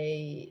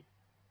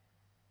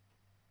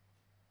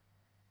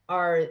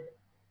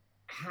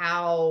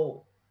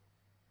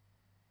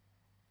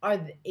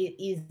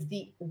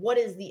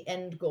is the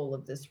end goal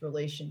of this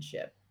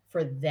relationship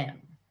for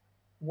them?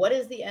 What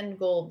is the end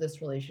goal of this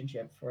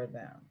relationship for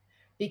them?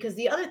 Because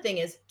the other thing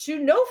is, to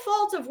no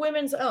fault of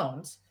women's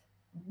own,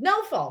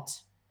 no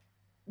fault,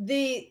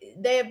 they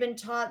have been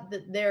taught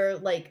that their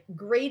like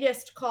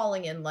greatest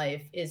calling in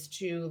life is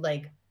to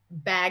like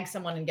bag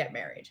someone and get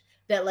married.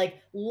 That like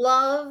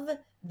love,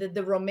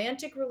 the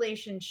romantic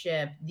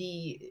relationship,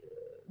 the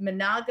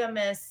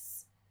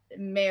monogamous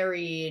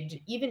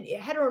married, even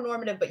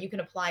heteronormative, but you can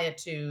apply it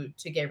to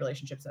gay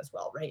relationships as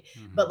well, right?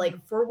 But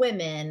like for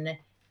women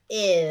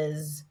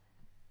is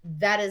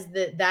that is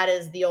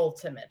the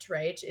ultimate,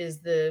 right?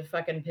 Is the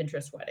fucking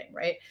Pinterest wedding,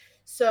 right?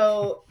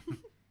 So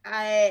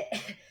I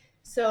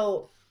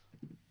so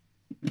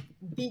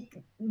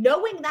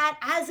knowing that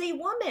as a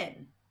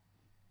woman,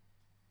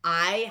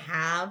 I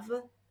have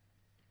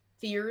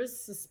fears,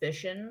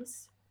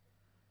 suspicions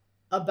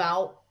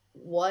about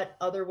what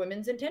other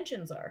women's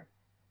intentions are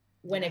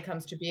when it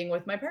comes to being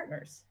with my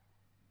partners.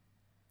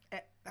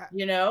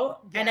 You know?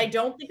 And I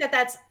don't think that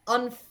that's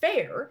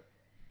unfair.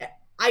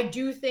 I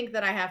do think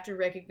that I have to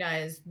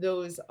recognize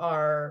those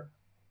are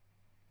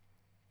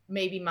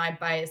maybe my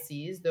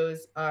biases.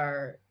 Those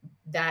are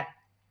that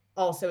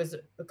also is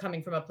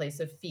coming from a place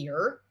of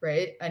fear,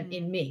 right? And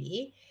in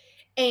me.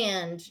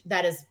 And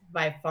that is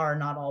by far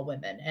not all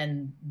women.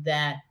 And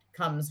that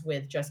comes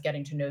with just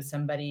getting to know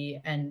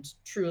somebody and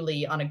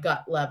truly on a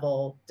gut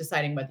level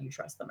deciding whether you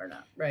trust them or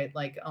not, right?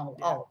 Like all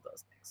of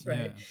those things,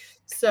 right? Yeah.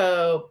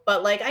 So,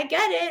 but like I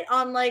get it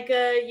on like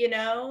a, you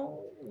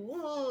know,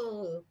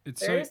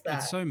 it's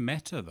so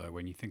meta though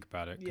when you think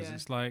about it, because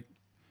it's like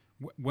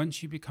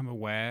once you become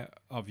aware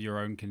of your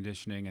own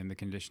conditioning and the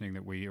conditioning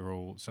that we are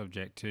all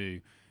subject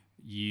to,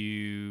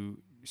 you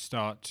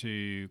start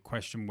to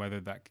question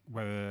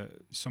whether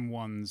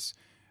someone's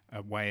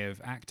way of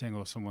acting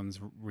or someone's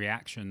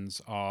reactions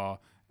are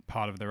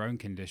part of their own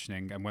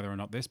conditioning, and whether or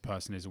not this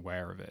person is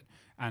aware of it.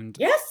 And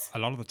a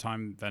lot of the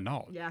time they're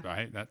not.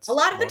 Right? That's a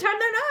lot of the time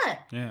they're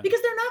not,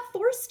 because they're not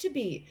forced to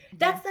be.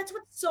 That's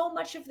what so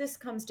much of this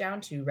comes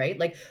down to, right?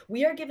 Like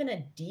we are given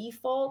a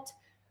default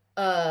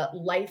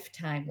life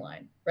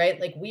timeline,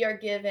 right? Like we are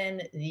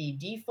given the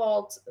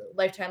default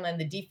life timeline,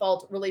 the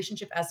default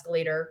relationship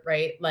escalator,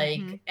 right?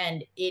 Like,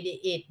 and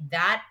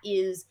that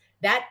is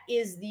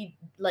the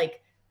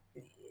like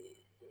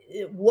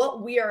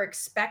what we are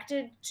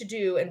expected to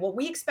do and what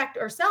we expect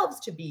ourselves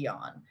to be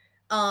on.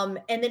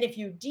 And then if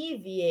you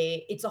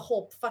deviate, it's a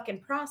whole fucking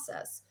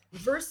process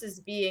versus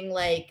being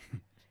like,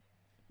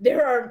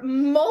 there are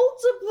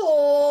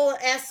multiple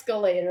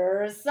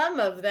escalators. Some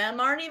of them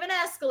aren't even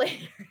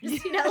escalators.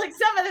 You know, like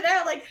some of them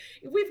are like,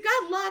 we've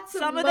got lots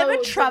of Some of them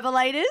are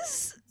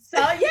travelators. So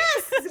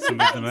yes,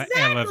 some of them are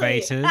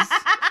elevators.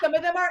 Some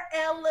of them are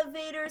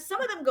elevators. Some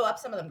of them go up.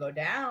 Some of them go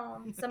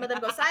down. Some of them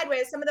go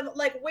sideways. Some of them,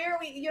 like where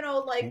we, you know,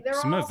 like they're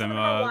some all. Of them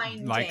are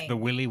like the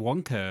Willy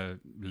Wonka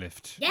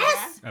lift.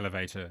 Yes.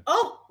 Elevator.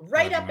 Oh,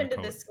 right up into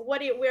this.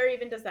 Where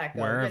even does that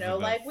go? Wherever you know,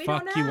 like we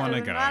don't know. You want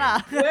to go.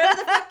 Where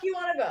the fuck you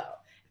want to go?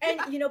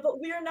 And you know, but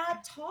we're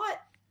not taught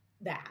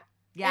that.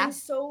 Yeah. And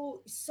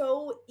so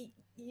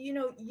you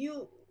know,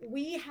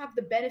 we have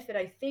the benefit,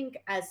 I think,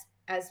 as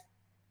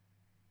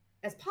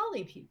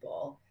poly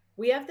people,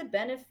 we have the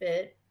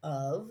benefit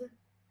of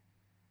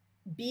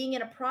being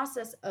in a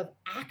process of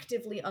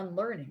actively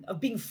unlearning, of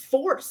being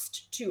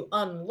forced to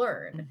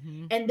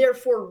unlearn, and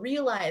therefore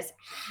realize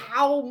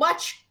how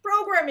much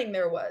programming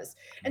there was.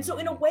 And so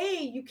in a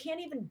way, you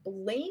can't even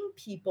blame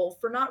people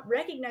for not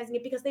recognizing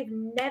it because they've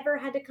never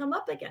had to come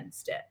up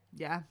against it.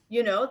 Yeah.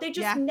 You know, they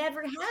just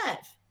never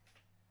have.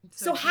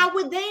 So how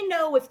would they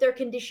know if they're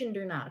conditioned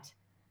or not?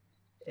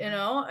 You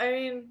know, I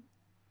mean,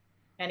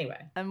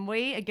 anyway. And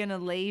we are going to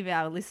leave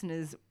our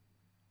listeners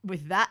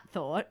with that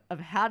thought of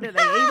how do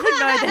they even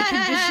know they're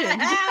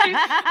conditioned?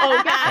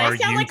 Oh God, I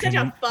sound like such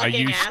a fucking asshole. Are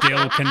you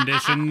still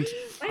conditioned?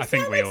 I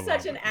think we all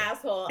such an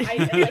asshole.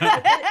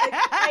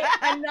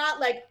 I'm not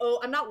like,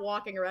 I'm not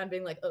walking around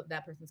being like, oh,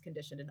 that person's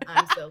conditioned, and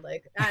I'm so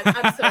like,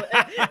 I'm so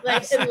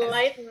like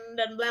enlightened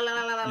and blah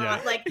blah blah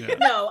blah. Like,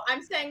 no,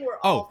 I'm saying we're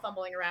all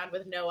fumbling around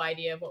with no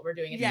idea of what we're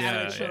doing.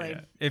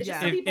 It's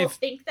just some people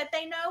think that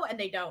they know and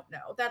they don't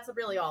know. That's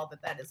really all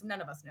that is.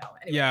 None of us know.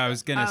 Anyway, I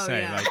was gonna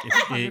say, like,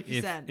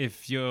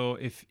 if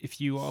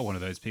you are one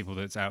of those people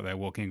that's out there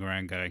walking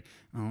around going,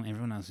 oh,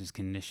 everyone else is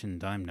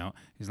conditioned, I'm not.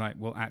 It's like,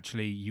 well,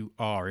 actually, you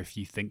are if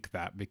you think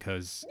that,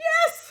 because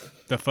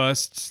the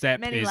first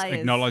step is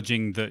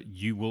acknowledging that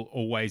you will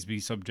always be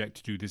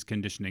subject to this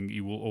conditioning.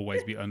 You will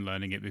always be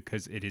unlearning it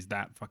because it is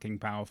that fucking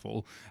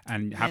powerful,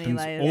 and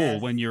happens all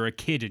when you're a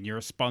kid and you're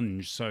a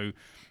sponge. So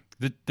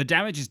the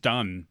damage is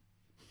done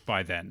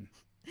by then.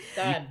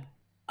 Done.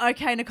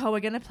 Okay, Nicole, we're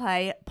going to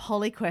play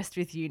Polyquest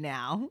with you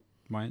now.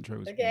 My intro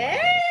was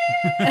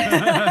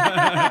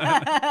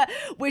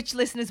which,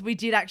 listeners, we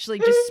did actually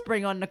just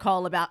spring on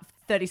Nicole about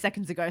 30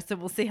 seconds ago, so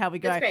we'll see how we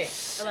go. That's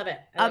great. I love it.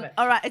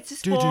 All right,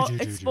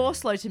 it's four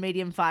slow to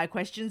medium fire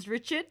questions.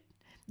 Richard,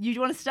 you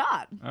want to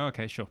start?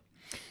 Okay, sure.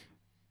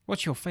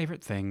 What's your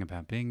favorite thing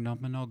about being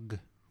non-monog?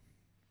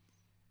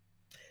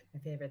 My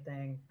favorite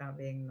thing about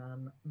being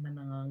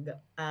non-monog,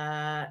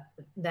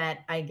 that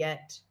I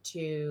get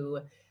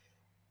to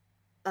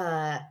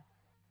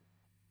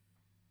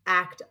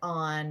act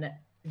on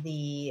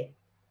the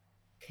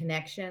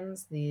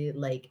connections, the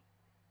like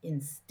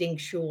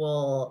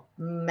instinctual,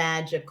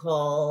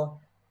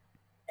 magical,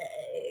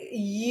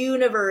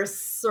 universe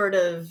sort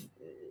of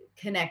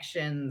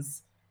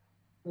connections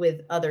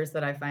with others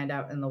that I find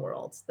out in the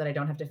world, that I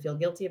don't have to feel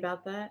guilty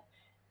about that.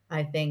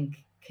 I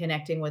think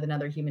connecting with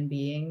another human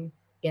being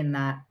in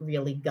that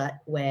really gut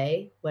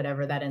way,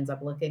 whatever that ends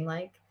up looking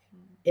like,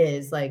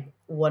 is like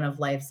one of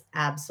life's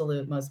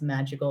absolute most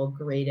magical,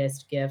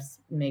 greatest gifts.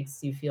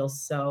 Makes you feel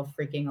so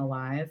freaking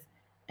alive.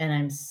 And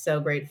I'm so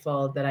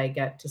grateful that I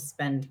get to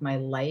spend my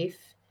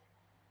life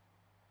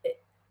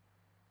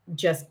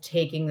just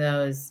taking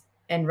those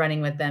and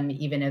running with them,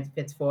 even if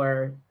it's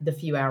for the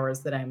few hours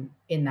that I'm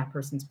in that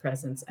person's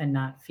presence and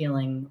not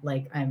feeling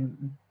like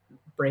I'm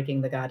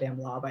breaking the goddamn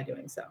law by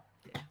doing so.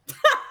 Yeah.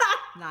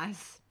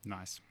 Nice.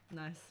 Nice.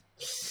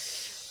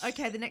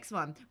 Okay, the next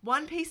one.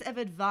 One piece of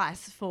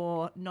advice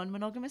for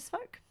non-monogamous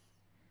folk.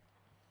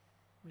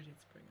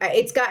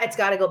 It's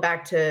got to go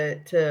back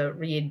to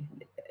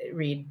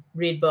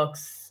read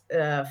books,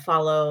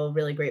 follow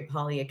really great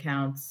poly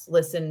accounts,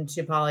 listen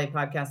to poly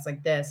podcasts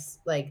like this,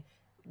 like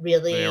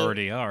really. They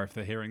already are if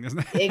they're hearing this.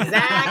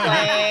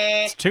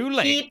 Exactly. It's too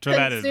late keep for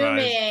that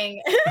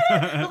advice.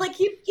 But like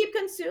keep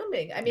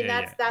consuming. I mean,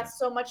 that's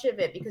so much of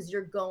it, because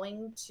you're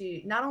going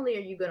to, not only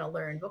are you going to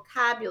learn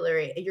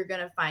vocabulary, you're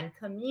going to find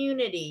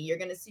community, you're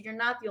going to see you're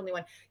not the only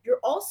one. You're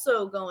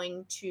also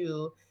going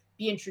to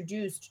be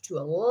introduced to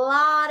a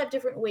lot of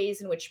different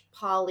ways in which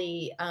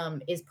poly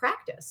is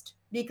practiced,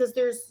 because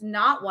there's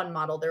not one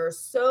model. There are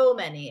so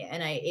many,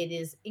 and it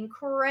is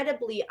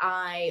incredibly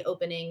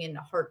eye-opening and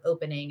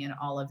heart-opening and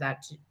all of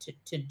that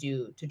to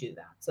do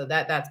that. So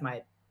that's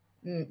my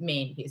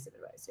main piece of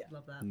advice. Yeah,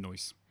 love that.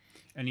 Nice.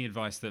 Any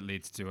advice that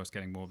leads to us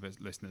getting more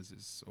listeners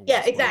is always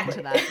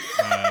exactly.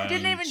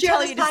 Didn't even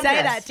tell you to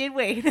say that, did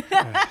we?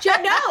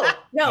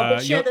 No,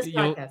 but share this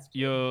podcast.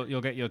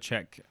 You'll get your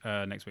check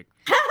next week,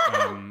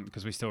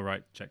 because we still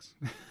write checks.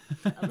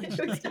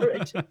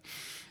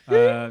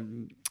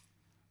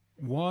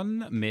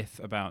 One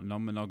myth about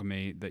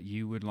non-monogamy that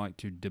you would like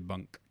to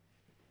debunk.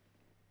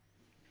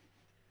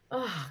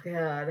 Oh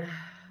God.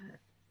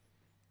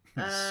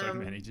 So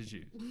many, did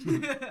you?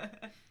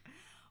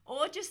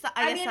 Or just that,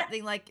 I guess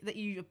something like that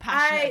you're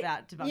passionate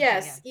about debunking.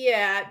 Yes,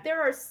 yeah.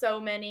 There are so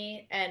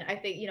many, and I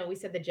think, we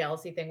said the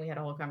jealousy thing. We had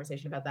a whole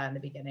conversation about that in the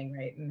beginning,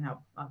 right? And how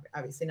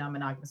obviously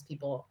non-monogamous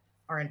people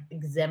aren't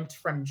exempt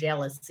from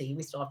jealousy.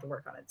 We still have to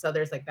work on it. So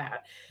there's like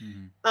that.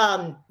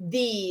 Mm-hmm.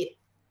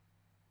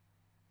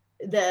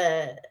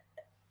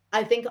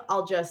 I think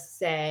I'll just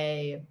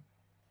say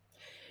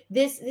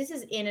this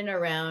is in and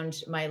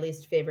around my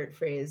least favorite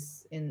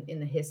phrase in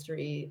the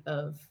history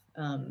of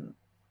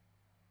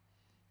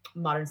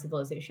modern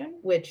civilization,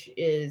 which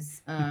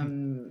is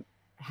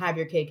have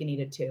your cake and eat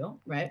it too,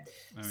 right?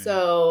 Oh,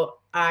 so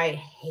yeah. I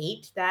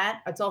hate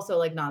that. It's also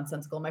like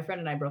nonsensical. My friend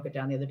and I broke it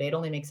down the other day. It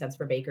only makes sense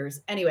for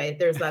bakers. Anyway,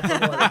 there's that. But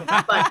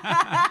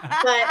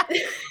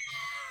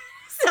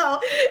so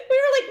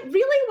we were like,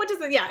 really? What does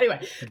it? Yeah. Anyway,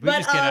 did we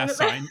just get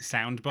our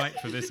sound bite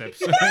for this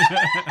episode?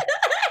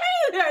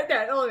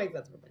 It only makes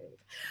sense for bakers.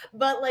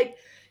 But like,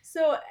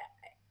 so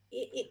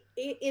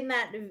in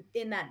that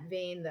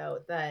vein, though,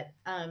 that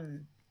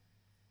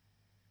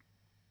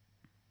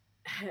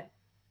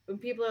when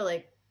people are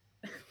like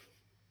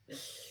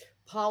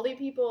poly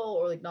people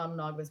or like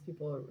non-monogamous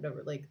people or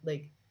whatever, like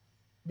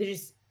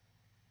it's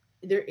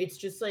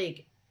just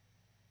like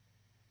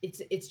an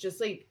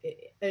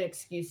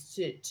excuse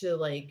to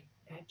like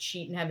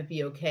cheat and have it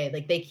be okay.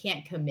 Like they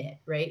can't commit,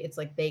 right? It's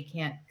like they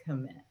can't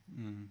commit.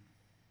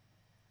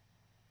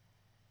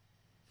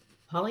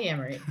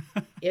 Polyamory,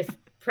 if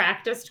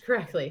practiced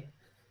correctly,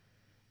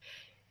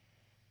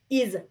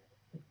 is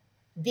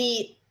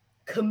the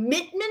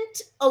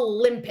commitment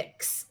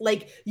Olympics.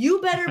 Like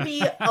you better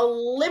be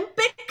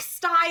Olympic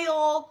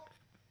style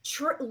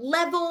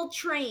level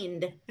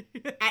trained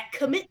at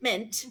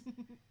commitment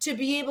to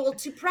be able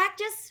to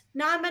practice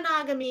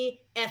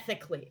non-monogamy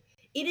ethically.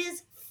 It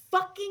is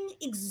fucking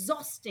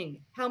exhausting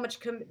how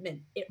much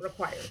commitment it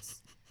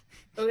requires.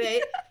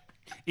 Okay?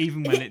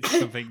 Even when it's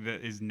something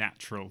that is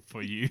natural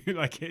for you.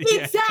 Like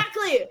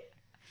exactly.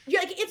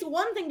 You're like, it's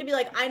one thing to be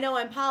like, I know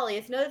I'm poly.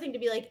 It's another thing to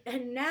be like,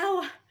 and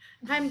now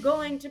I'm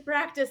going to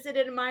practice it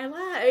in my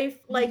life.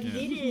 Like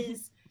it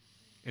is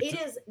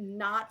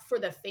not for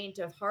the faint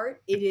of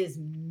heart. It is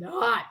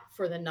not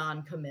for the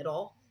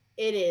non-committal.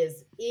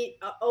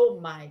 Oh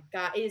my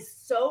God. It is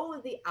so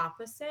the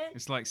opposite.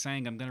 It's like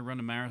saying I'm going to run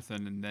a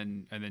marathon and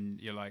then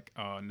you're like,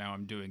 oh, now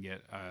I'm doing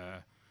it.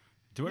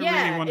 Do I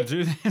really want to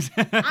do this?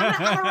 I'm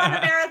gonna run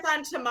a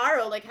marathon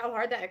tomorrow. Like, how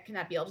hard can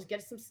that be? I'll just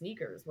get some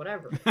sneakers,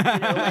 whatever.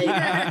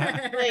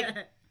 Like,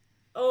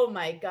 oh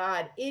my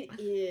God, it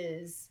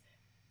is.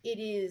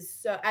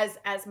 So,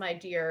 as my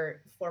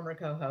dear former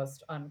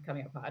co-host on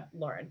Coming Up Pod,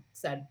 Lauren,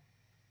 said,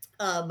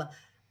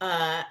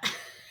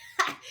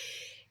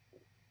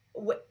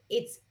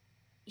 it's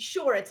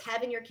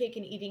having your cake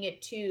and eating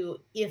it too.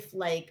 If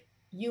like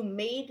you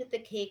made the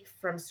cake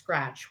from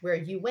scratch, where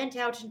you went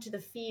out into the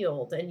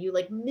field and you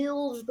like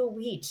milled the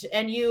wheat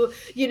and you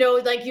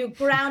know, like you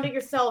ground it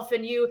yourself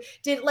and you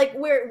did like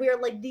where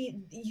like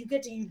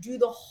you do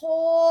the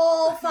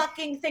whole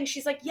fucking thing.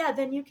 She's like, yeah,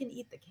 then you can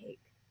eat the cake.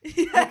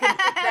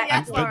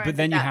 But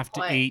then you have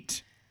to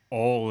eat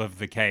all of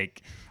the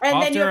cake. And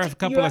after a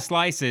couple of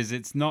slices,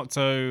 it's not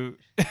so.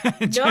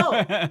 No,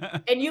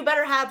 and you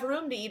better have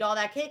room to eat all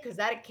that cake, because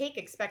that cake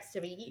expects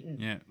to be eaten.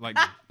 Yeah, like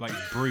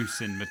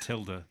Bruce in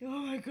Matilda.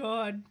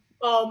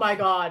 Oh my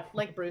god,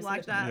 like Bruce,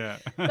 like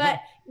that. Yeah.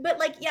 but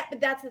like, yeah, but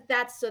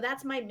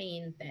that's my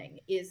main thing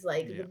is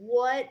like,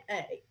 what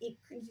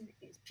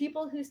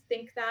people who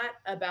think that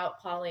about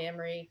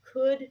polyamory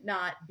could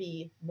not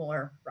be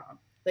more wrong.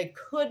 Like,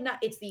 could not.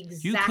 It's the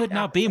exact. You could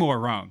not be more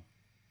wrong.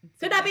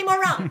 Could not be more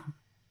wrong.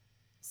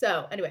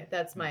 So anyway,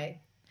 that's my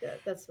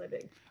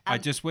big. I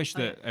just wish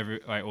that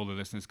all the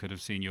listeners could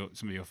have seen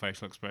some of your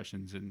facial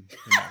expressions in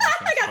that.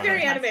 I got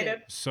very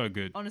animated. So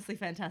good. Honestly,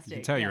 fantastic. You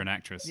can tell you're an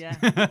actress. Yeah.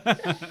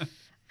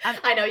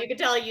 I know, you can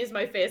tell I use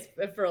my face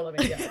for a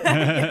living.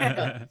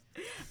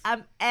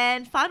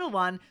 And final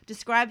one,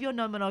 describe your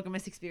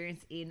non-monogamous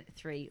experience in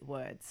 3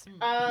 words.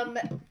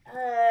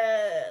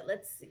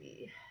 Let's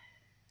see.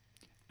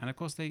 And of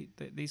course,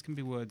 these can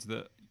be words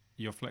that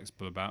you're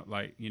flexible about.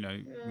 Like, you know,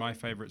 my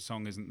favorite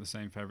song isn't the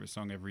same favorite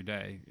song every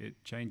day.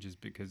 It changes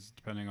because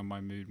depending on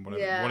my mood and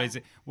whatever. Yeah. What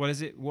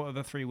is it? What are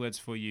the 3 words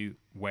for you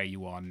where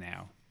you are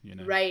now? You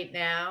know. Right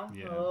now.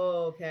 Yeah.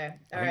 Oh, okay.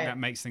 I think that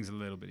makes things a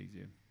little bit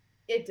easier.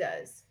 It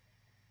does.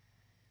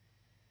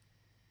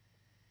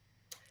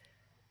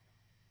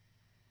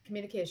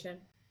 Communication,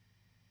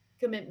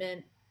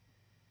 commitment,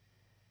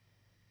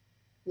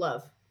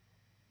 love.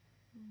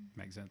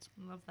 Makes sense.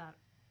 Love that.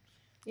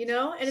 You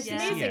know, and it's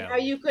amazing Yeah. how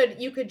you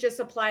could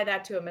just apply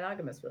that to a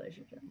monogamous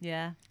relationship.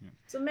 Yeah.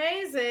 It's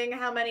amazing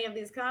how many of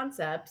these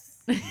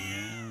concepts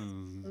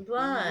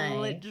apply.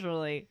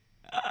 Literally.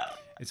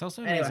 It's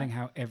also amazing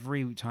how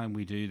every time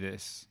we do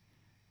this,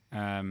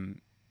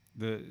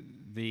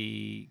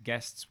 the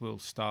guests will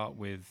start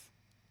with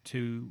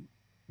 2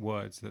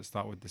 words that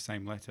start with the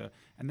same letter,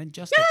 and then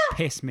just to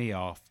piss me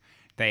off,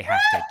 they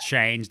have to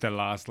change the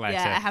last letter.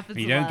 Yeah, it happens.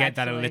 You don't get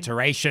that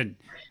alliteration.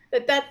 Now,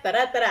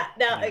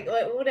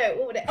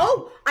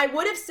 I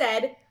would have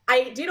said,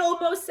 I did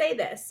almost say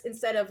this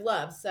instead of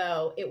love,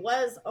 so it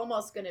was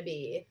almost going to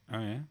be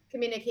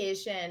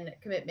communication,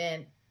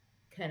 commitment,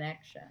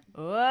 connection.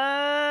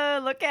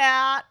 Whoa, look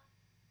out.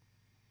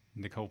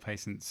 Nicole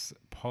Pacent's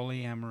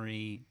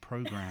polyamory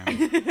program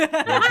will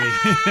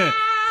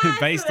be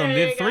based on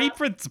the 3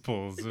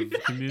 principles of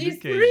communication. These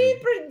 3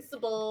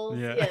 principles.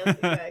 Yeah.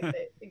 Yes,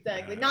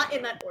 exactly. Not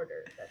in that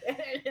order.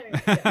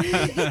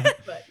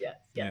 But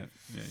yes.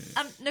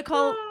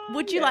 Nicole,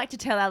 would you like to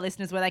tell our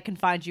listeners where they can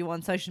find you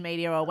on social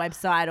media or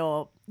website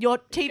or your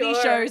TV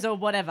shows or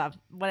wherever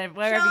you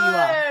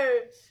are?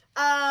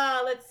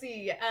 Let's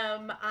see.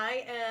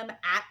 I am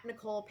at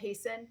Nicole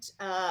Pacent,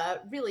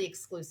 really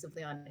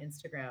exclusively on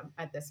Instagram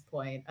at this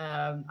point.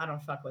 I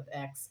don't fuck with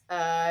X.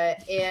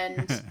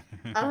 And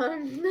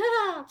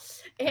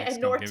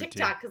nor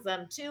TikTok, because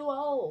I'm too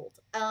old.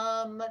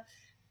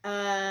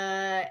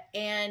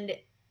 And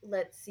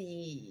let's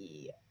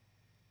see.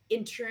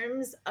 In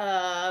terms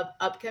of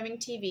upcoming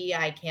TV,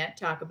 I can't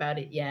talk about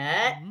it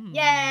yet.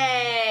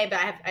 Yay! But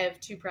I have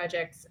 2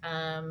 projects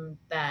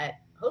that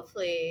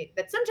hopefully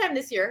that sometime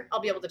this year I'll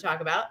be able to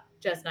talk about,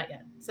 just not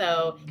yet.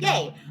 So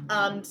yay!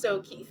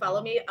 So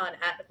follow me on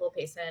at Nicole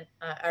Pacent,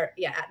 at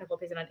Nicole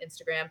Pacent on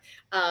Instagram.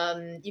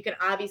 You can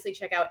obviously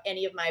check out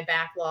any of my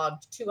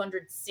backlogged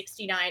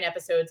 269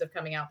 episodes of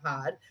Coming Out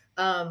Pod,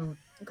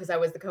 because I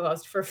was the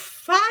co-host for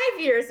 5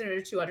 years and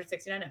there's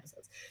 269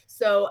 episodes.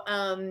 So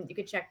you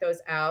can check those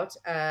out.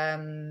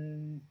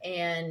 And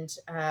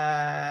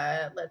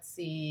let's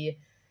see.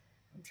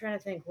 I'm trying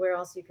to think where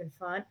else you can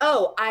find.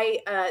 Oh,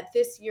 I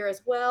this year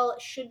as well,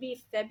 should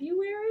be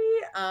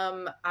February.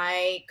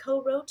 I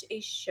co-wrote a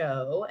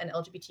show, an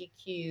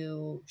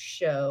LGBTQ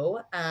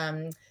show,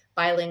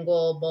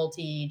 bilingual,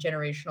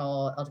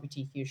 multi-generational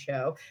LGBTQ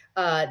show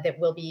that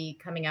will be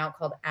coming out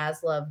called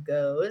As Love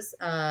Goes.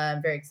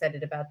 I'm very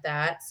excited about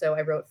that. So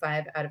I wrote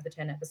 5 out of the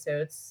 10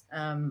 episodes.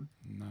 Nice.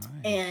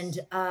 And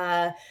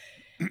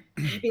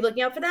be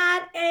looking out for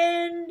that.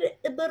 And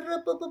do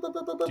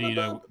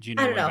you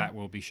know where that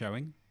will be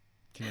showing?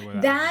 Do you know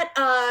where that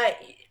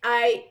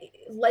I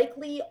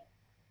likely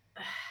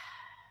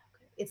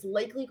it's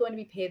likely going to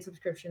be paid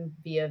subscription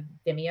via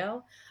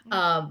Vimeo,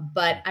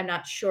 but I'm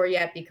not sure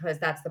yet because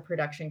that's the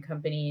production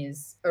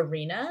company's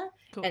arena.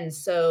 Cool. And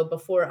so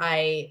before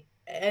I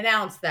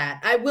announce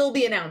that, I will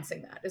be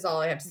announcing that. Is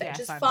all I have to say. Yeah,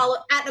 just follow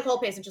at Nicole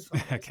Pacent. Just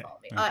follow, just follow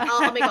me.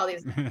 I'll make all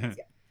these announcements.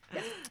 Yeah.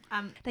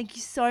 Thank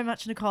you so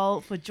much,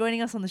 Nicole, for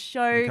joining us on the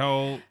show.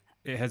 Nicole,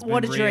 it has been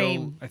what a real.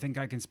 Dream. I think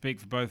I can speak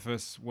for both of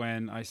us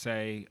when I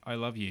say I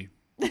love you.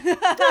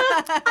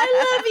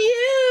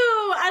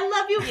 I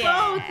love you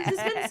both. This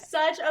has been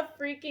such a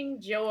freaking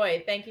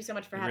joy. Thank you so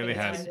much for having me.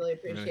 I really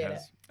appreciate it.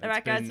 All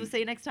right, guys, we'll see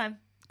you next time.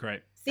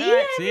 Great. See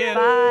you.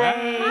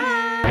 Bye.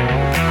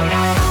 Bye.